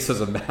dad's face as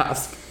a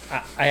mask.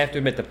 I have to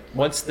admit that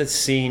once the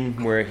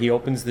scene where he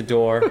opens the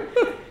door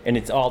and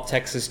it's all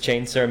Texas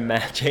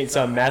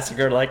Chainsaw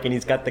Massacre like, and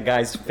he's got the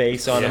guy's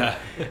face on him,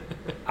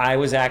 I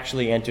was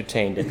actually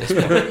entertained at this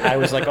point. I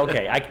was like,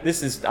 okay,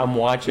 I'm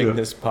watching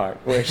this part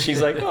where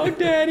she's like, oh,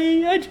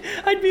 Daddy,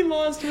 I'd be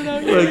lost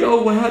without you. Like,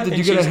 oh, wow, did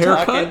you get a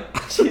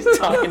haircut? She's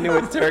talking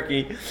to a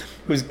turkey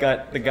who's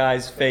got the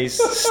guy's face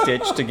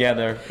stitched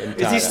together.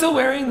 Is he still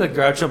wearing the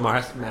Groucho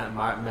Marx?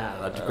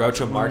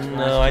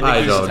 No,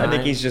 I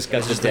think he's just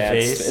got the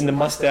dad's, and the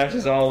mustache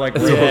is all like.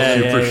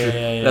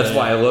 That's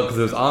why I look, because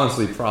it was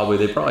honestly they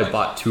probably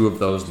bought 2 of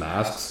those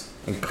masks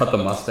and cut the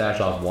mustache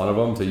off one of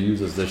them to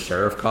use as this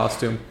sheriff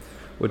costume,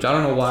 which I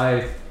don't know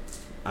why.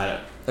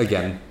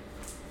 Again,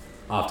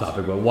 off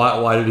topic, but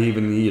why did he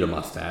even need a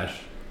mustache?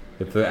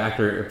 If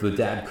the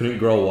dad couldn't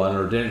grow one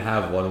or didn't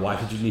have one,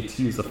 why did you need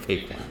to use a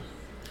fake one?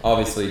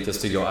 Obviously,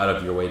 just to go out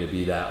of your way to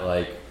be that,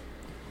 like,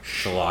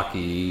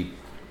 schlocky,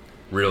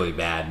 really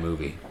bad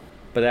movie.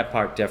 But that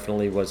part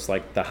definitely was,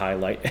 like, the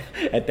highlight.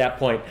 At that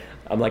point,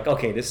 I'm like,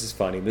 okay, this is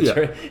funny.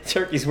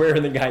 Turkey's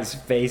wearing the guy's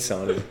face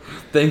on it.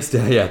 Thanks,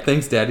 Daddy. Yeah,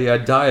 thanks, Daddy.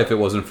 I'd die if it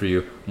wasn't for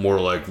you. More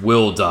like,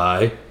 will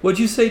die. What'd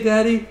you say,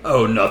 Daddy?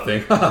 Oh,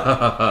 nothing.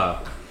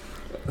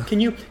 Can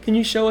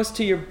you show us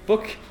to your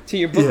book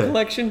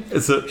collection?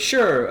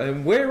 Sure.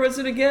 And where was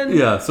it again?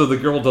 Yeah, so the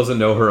girl doesn't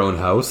know her own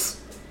house.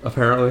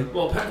 Apparently.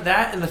 Well,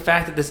 that and the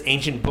fact that this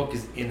ancient book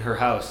is in her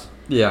house.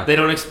 Yeah. They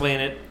don't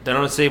explain it. They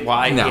don't say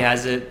why he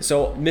has it.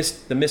 So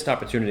the missed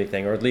opportunity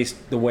thing, or at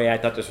least the way I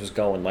thought this was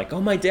going. Like, oh,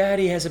 my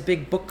daddy has a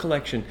big book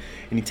collection,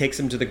 and he takes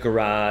him to the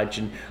garage,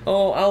 and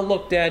I'll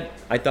look, Dad.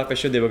 I thought for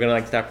sure they were gonna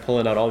like start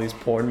pulling out all these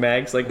porn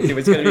mags, like it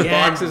was gonna be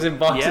boxes and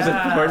boxes of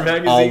porn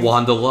magazines. All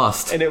Wanda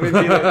Lust. And it would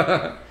be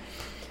like.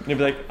 And you'd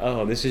be like,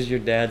 oh, this is your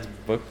dad's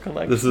book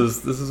collection. This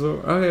is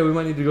okay. We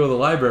might need to go to the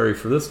library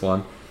for this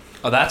one.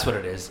 Oh, that's what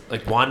it is.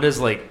 Like, Wanda's,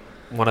 like,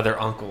 one of their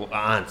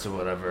aunts or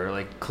whatever.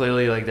 Like,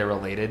 clearly, like, they're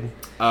related.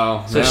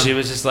 Oh, so she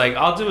was just like,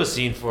 I'll do a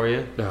scene for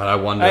you. God, I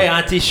wonder. Hey,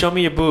 Auntie, show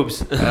me your boobs.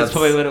 That's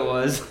probably what it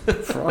was.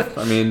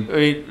 I mean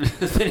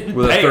with a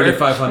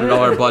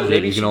 $3,500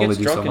 budget, you can only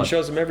do so much. And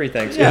shows them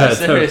everything. Yeah,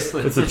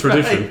 seriously. It's a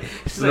tradition.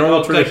 It's a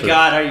normal tradition. Good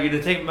God, are you going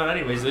to take them out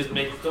anyways? Let's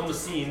film a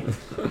scene.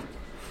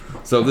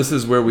 So this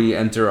is where we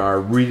enter our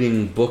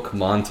reading book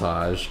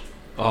montage.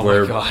 Oh,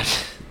 my God.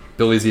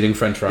 Billy's eating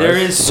French fries. There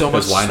is so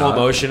much slow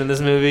motion in this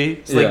movie.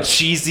 It's like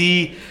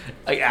cheesy,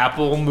 like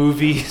Apple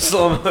movie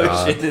slow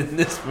motion in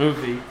this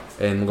movie.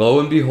 And lo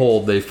and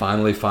behold, they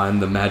finally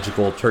find the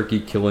magical turkey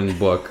killing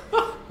book,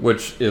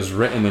 which is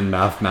written in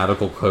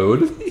mathematical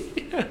code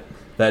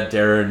that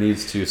Darren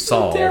needs to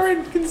solve.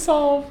 Darren can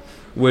solve.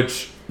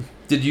 Which,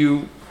 did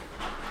you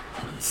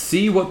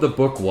see what the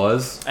book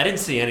was? I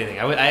didn't see anything.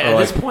 At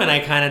this point, I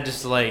kind of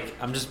just like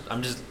I'm just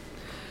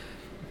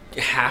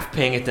half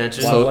paying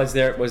attention. So, was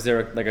there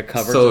like a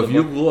cover? So to if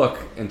you look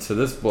into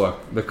this book,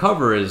 the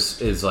cover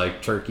is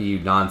like turkey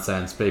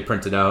nonsense. They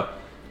printed out.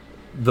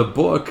 The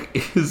book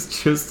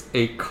is just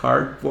a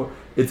cardboard.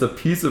 It's a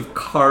piece of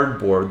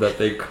cardboard that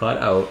they cut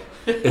out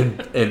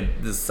in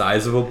the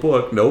size of a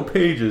book. No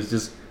pages,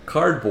 just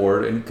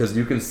cardboard. And because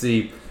you can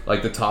see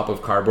like the top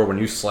of cardboard when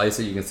you slice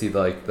it, you can see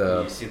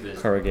the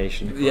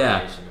corrugation.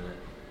 Yeah,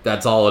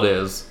 that's all it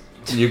is.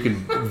 You can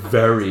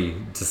very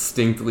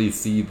distinctly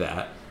see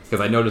that.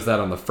 Because I noticed that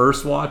on the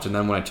first watch, and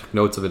then when I took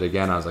notes of it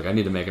again, I was like, I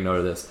need to make a note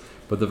of this.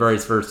 But the very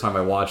first time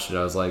I watched it,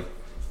 I was like,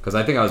 because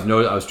I think I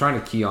was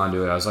trying to key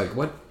onto it. I was like,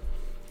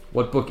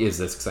 what book is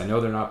this? Because I know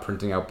they're not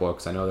printing out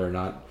books. I know they're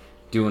not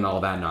doing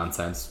all that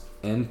nonsense.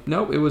 And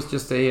no, it was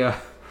just a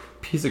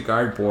piece of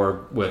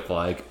cardboard with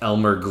like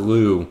Elmer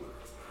glue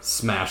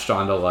smashed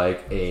onto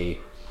like a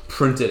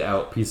printed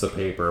out piece of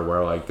paper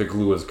where like the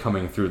glue was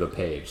coming through the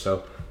page.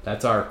 So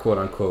that's our quote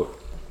unquote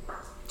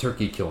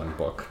turkey killing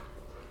book.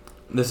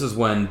 This is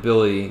when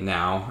Billy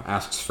now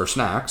asks for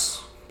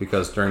snacks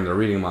because during the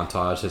reading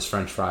montage, his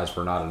French fries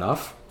were not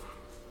enough.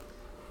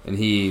 And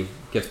he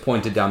gets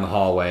pointed down the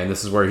hallway, and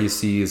this is where he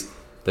sees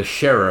the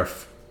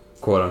sheriff,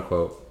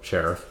 quote-unquote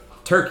sheriff,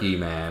 Turkey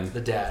Man.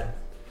 The dad.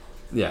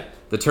 Yeah.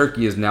 The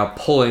turkey is now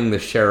pulling the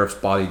sheriff's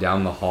body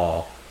down the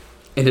hall.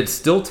 And it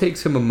still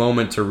takes him a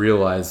moment to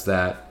realize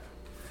that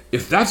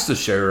if that's the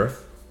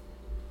sheriff,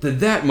 then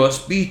that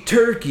must be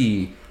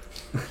Turkey.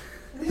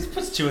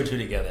 two and two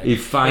together. He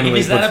finally if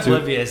he's that puts two-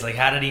 oblivious, like,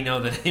 how did he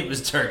know the name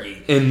was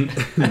turkey?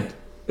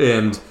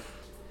 And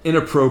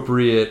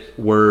inappropriate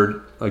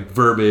word, like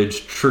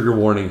verbiage, trigger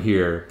warning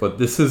here. But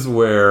this is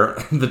where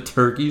the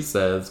turkey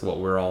says what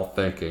we're all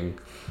thinking.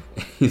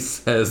 He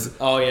says,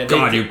 "Oh yeah,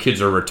 God, you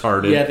kids are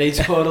retarded." Yeah, they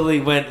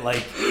totally went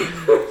like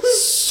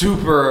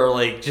super,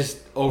 like just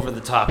over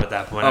the top at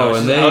that point. I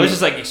was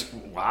just like,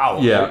 wow.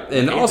 Yeah,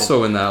 and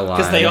also in that line,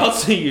 because they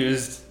also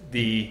used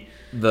the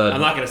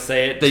I'm not gonna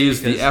say it. They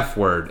used the F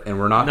word, and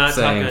we're not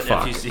saying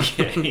fuck.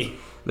 F-U-C-K.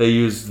 They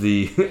used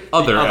the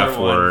other F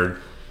word,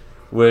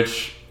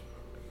 which,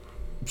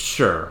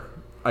 sure,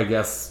 I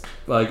guess.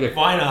 Like if,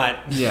 why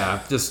not?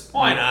 Yeah, just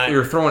why not?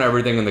 You're throwing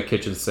everything in the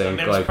kitchen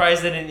sink. I'm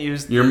surprised they didn't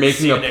use. You're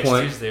making a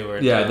point. Tuesday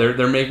word, yeah,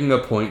 they're making a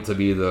point to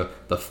be the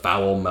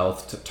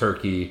foul-mouthed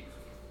turkey.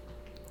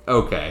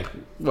 Okay,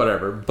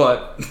 whatever.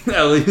 But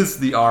at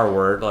least the R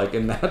word, like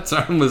in that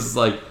term, was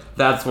like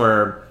that's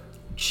where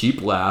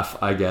cheap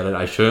laugh. I get it.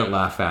 I shouldn't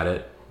laugh at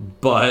it,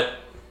 but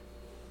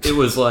it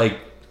was like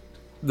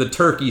the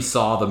turkey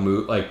saw the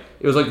movie. Like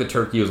it was like the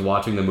turkey was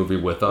watching the movie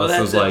with us. Well,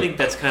 it was like, I think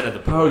that's kind of the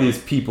point. How are these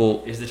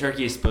people? Is the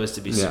turkey is supposed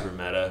to be super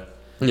meta?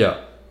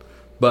 Yeah,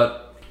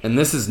 and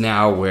this is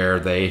now where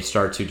they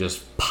start to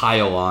just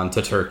pile on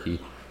to Turkey,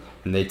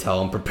 and they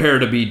tell him prepare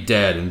to be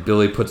dead, and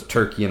Billy puts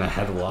Turkey in a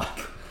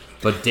headlock.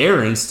 But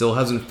Darren still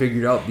hasn't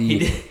figured out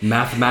the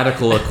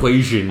mathematical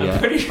equation yet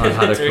pretty sure on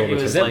how to Turkey kill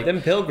the was turkey. like,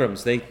 them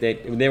pilgrims,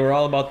 they were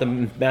all about the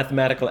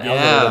mathematical algorithms.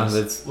 Yeah,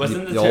 that's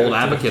Wasn't the old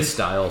abacus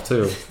style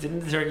too.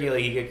 Didn't the turkey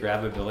like he could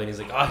grab a Billy and he's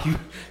like, oh you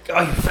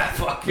fat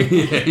fuck. Yeah,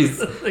 I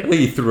think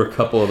he threw a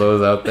couple of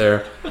those out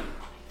there.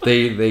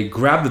 They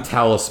grab the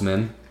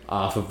talisman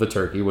off of the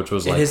turkey, which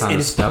was like kind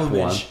of step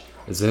one.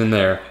 It's in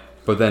there,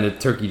 but then the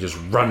turkey just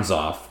runs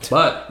off.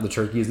 But the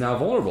turkey is now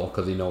vulnerable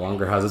because he no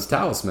longer has his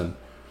talisman.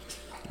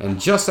 And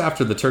just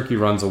after the turkey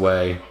runs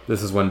away,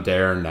 this is when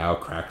Darren now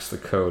cracks the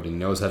code and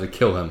knows how to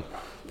kill him.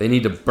 They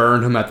need to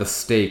burn him at the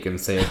stake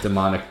and say a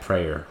demonic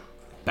prayer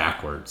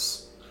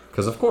backwards.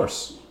 Because of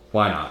course,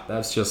 why not?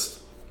 That's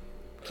just...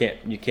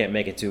 You can't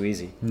make it too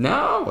easy.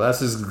 No,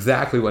 that's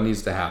exactly what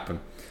needs to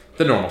happen.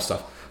 The normal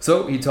stuff.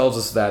 So he tells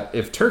us that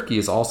if Turkey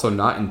is also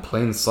not in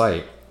plain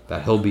sight,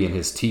 that he'll be in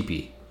his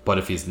teepee. But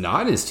if he's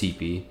not in his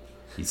teepee,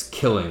 he's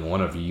killing one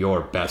of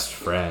your best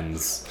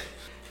friends.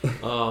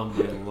 Oh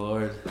my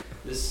lord.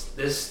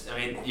 This I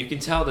mean, you can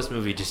tell this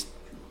movie just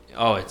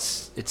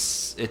it's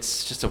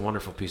just a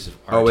wonderful piece of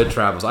art. Oh, it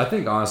travels. I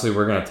think honestly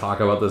we're going to talk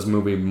about this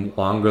movie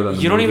longer than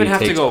the you don't movie even have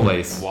takes to go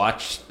place.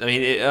 watch. I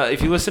mean,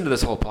 if you listen to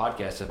this whole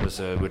podcast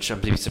episode, which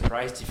I'm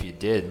surprised if you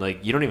did,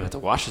 like you don't even have to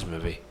watch this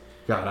movie.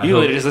 God, you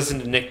literally just listen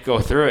to Nick go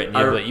through it,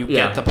 and you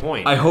get the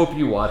point. I hope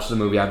you watch the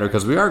movie after,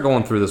 because we are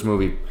going through this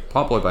movie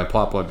plot point by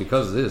plot point,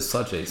 because it is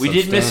such a we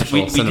did miss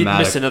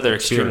another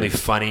extremely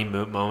experience. funny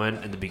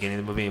moment in the beginning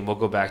of the movie, and we'll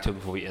go back to it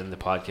before we end the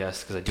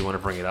podcast because I do want to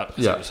bring it up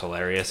because it was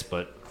hilarious.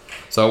 But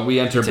so we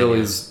enter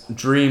Billy's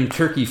dream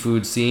turkey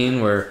food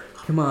scene where,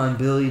 come on,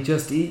 Billy,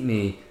 just eat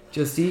me,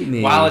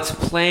 While it's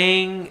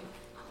playing,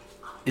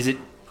 is it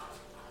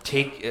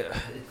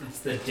it's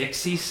the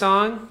Dixie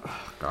song?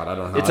 God, I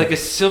don't know. It's like a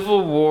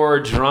Civil War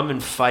drum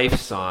and fife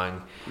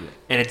song,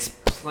 and it's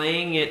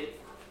playing it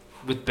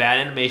with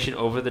bad animation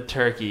over the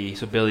turkey,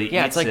 so Billy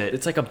eats it.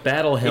 It's like a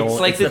battle helm. It's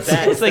like the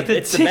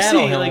Dixie,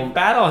 like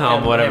battle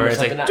helm, whatever. It's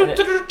like, and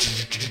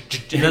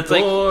it's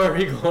like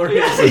glory.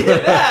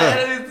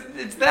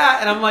 It's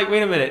that, and I'm like,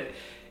 wait a minute.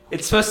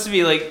 It's supposed to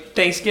be like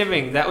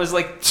Thanksgiving. That was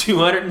like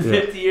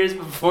 250 years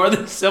before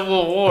the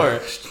Civil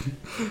War.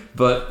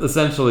 But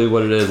essentially,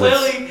 what it is,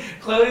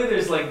 clearly,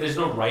 there's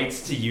no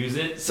rights to use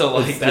it. So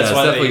like that's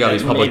why definitely got to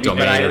be public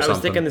domain or something. I was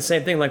thinking the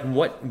same thing. Like,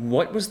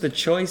 what was the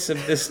choice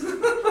of this?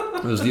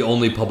 It was the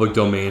only public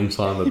domain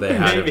song that they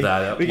had of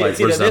that. We can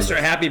see this or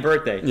Happy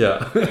Birthday.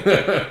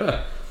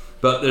 Yeah.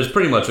 But there's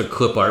pretty much a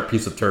clip art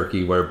piece of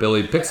turkey where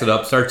Billy picks it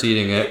up, starts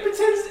eating it. He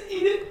pretends to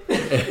eat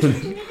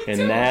it.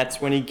 And that's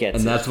when he gets it.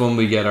 And that's when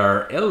we get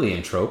our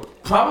alien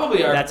trope.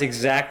 Probably our... That's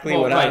exactly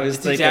what I was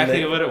thinking.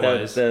 Exactly what it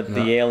was.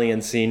 The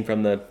alien scene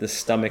from the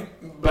stomach.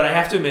 But I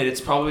have to admit,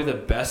 it's probably the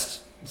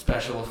best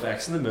special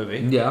effects in the movie.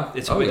 Yeah.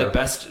 It's probably the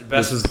best point.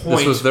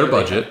 This was their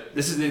budget.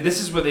 This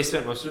is where they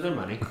spent most of their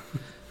money.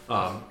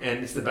 And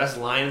it's the best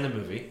line in the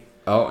movie.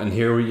 Oh, and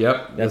here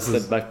That's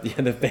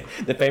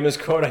the famous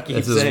quote I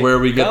keep saying. This is where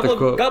we get gobble, the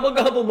quote. Gobble,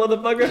 gobble,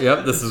 motherfucker.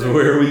 Yep, this is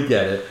where we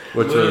get it.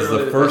 Which was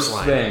the first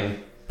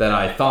thing that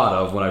I thought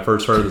of when I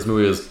first heard of this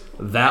movie is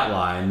that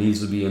line needs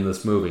to be in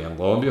this movie. And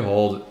lo and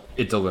behold,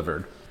 it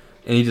delivered.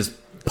 And he just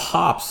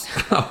pops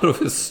out of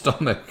his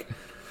stomach.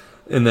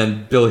 And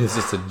then Billy is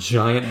just a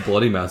giant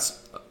bloody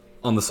mess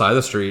on the side of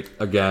the street.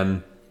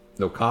 Again,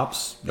 no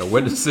cops, no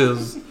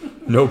witnesses,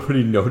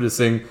 nobody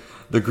noticing.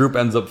 The group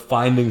ends up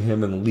finding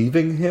him and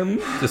leaving him.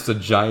 Just a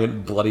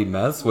giant bloody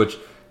mess, which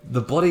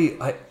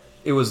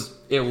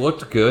it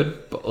looked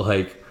good, but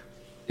like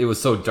it was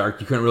so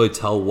dark you couldn't really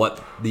tell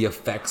what the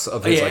effects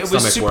of his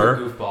stomach were.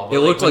 Goofball, it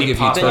looked like if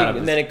you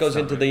and then it goes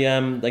into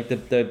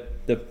the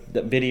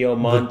the video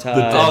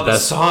montage. The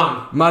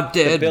song. My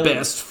dead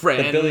best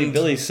friend. The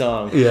Billy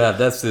song. Yeah,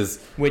 that's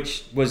his.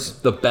 Which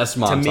was the best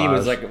montage. To me,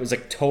 it was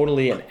like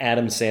totally an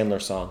Adam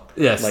Sandler song.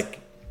 Yes. Like,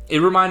 it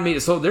reminded me.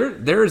 So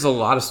there is a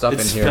lot of stuff in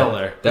here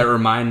filler. that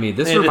remind me.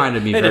 This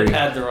reminded me very. It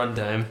had the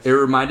runtime. It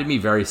reminded me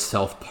very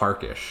South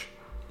Parkish.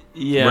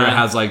 Yeah. Where it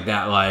has like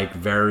that like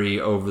very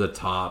over the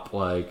top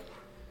like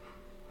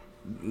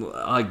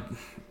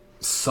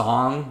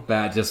song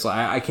that just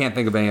I can't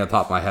think of any on the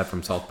top of my head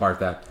from South Park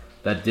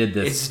that did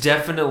this. It's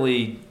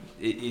definitely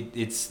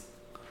it's.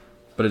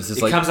 But it's just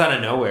it like comes out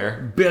of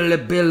nowhere.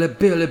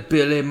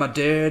 Billy, my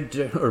dead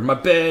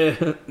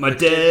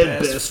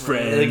best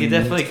friend. Like it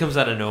definitely comes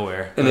out of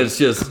nowhere. And it's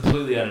just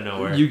completely out of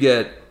nowhere. You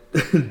get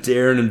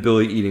Darren and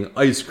Billy eating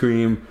ice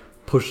cream,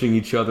 pushing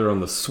each other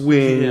on the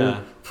swing,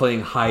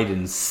 playing hide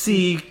and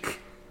seek.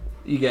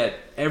 You get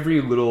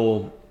every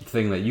little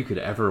thing that you could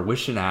ever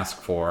wish and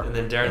ask for. And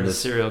then Darren, the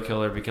serial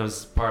killer,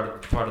 becomes part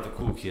of the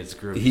cool kids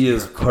group. He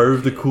is part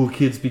of the cool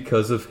kids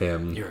because of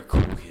him. You're a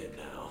cool kid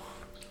now.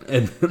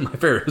 And my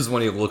favorite is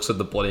when he looks at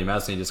the bloody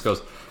mess and he just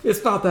goes,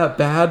 "It's not that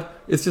bad.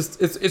 It's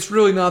just it's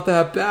really not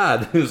that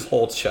bad." His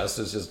whole chest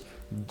is just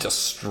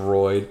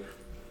destroyed.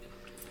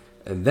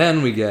 And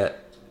then we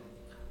get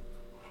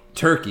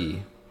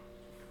Turkey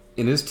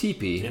in his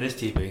teepee.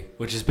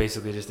 Which is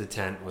basically just a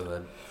tent with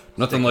a...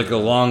 Nothing like a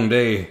long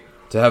day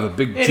to have a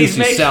big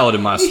juicy salad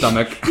in my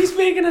stomach. He's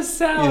making a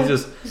salad.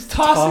 He's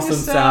tossing a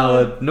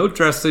salad. No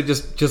dressing,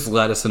 just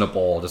lettuce in a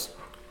bowl. Just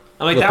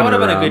I'm like, that would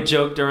have been a good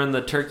joke during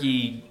the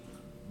turkey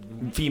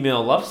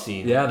female love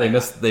scene. Yeah, they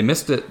missed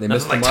it. They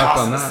missed the mark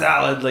on that.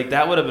 Salad, like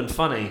that would have been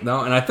funny.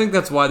 No, and I think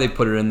that's why they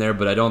put it in there,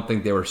 but I don't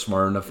think they were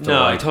smart enough to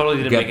I totally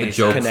didn't get make the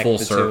joke sense. full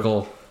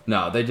circle.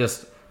 No,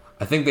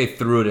 I think they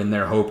threw it in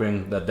there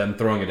hoping that them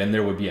throwing it in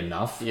there would be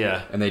enough.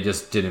 Yeah. And they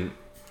just didn't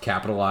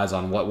capitalize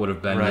on what would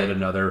have been yet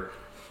another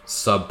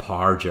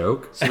subpar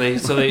joke. So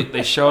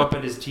they show up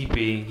at his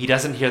teepee. He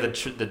doesn't hear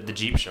the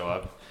Jeep show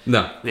up.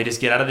 No. They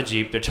just get out of the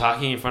Jeep. They're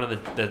talking in front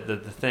of the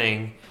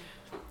thing.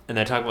 And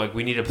they're talking like,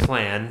 we need a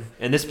plan.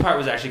 And this part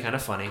was actually kind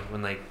of funny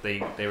when like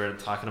they were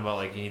talking about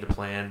like, you need a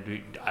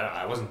plan.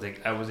 I wasn't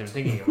even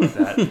thinking about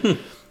that.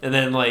 And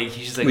then like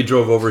he's just like, we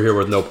drove over here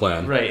with no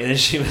plan. Right. And then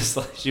she was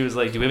like, do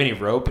we have any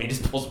rope? And he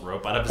just pulls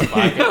rope out of his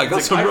pocket. Yeah, I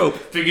got some rope.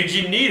 Figured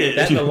you need it.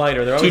 That and a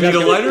lighter.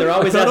 They're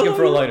always asking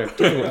for a lighter.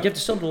 Do you have to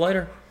sell the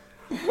lighter?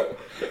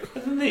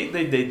 And then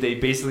they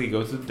basically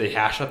go through. They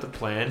hash out the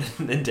plan.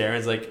 And then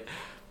Darren's like,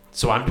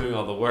 so I'm doing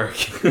all the work.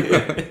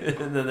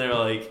 And then they're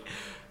like,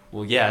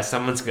 well, yeah,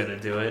 someone's gonna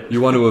do it.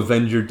 You want to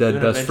avenge your dead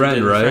best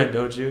friend, right?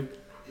 Don't you?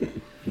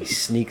 He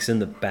sneaks in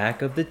the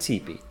back of the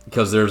teepee.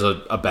 Because there's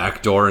a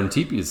back door in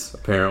teepees,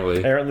 apparently.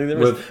 Apparently there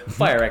was a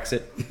fire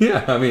exit.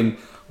 Yeah, I mean,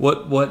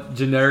 what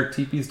generic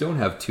teepees don't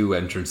have two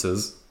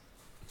entrances?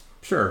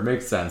 Sure,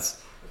 makes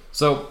sense.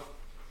 So,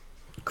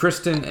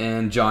 Kristen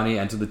and Johnny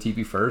enter the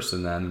teepee first,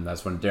 and then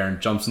that's when Darren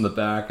jumps in the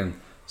back and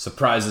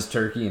surprises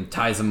Turkey and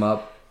ties him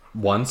up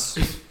once.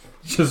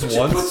 Just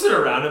once. Puts it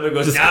around him and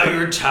goes, now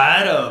you're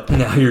tied up.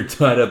 Now you're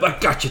tied up. I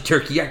got you,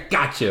 Turkey. I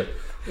got you.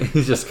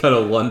 He's just kind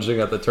of lunging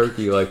at the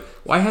turkey like,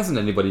 why hasn't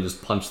anybody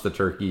just punched the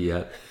turkey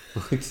yet?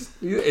 Like,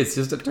 it's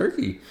just a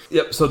turkey.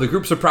 Yep, so the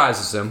group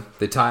surprises him.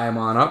 They tie him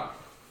on up.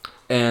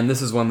 And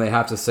this is when they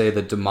have to say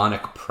the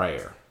demonic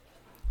prayer.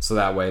 So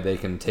that way they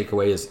can take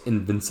away his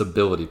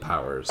invincibility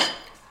powers.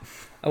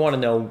 I want to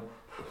know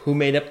who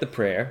made up the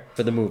prayer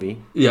for the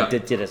movie. Yeah.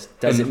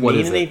 Does it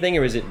mean anything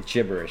or is it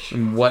gibberish?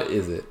 And what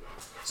is it?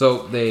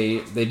 So they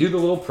do the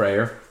little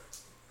prayer,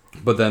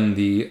 but then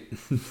the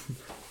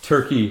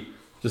turkey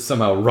just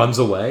somehow runs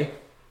away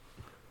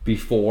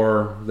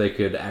before they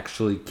could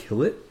actually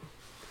kill it,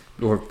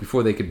 or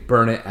before they could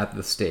burn it at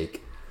the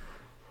stake.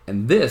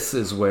 And this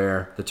is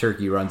where the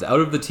turkey runs out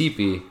of the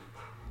teepee,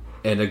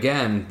 and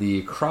again,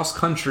 the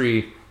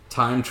cross-country,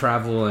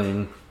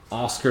 time-traveling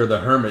Oscar the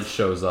Hermit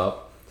shows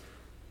up,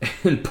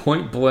 and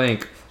point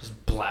blank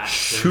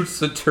shoots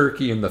the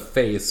turkey in the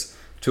face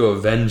to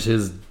avenge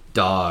his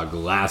dog,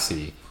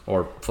 Lassie,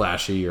 or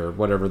Flashy, or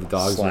whatever the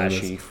dog's name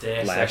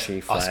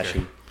is.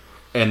 Flashy.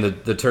 And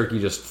the turkey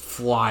just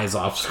flies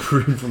off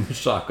screen from the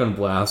shotgun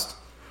blast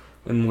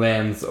and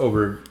lands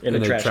over in the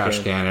trash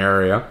can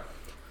area.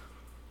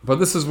 But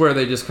this is where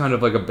they just kind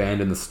of like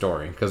abandon the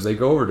story, because they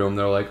go over to him,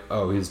 they're like,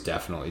 oh, he's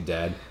definitely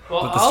dead.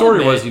 Well, but the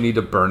story was you need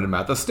to burn him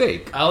at the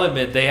stake. I'll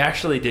admit, they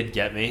actually did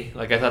get me.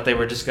 Like, I thought they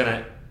were just going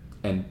to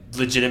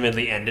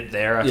legitimately end it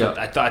there.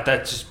 I thought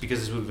that just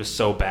because this movie was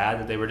so bad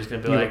that they were just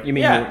going to be like, you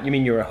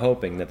mean you were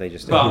hoping that they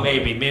just did. Well,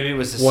 maybe it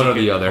was the one or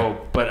the other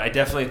hope, but I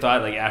definitely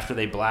thought like after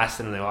they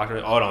blasted and they walked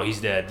away, oh no,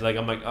 he's dead. Like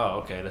I'm like,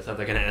 oh okay, that's how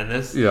they're going to end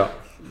this. Yeah,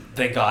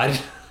 thank God.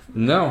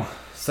 No,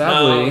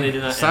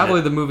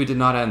 sadly the movie did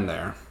not end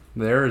there.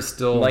 There is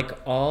still, like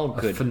all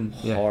good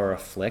horror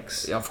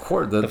flicks, of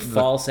course, the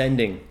false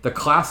ending, the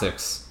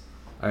classics.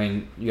 I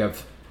mean, you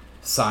have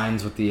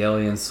Signs with the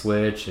alien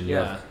switch, and you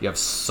have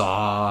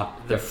Saw,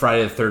 you have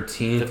Friday the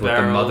 13th with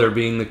the mother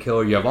being the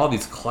killer. You have all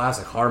these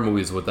classic horror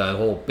movies with that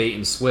whole bait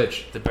and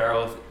switch. The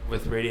barrel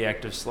with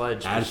radioactive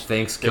sludge. Add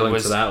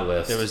Thankskilling to that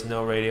list. There was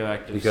no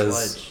radioactive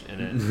sludge in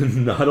it.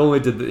 Not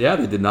only did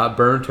they did not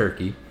burn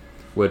turkey,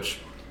 which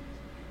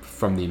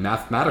from the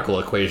mathematical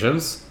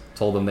equations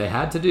told them they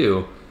had to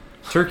do.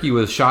 Turkey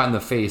was shot in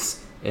the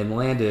face and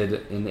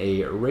landed in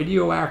a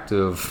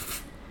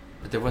radioactive.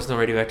 But there was no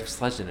radioactive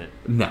sludge in it.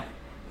 No.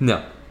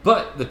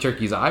 But the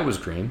turkey's eye was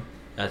green.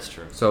 That's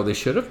true. So they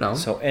should have known.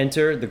 So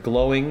enter the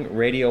glowing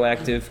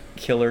radioactive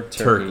killer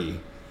turkey.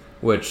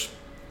 Which,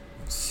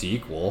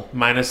 sequel.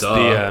 Minus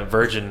the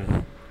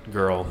virgin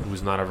girl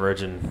who's not a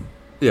virgin.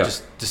 Yeah.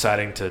 Just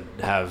deciding to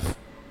have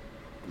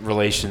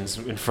relations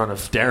in front of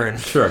Darren.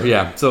 Sure,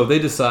 yeah. So they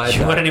decide.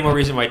 You want any more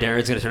reason why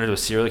Darren's going to turn into a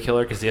serial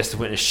killer? Because he has to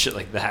witness shit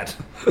like that.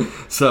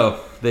 So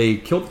they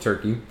kill the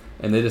turkey.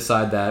 And they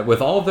decide that with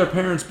all of their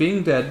parents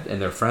being dead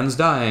and their friends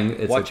dying,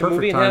 it's watch a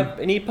perfect movie time.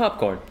 and eat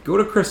popcorn. Go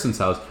to Kristen's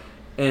house.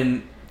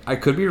 And I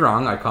could be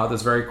wrong. I caught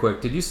this very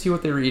quick. Did you see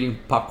what they were eating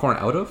popcorn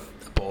out of?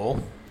 A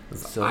bowl.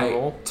 Silver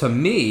bowl. To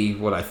me,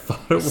 what I thought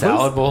it was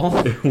salad bowl.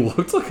 It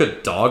looked like a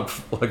dog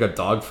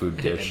food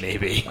dish.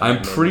 Maybe.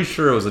 I'm pretty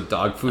sure it was a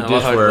dog food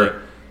dish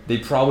where they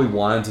probably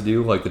wanted to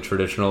do like the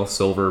traditional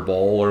silver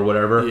bowl or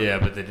whatever. Yeah,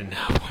 but they didn't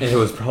have one. And it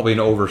was probably an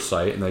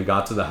oversight. And they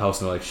got to the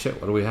house and they're like,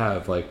 "Shit, what do we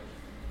have?" Like,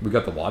 we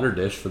got the water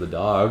dish for the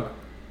dog.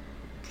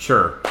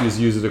 Sure, just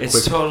use it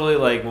It's totally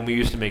like when we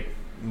used to make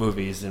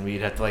movies and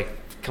we'd have to like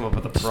come up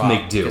with a prop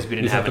make do. because we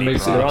didn't You have have to any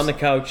make props. do. They're on the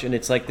couch and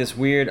it's like this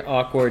weird,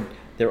 awkward.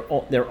 They're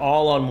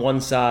all on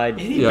one side.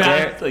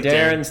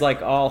 Darren's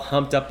like all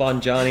humped up on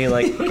Johnny,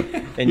 like.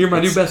 And you're my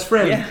new best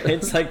friend. Yeah,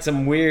 it's like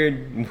some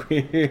weird.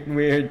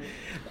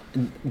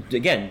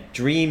 Again,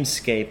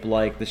 dreamscape,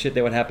 like the shit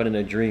that would happen in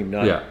a dream,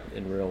 not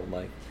in real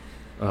life.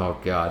 Oh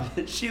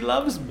God. She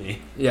loves me.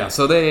 Yeah,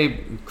 so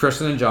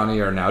Kristen and Johnny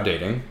are now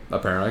dating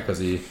apparently because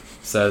he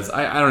says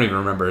I don't even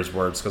remember his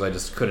words because I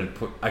couldn't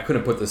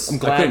drink this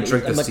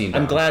scene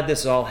down. I'm glad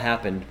this all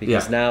happened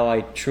because now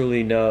I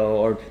truly know,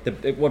 or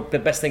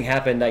the best thing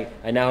happened. I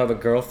now have a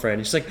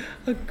girlfriend. She's like,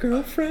 a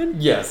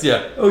girlfriend? Yes,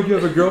 yeah. Oh, you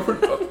have a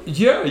girlfriend? Oh,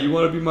 yeah, you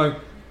want to be my?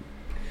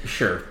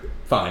 Sure.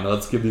 Fine,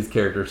 let's give these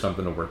characters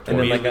something to work for.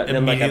 And then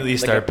immediately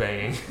start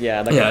banging.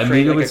 Yeah, like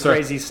a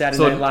crazy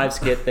Saturday Night Live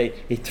skit.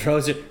 He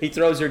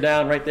throws her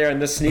down right there,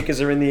 and the sneakers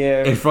are in the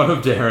air in front of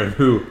Darren,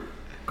 who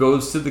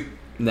goes to the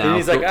now. And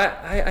he's like,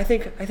 I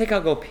think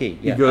I'll go pee.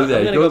 Yeah, I'm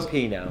gonna go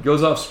pee now.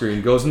 Goes off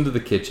screen, goes into the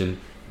kitchen,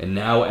 and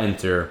now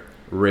enter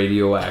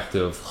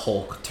radioactive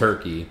Hulk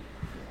Turkey,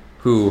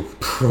 who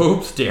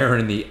probes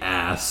Darren in the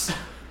ass,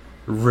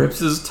 rips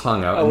his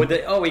tongue out.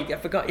 I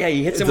forgot. Yeah,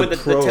 he hits him with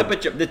the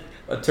temperature.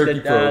 A turkey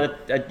probe.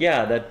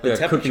 The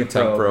temperature cooking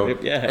temp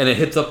probe. Yeah. And it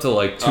hits up to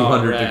like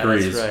 200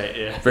 degrees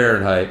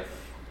Fahrenheit.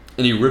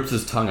 And he rips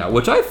his tongue out,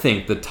 which I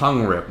think the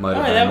tongue rip might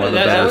have been one of the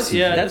better scenes.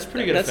 Yeah, that's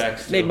pretty good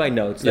effects. Made my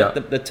notes. Yeah.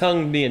 The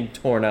tongue being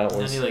torn out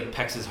was... And he like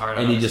pecks his heart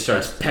out. And he just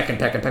starts pecking,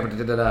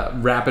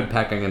 rapid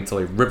pecking until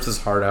he rips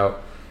his heart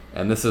out.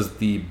 And this is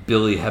the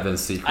Billy Heaven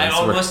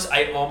sequence.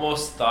 I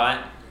almost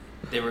thought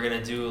they were going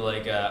to do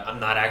like a I'm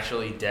not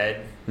actually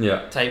dead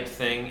type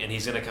thing, and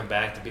he's going to come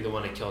back to be the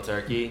one to kill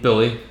Turkey.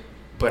 Billy?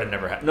 But it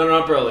never happened. No,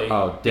 not Billy.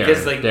 Oh, Darren.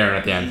 Because, like, Darren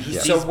at the end.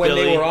 So when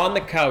Billy, they were on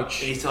the couch,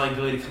 he's telling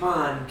Billy to come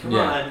on,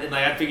 and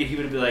like I figured he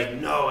would be like,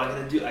 no,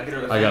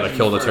 I gotta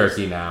kill the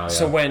turkey now. Yeah.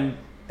 So when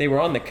they were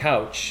on the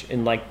couch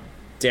and like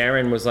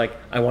Darren was like,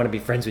 I want to be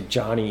friends with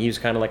Johnny. He was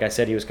kind of like I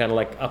said, he was kind of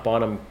like up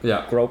on him,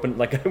 groping,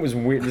 like it was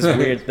weird, this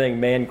weird thing,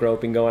 man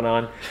groping going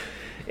on,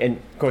 and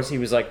of course he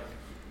was like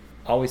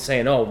always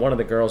saying, oh, one of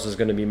the girls is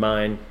going to be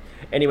mine.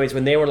 Anyways,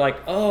 when they were like,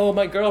 oh,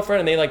 my girlfriend,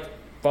 and they like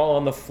fall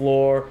on the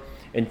floor.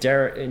 And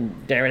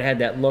Darren had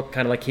that look,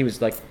 kind of like he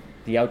was like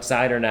the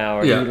outsider now,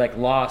 or he like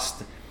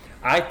lost.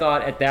 I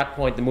thought at that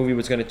point the movie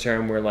was going to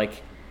turn where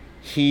like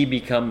he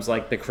becomes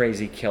like the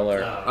crazy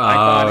killer. I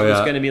thought it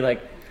was going to be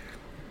like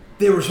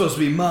they were supposed to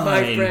be mine,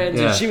 my friends,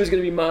 and she was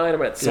going to be mine.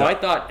 So I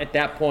thought at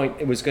that point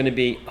it was going to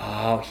be,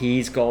 oh,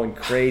 he's going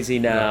crazy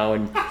now,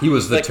 and he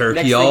was the like,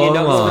 turkey all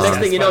along. The next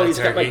thing you know, he's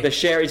got like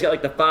he's got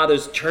like the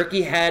father's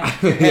turkey head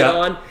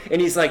on, and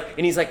he's like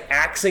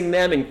axing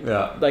them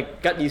and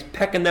like he's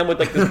pecking them with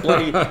like this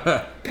bloody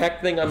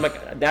peck thing. I'm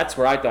like, that's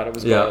where I thought it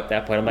was going at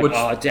that point. I'm like,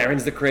 oh,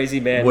 Darren's the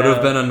crazy man. Would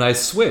have been a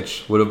nice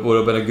switch. Would have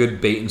been a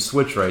good bait and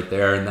switch right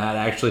there, and that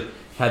actually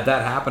had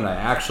that happened, I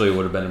actually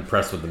would have been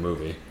impressed with the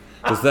movie.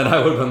 Because then I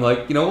would have been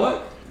like, you know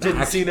what?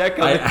 Didn't see that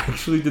coming. I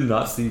actually did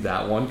not see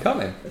that one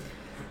coming.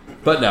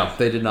 But no,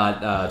 they did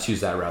not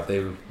choose that route.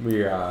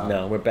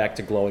 We're back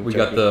to glowing. We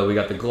got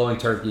the glowing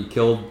turkey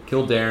killed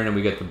Darren, and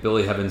we get the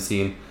Billy Heaven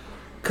scene.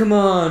 Come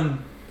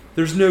on,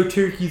 there's no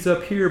turkeys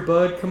up here,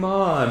 bud. Come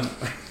on.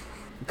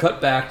 Cut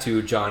back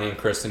to Johnny and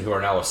Kristen, who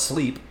are now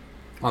asleep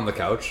on the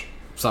couch.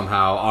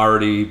 Somehow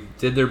already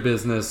did their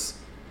business,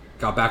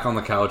 got back on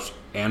the couch,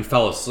 and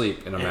fell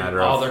asleep in a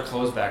matter of... all their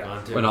clothes back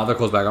on, too. And all their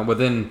clothes back on.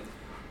 Within,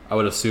 I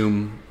would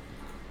assume,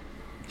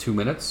 2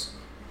 minutes.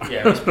 Yeah,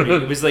 it was pretty.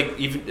 It was like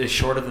even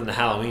shorter than the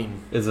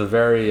Halloween. It's a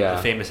very the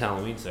famous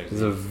Halloween section.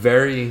 It's a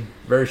very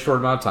very short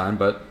amount of time,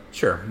 but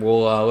sure.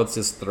 We'll let's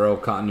just throw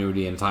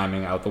continuity and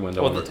timing out the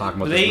window when we're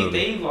talking about this movie.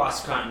 They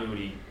lost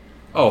continuity.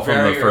 From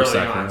the first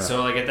second. On. Yeah.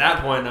 So like at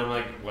that point, I'm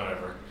like,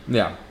 whatever.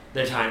 Yeah.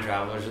 They're time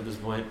travelers at this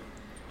point.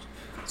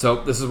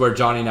 So this is where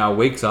Johnny now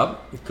wakes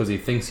up because he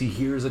thinks he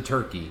hears a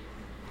turkey,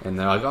 and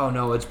they're like, "Oh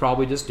no, it's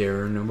probably just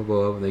Darren."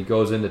 And he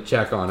goes in to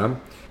check on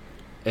him.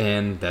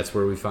 And that's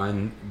where we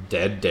find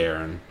dead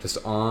Darren,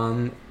 just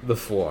on the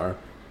floor.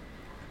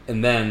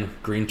 And then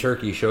Green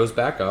Turkey shows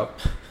back up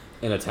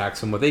and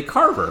attacks him with a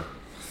carver.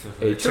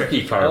 A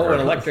turkey carver. Oh, an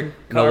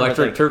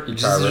electric turkey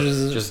carver.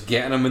 Just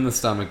getting him in the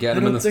stomach, I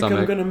don't think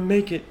I'm going to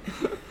make it.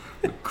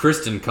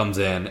 Kristen comes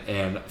in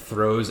and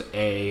throws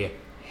a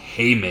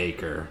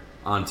haymaker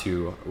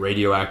onto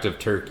radioactive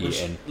turkey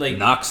and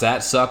knocks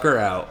that sucker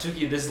out. Took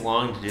you this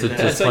long to do that?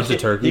 Just punch a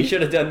turkey? You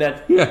should have done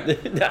that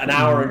an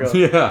hour ago.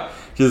 Yeah,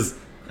 just...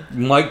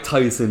 Mike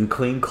Tyson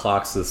clean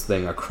clocks this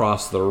thing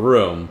across the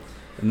room,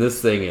 and this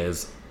thing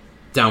is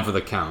down for the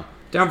count.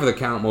 Down for the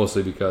count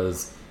mostly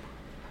because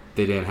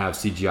they didn't have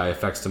CGI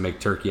effects to make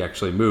turkey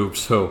actually move,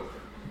 so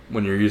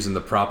when you're using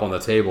the prop on the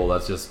table,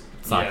 it's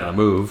not going to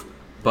move.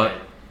 But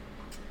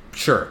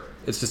sure,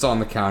 it's just on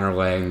the counter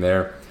laying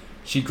there.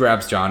 She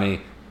grabs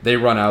Johnny. They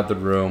run out the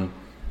room.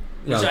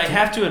 Which I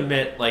have to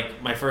admit,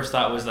 like, my first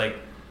thought was like,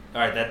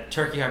 all right, that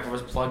turkey carver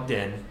was plugged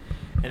in.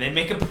 And they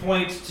make a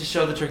point to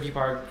show the turkey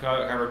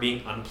carver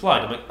being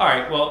unplugged. I'm like, all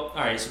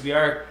right, so we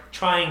are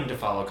trying to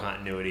follow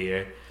continuity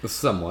here.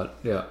 Somewhat,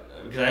 yeah.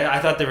 Because I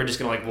thought they were just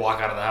going to, like, walk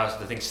out of the house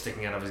with the thing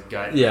sticking out of his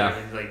gut. Yeah.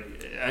 And,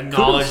 like,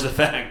 acknowledge the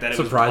fact that it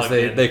was surprised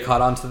plugged in. they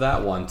caught onto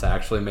that one to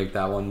actually make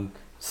that one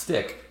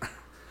stick.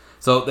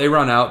 So they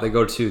run out. They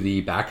go to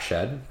the back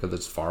shed because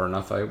it's far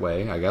enough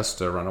away, I guess,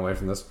 to run away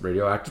from this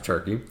radioactive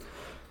turkey.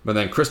 But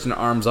then Kristen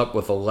arms up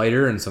with a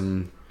lighter and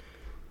some...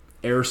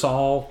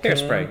 aerosol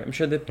hairspray. I'm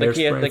sure that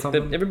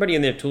everybody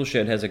in their tool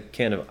shed has a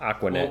can of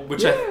Aquanet.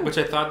 Well, which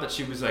I thought that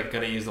she was like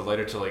gonna use the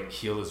lighter to like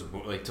heal his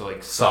wound, like to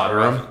like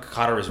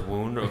cauterize his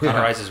wound or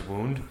cauterize his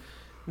wound.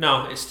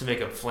 No, it's to make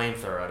a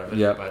flamethrower out of it.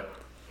 Yeah. But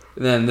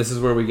then this is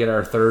where we get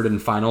our third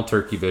and final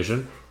turkey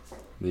vision.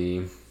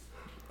 I'm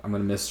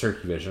gonna miss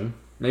turkey vision.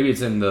 Maybe it's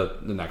in the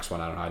next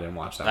one. I don't know. I didn't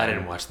watch that. I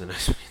didn't watch the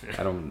next one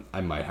either.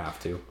 I might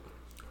have to.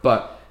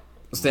 But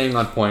staying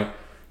on point,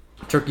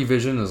 turkey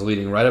vision is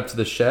leading right up to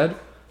the shed.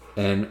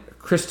 And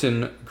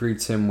Kristen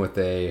greets him with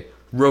a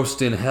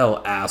roast in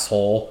hell,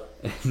 asshole,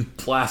 and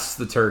blasts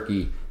the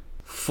turkey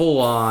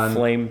full on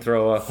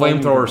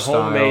flamethrower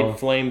style, homemade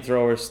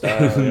flamethrower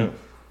style. Yeah.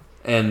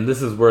 And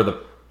this is where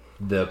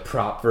the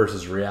prop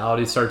versus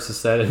reality starts to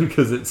set in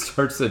because it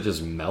starts to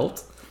just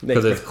melt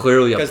because it's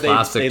clearly a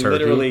plastic turkey. They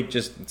literally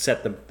just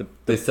set the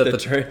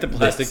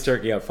plastic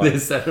turkey on fire. They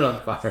set it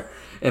on fire,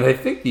 and I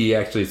think he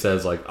actually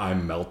says like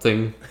 "I'm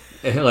melting."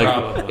 Like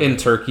probably. in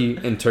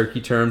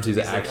turkey terms, he's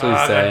actually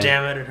like, saying, "God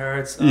damn it, it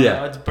hurts!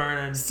 Oh, it's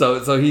burning."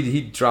 So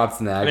he drops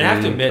an agony. I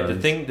have to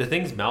admit, the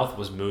thing's mouth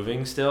was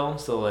moving still,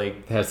 so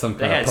like they had some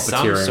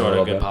sort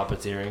of good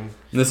puppeteering. And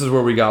this is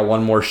where we got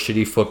one more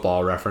shitty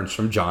football reference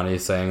from Johnny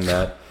saying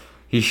that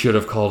he should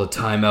have called a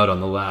timeout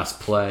on the last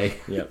play.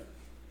 Yep.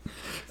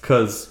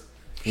 Because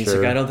he's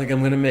like, I don't think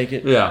I'm gonna make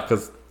it. Yeah,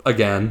 because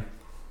again,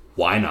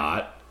 why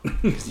not?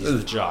 Because he's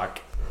the jock.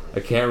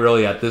 I can't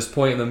really at this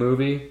point in the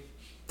movie.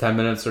 10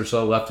 minutes or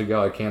so left to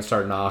go. I can't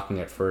start knocking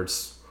it for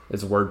its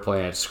wordplay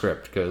and its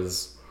script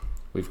because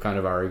we've kind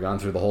of already gone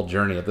through the whole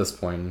journey at this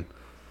point.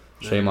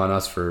 Shame on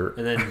us for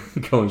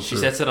going she through.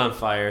 Sets it on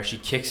fire. She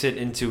kicks it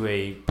into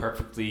a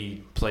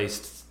perfectly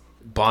placed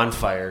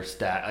bonfire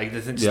stat. Like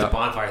the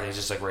bonfire thing is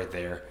just like right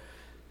there.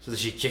 So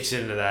she kicks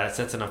it into that. It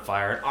sets it on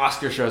fire. And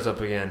Oscar shows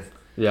up again.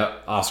 Yeah,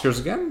 Oscar's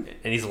again.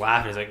 And he's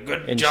laughing. He's like,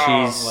 "Good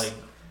job!" Like.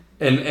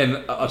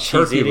 And a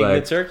turkey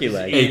leg. The turkey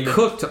leg.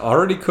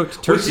 Already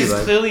cooked turkey leg. Which is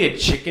clearly a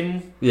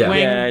chicken wing.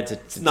 Yeah,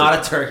 it's not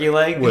a turkey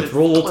leg.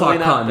 We'll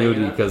talk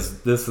continuity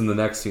because this and the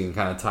next scene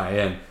kind of tie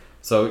in.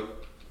 So,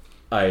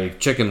 a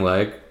chicken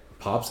leg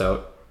pops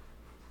out.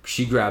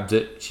 She grabs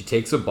it. She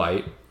takes a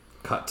bite.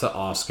 Cut to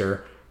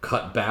Oscar.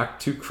 Cut back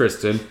to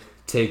Kristen.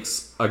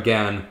 Takes,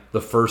 again,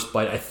 the first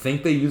bite. I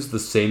think they used the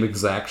same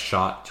exact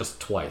shot just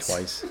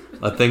twice.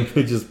 I think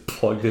they just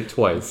plugged it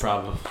twice.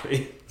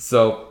 Probably.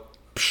 So,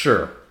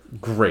 sure.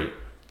 Great.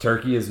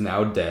 Turkey is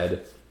now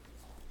dead.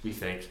 We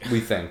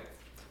think.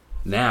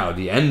 Now,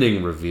 the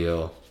ending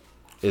reveal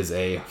is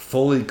a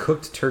fully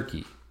cooked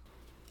turkey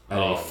at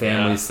a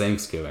family's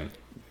Thanksgiving.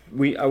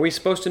 Are we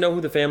supposed to know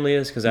who the family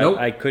is? Because nope.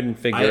 I couldn't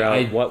figure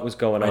out what was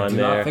going on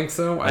there. I do not think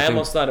so. I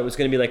almost thought it was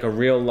going to be like a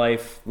real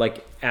life,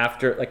 like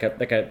after, like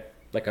a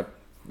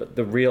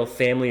the real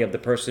family of the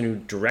person who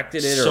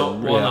directed it.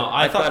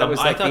 I thought it was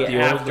like the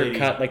after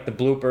cut, like the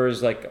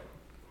bloopers, like.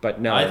 But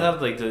no, I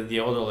thought like the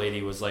older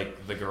lady was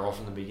like the girl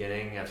from the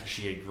beginning after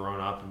she had grown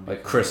up and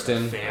like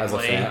Kristen as a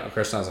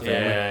family.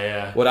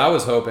 Yeah. What I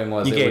was hoping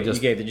was you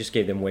just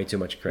gave them way too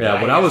much credit. Yeah,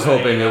 what I was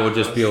hoping it would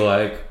just be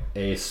like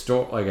a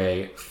story, like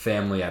a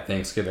family at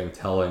Thanksgiving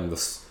telling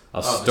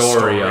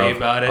story of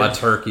about it. a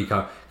turkey.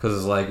 Because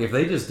it's like, if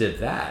they just did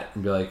that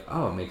and be like,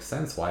 oh, it makes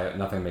sense. Why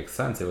nothing makes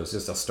sense? It was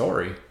just a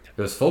story.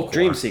 It was folklore.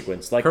 Dream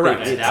sequence, like correct.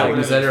 Like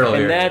you said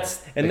earlier,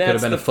 that's could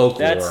have been a folklore.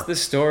 That's the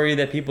story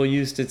that people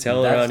used to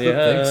tell that's around. the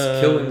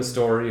Thanskilling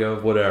story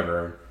of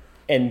whatever.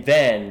 And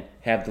then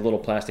have the little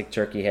plastic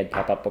turkey head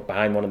pop up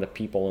behind one of the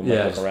people and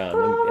look around,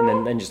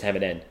 and then just have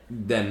it end.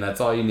 Then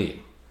that's all you need.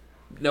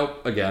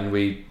 Nope. Again,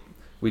 we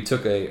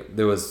took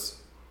there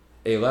was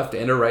a left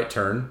and a right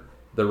turn.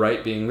 The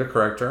right being the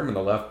correct term, and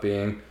the left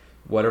being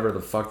whatever the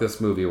fuck this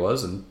movie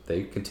was, and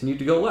they continued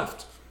to go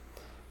left.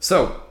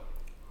 So,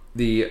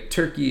 the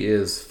turkey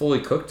is fully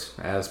cooked,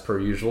 as per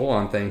usual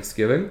on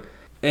Thanksgiving,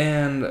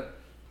 and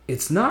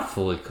it's not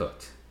fully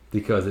cooked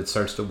because it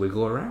starts to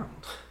wiggle around.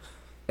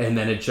 And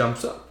then it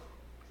jumps up.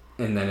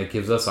 And then it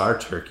gives us our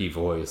turkey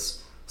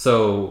voice.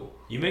 So...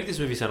 You make this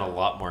movie sound a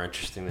lot more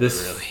interesting than it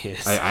really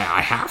is.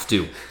 I have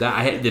to.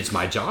 It's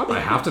my job. I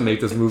have to make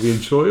this movie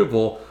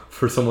enjoyable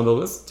for someone to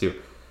listen to.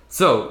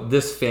 So,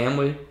 this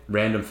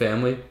random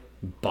family,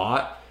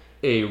 bought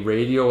a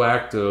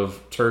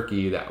radioactive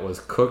turkey that was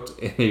cooked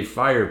in a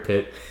fire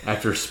pit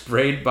after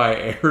sprayed by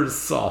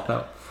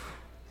aerosol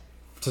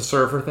to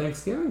serve for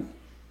Thanksgiving.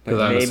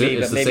 Because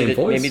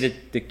maybe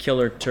the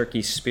killer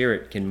turkey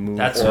spirit can move.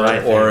 That's or, what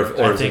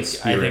I think.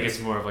 I think it's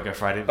more of like a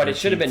Friday. But it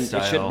should have been.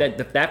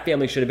 That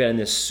family should have been in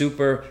this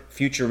super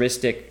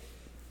futuristic.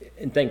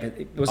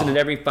 And wasn't it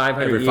every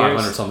 500 years? Every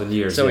 500 something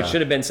years. So it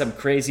should have been some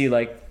crazy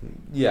futuristic.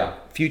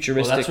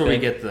 Well, that's where thing. we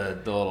get the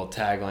little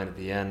tagline at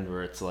the end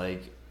where it's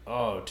like,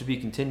 "Oh, to be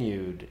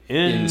continued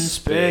in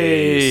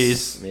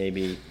space."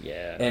 Maybe,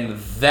 yeah. And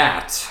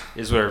that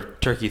is where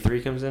Turkey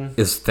 3 comes in.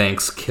 Is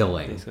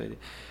Thankskilling.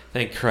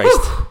 Thank Christ.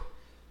 Whew.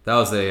 That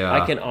was a...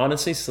 I can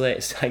honestly say,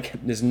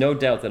 there's no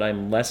doubt that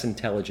I'm less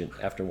intelligent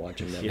after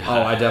watching them. Yeah.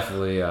 Oh, I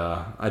definitely...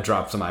 I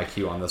dropped some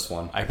IQ on this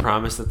one. I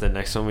promise that the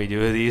next one we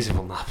do of these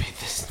will not be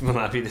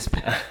this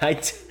bad. I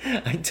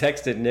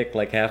texted Nick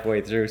like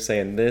halfway through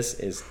saying, this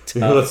is tough.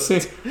 Yeah,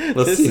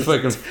 let's see if I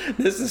can...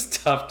 This is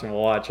tough to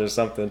watch or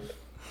something.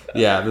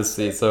 Yeah, let's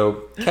see.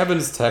 So,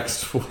 Kevin's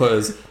text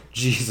was,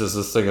 Jesus,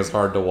 this thing is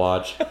hard to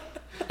watch.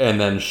 And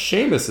then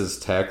Seamus's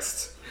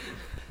text...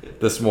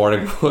 this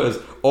morning was,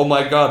 oh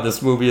my god,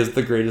 this movie is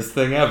the greatest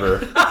thing ever.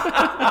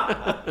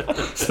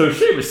 So,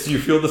 Seamus, do you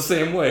feel the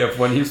same way of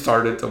when you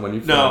started to when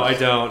you finished? No, I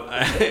don't.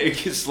 It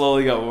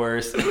slowly got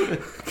worse.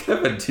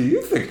 Kevin, do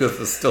you think this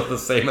is still the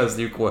same as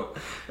your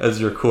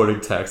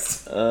quoting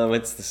text?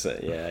 It's the same.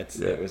 Yeah,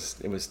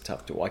 it was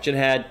tough to watch. It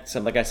had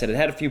some, like I said, it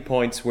had a few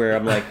points where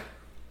I'm like,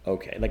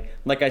 okay,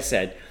 like I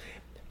said,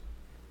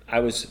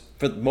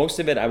 for most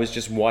of it, I was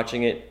just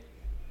watching it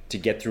to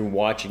get through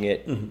watching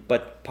it,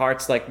 but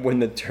parts like when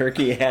the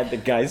turkey had the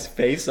guy's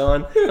face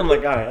on, I'm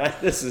like, all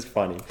right, this is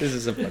funny. This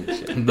is some funny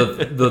shit.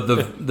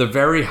 The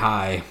very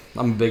high,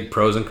 I'm a big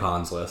pros and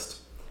cons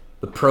list.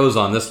 The pros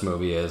on this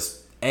movie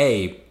is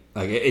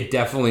it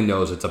definitely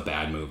knows it's a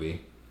bad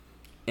movie,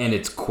 and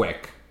it's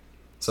quick.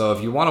 So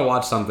if you want to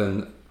watch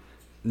something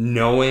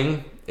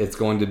knowing it's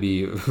going to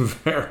be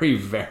very,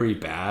 very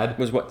bad, it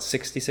was what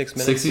 66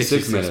 minutes?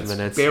 66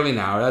 minutes, barely an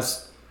hour.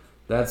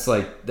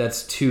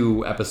 That's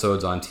 2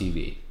 episodes on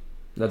TV.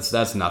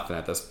 That's nothing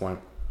at this point.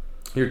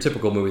 Your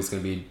typical movie is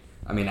going to be,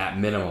 at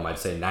minimum, I'd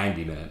say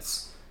 90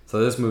 minutes. So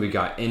this movie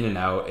got in and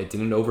out. It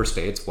didn't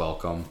overstay its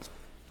welcome.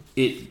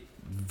 It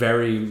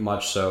very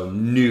much so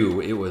knew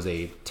it was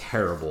a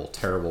terrible,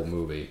 terrible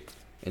movie,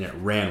 and it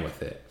ran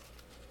with it.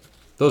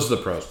 Those are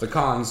the pros. The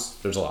cons,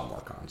 there's a lot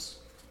more cons.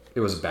 It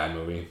was a bad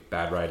movie,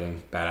 bad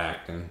writing, bad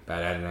acting,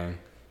 bad editing.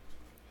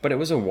 But it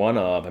was a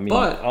one-off.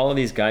 All of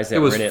these guys that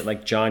were in it,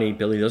 like Johnny,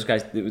 Billy, those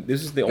guys,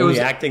 this is the only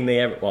acting they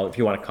ever... Well, if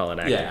you want to call it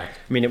acting.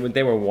 Yeah.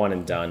 They were one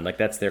and done. Like,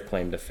 that's their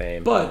claim to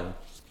fame. But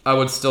I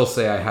would still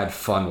say I had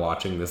fun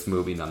watching this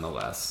movie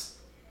nonetheless.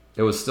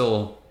 It was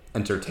still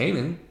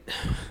entertaining.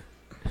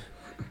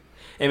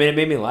 It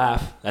made me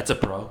laugh. That's a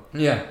pro.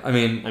 Yeah,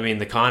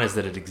 the con is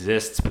that it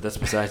exists, but that's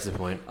besides the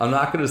point. I'm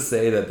not going to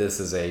say that this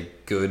is a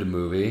good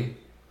movie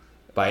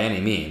by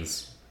any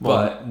means.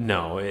 But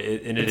no,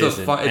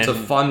 it's a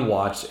fun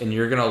watch, and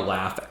you're gonna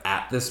laugh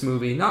at this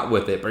movie, not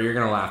with it, but you're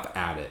gonna laugh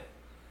at it.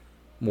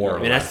 More.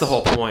 That's the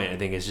whole point. I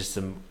think is just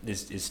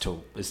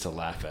to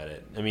laugh at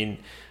it.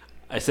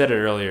 I said it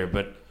earlier,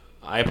 but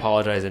I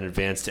apologize in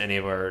advance to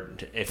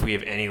if we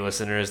have any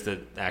listeners that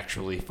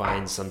actually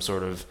find some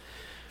sort of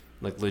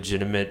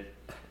legitimate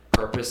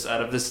purpose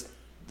out of this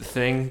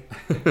thing.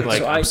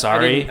 I'm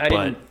sorry, I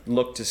didn't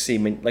look to see.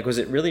 Was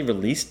it really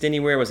released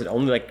anywhere? Was it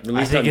only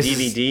released on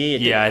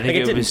DVD? I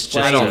think it was just.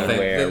 I don't think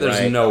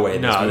there's no way.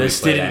 This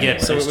didn't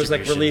get. So it was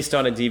released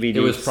on a DVD. It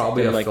was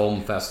probably a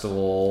film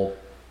festival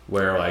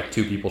where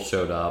 2 people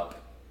showed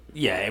up.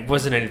 Yeah, it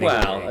wasn't anything.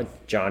 Well,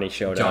 Johnny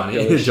showed up.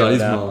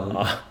 Johnny's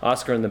mom.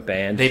 Oscar and the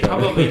band. They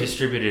probably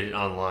distributed it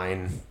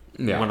online.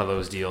 Yeah. One of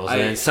those deals,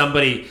 and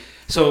somebody.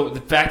 So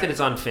the fact that it's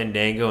on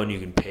Fandango and you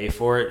can pay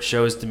for it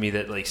shows to me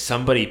that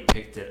somebody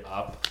picked it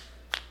up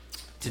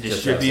to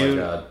distribute,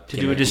 to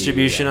do a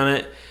distribution on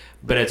it.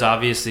 But it's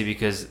obviously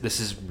because this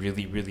is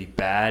really, really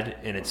bad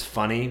and it's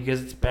funny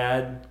because it's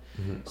bad.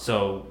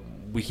 so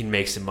we can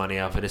make some money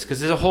off of this, because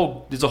there's a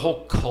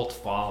whole cult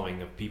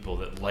following of people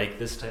that like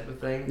this type of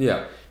thing.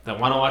 Yeah. That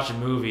want to watch a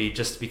movie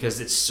just because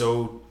it's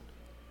so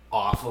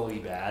awfully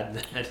bad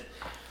that.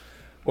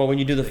 Well, when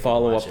you do the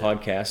follow-up watch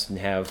podcast and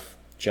have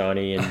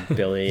Johnny and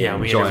Billy Yeah,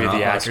 and we Join interview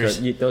the Oscar,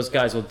 actors. those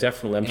guys will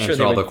definitely, I'm sure Answer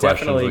they all would the questions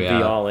definitely we be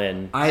have. all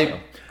in.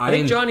 I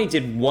think Johnny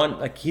did one,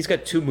 like he's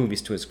got 2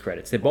 movies to his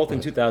credits. They're both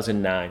in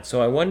 2009.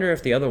 So I wonder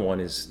if the other one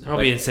is.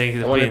 Probably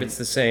insane. I wonder if it's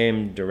the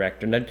same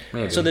director.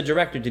 Maybe. So the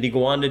director, did he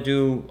go on to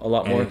do a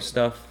lot more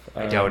stuff?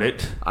 I doubt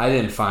it. I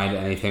didn't find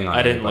anything on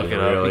I didn't look anybody,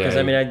 it up, really. Because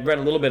I mean, I read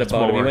a little bit about him.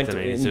 more He work went than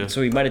me, too.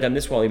 so he might have done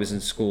this while he was in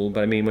school.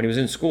 But I mean, when he was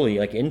in school, he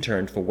like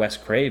interned for Wes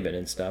Craven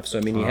and stuff. So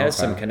I mean, he has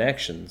some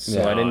connections.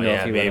 So I didn't know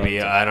if he went maybe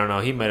on to- I don't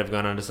know. He might have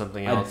gone on to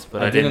something else,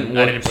 but I didn't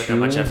didn't put that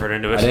much effort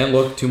into it. I didn't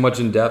look too much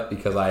in depth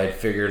because I had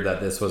figured that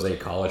this was a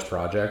college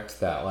project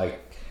that like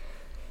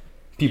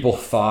people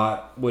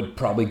thought would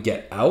probably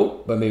get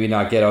out, but maybe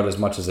not get out as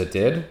much as it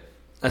did.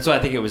 That's why I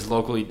think it was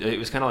locally. It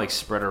was kind of like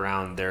spread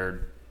around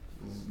their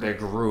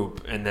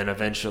group, and then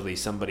eventually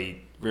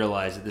somebody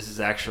realized that this is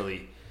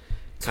actually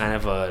kind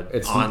of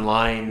It's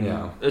online.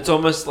 yeah. It's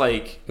almost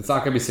like It's not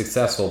going to be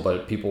successful,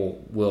 but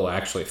people will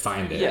actually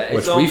find it. Yeah,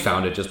 it's which we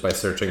found it just by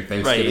searching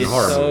Thanksgiving Right,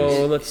 horror movies.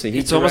 So let's see. He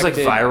it's almost like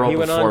directed- viral He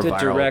went before on to viral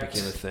direct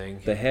became a thing.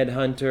 The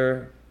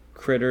Headhunter,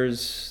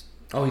 Critters,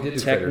 Oh, he did do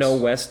Techno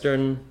Critters.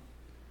 Western.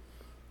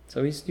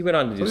 So he went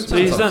on to do He's some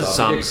he's done He did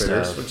some Critters,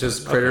 stuff. which is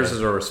Critters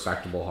is a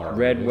respectable horror.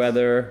 Red movie.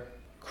 Weather,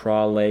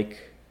 Craw Lake,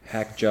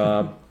 Hack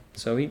Job.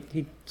 So he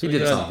did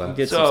something. He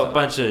did So some a stuff.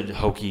 bunch of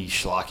hokey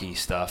schlocky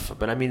stuff,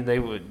 but I mean I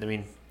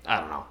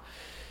don't know.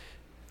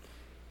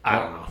 I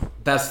don't know.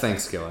 That's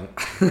Thanskilling.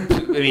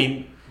 I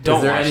mean, don't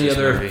Is there watch any this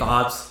other movie.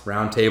 thoughts,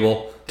 round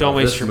table? Don't of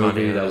waste this your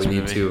movie money on that this we need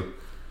movie. to.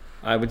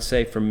 I would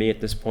say for me at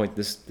this point,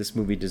 this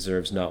movie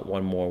deserves not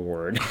one more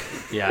word.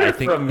 Yeah, I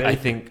think From me. I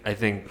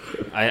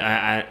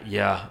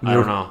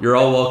don't know. You're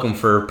all welcome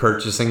for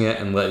purchasing it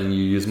and letting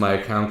you use my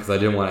account because I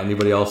didn't want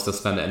anybody else to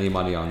spend any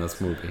money on this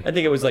movie. I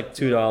think it was like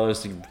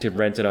 $2 to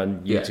rent it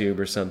on Yeah. YouTube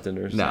or something.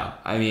 Or something. No,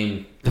 I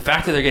mean, The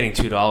fact that they're getting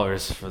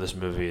 $2 for this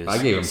movie is I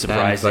gave him 10 because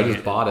surprising. I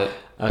just bought it.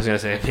 I was gonna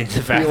say, I mean,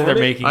 the fact that own they're it?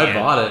 making I it.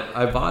 bought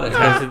it.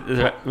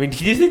 I mean,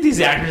 do you think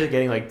these actors are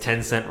getting like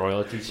 10-cent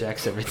royalty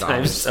checks every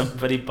time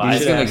somebody He's buys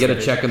just it? gonna get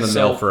a check in the So-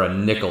 mail for a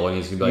nickel, and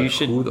he's gonna be You like,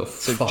 should. "Who the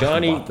So fuck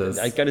Johnny, bought this?"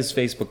 I got his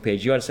Facebook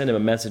page. You ought to send him a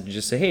message and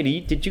just say, "Hey,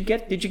 did you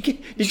get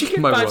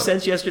My 5 what?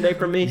 cents yesterday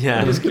from me?" Yeah.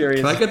 I'm just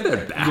curious. Can I get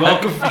that back?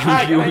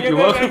 You're welcome. You're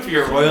welcome for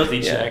your royalty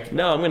Yeah. check.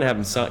 No, I'm gonna have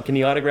him sign. Can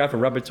you autograph a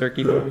rubber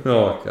turkey for me?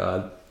 Oh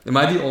God, am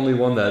I the only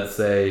one that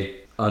say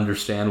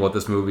understand what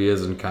this movie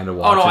is and kind of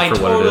watch Oh no, it I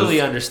for what it totally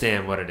is?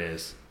 understand what it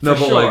is. No,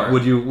 For but sure. like,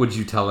 would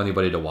you tell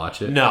anybody to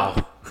watch it? No,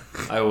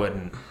 I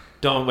wouldn't.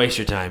 Don't waste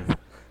your time.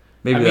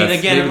 Maybe I mean, that's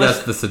again, unless-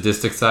 that's the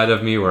sadistic side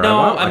of me where No,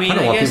 I I mean, kind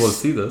of I want guess- people to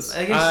see this.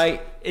 I guess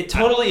it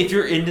totally. If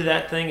you're into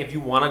that thing, if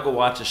you want to go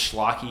watch a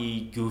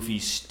schlocky, goofy,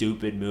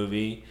 stupid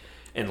movie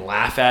and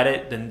laugh at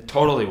it, then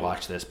totally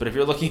watch this. But if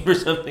you're looking for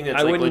something that's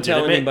I like wouldn't tell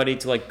legitimate, anybody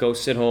to like go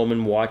sit home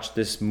and watch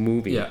this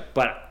movie. Yeah.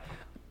 But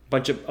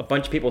a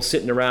bunch of people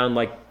sitting around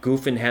like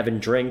goofing, having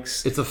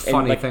drinks. It's a and,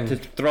 funny like, thing. to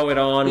throw it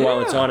on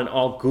while it's Yeah. on and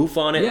all goof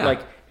on it, Yeah.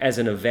 like as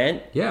an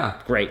event. Yeah.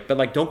 Great, but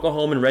like don't go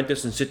home and rent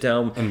this and sit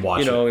down And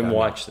watch you know, it, and yeah.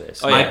 watch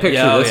this. Oh, I yeah. picture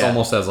Yeah, oh, this yeah.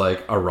 almost as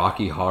like a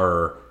Rocky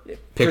Horror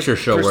picture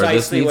show where this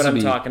Precisely needs what to I'm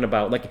be. talking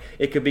about. Like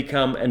it could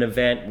become an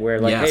event where,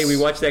 like, Yes. hey, we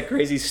watch that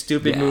crazy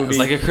stupid Yes. movie, It's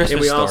like a Christmas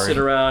and we all story. sit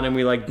around and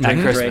we like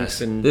drink Christmas.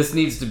 drinks and This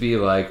needs to be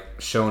like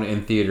shown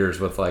in theaters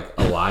with like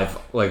a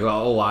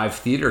live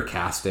theater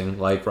casting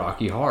like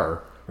Rocky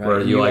Horror, where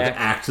Right. you You like act-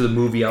 act the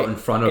movie out in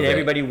front of and it.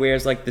 everybody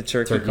wears like the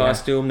turkey Yeah.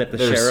 costume that the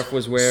There's sheriff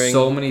was wearing.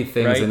 So many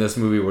things right? in this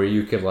movie where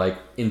you could like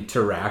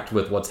interact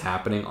with what's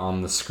happening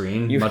on the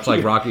screen, You- much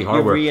like you- Rocky Horror.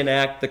 You where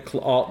reenact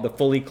the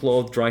fully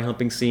clothed dry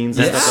humping scenes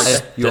and stuff like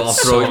Yes. that. You all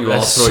That's throw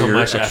that's so your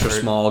much extra effort.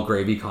 small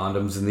gravy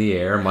condoms in the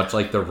air, much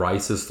like the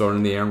rice is thrown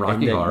in the air in And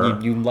Rocky then Horror.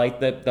 you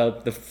light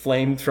the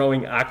flame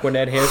throwing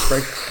Aquanet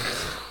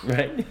hairspray.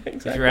 Right? if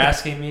Exactly. you're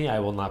asking me, I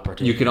will not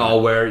partake. You can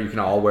all wear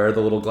the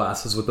little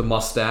glasses with the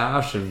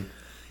mustache, and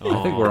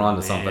I think we're on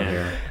to something man.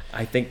 here.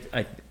 I think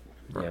I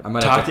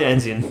might Talk have to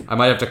Enzian. I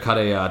might have to cut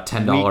a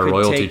 $10 we could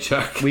royalty take-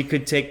 check. We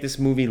could take this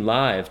movie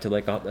live to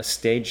like a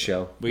stage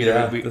show. We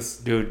Yeah, gotta,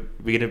 dude.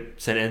 We gotta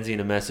send Enzian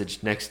a message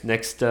next. I'm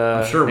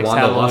sure next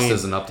Wanda Lust Halloween.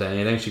 isn't up to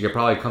anything. She could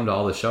probably come to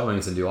all the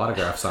showings and do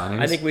autograph signings.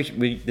 I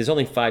think there's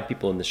only 5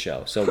 people in the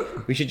show, so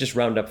we should just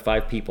round up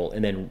 5 people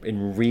and then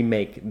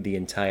remake the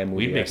entire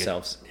movie We'd make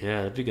ourselves. it. Yeah,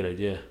 that'd be a good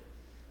idea.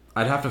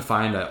 I'd have to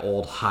find an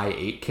old high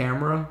 8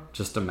 camera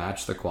just to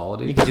match the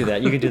quality. You can do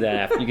that. You can do that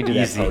after. You can do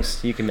that Easy.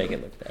 post. You can make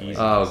it look that way.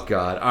 Oh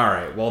God! All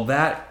right. Well,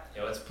 that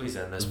Yeah, let's please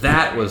end this.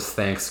 was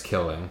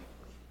Thanskilling.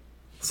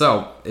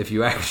 So, if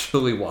you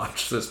actually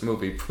watch this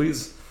movie,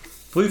 please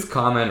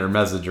comment or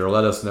message or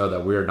let us know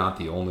that we're not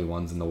the only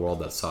ones in the world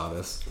that saw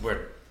this.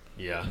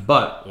 Yeah.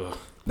 But Ugh.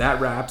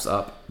 that wraps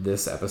up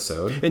this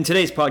episode. And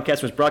today's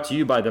podcast was brought to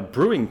you by the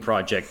Brewing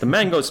Project, the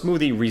Mango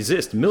Smoothie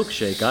Resist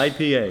Milkshake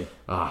IPA.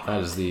 Ah,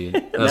 that's the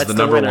That's the the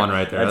number winner. one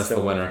right there. That's That's, the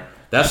the winner.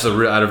 That's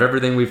out of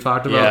everything we've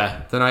talked about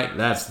Yeah. tonight,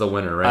 that's the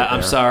winner right there.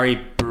 I'm sorry,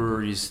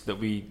 breweries, that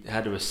we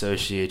had to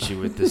associate you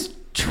with this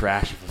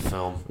trash of a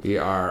film. We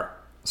are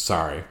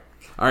sorry.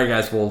 All right,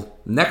 guys. Well,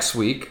 next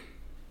week,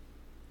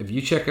 if you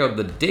check out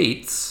the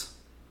dates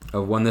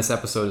of when this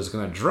episode is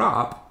going to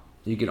drop,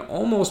 you can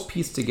almost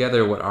piece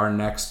together what our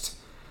next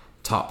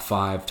top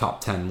 5, top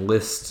 10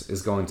 list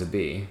is going to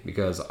be,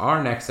 because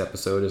our next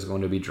episode is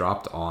going to be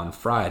dropped on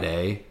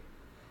Friday,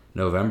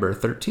 November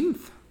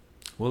 13th.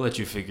 We'll let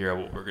you figure out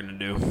what we're going to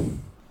do.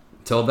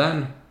 Till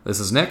then, this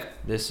is Nick.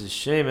 This is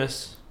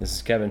Seamus. This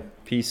is Kevin.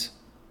 Peace.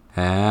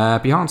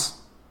 Happy Hans.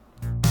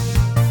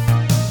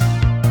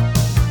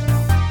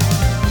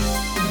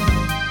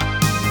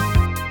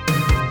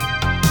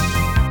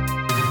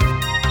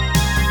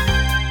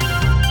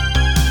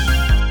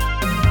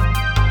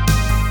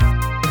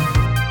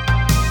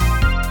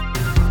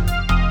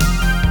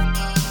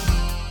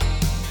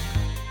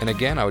 And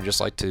again, I would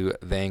just like to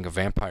thank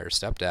Vampire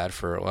Stepdad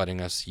for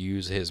letting us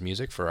use his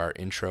music for our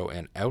intro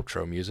and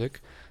outro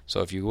music.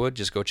 So if you would,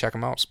 just go check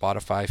him out.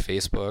 Spotify,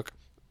 Facebook.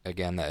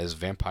 Again, that is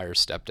Vampire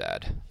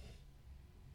Stepdad.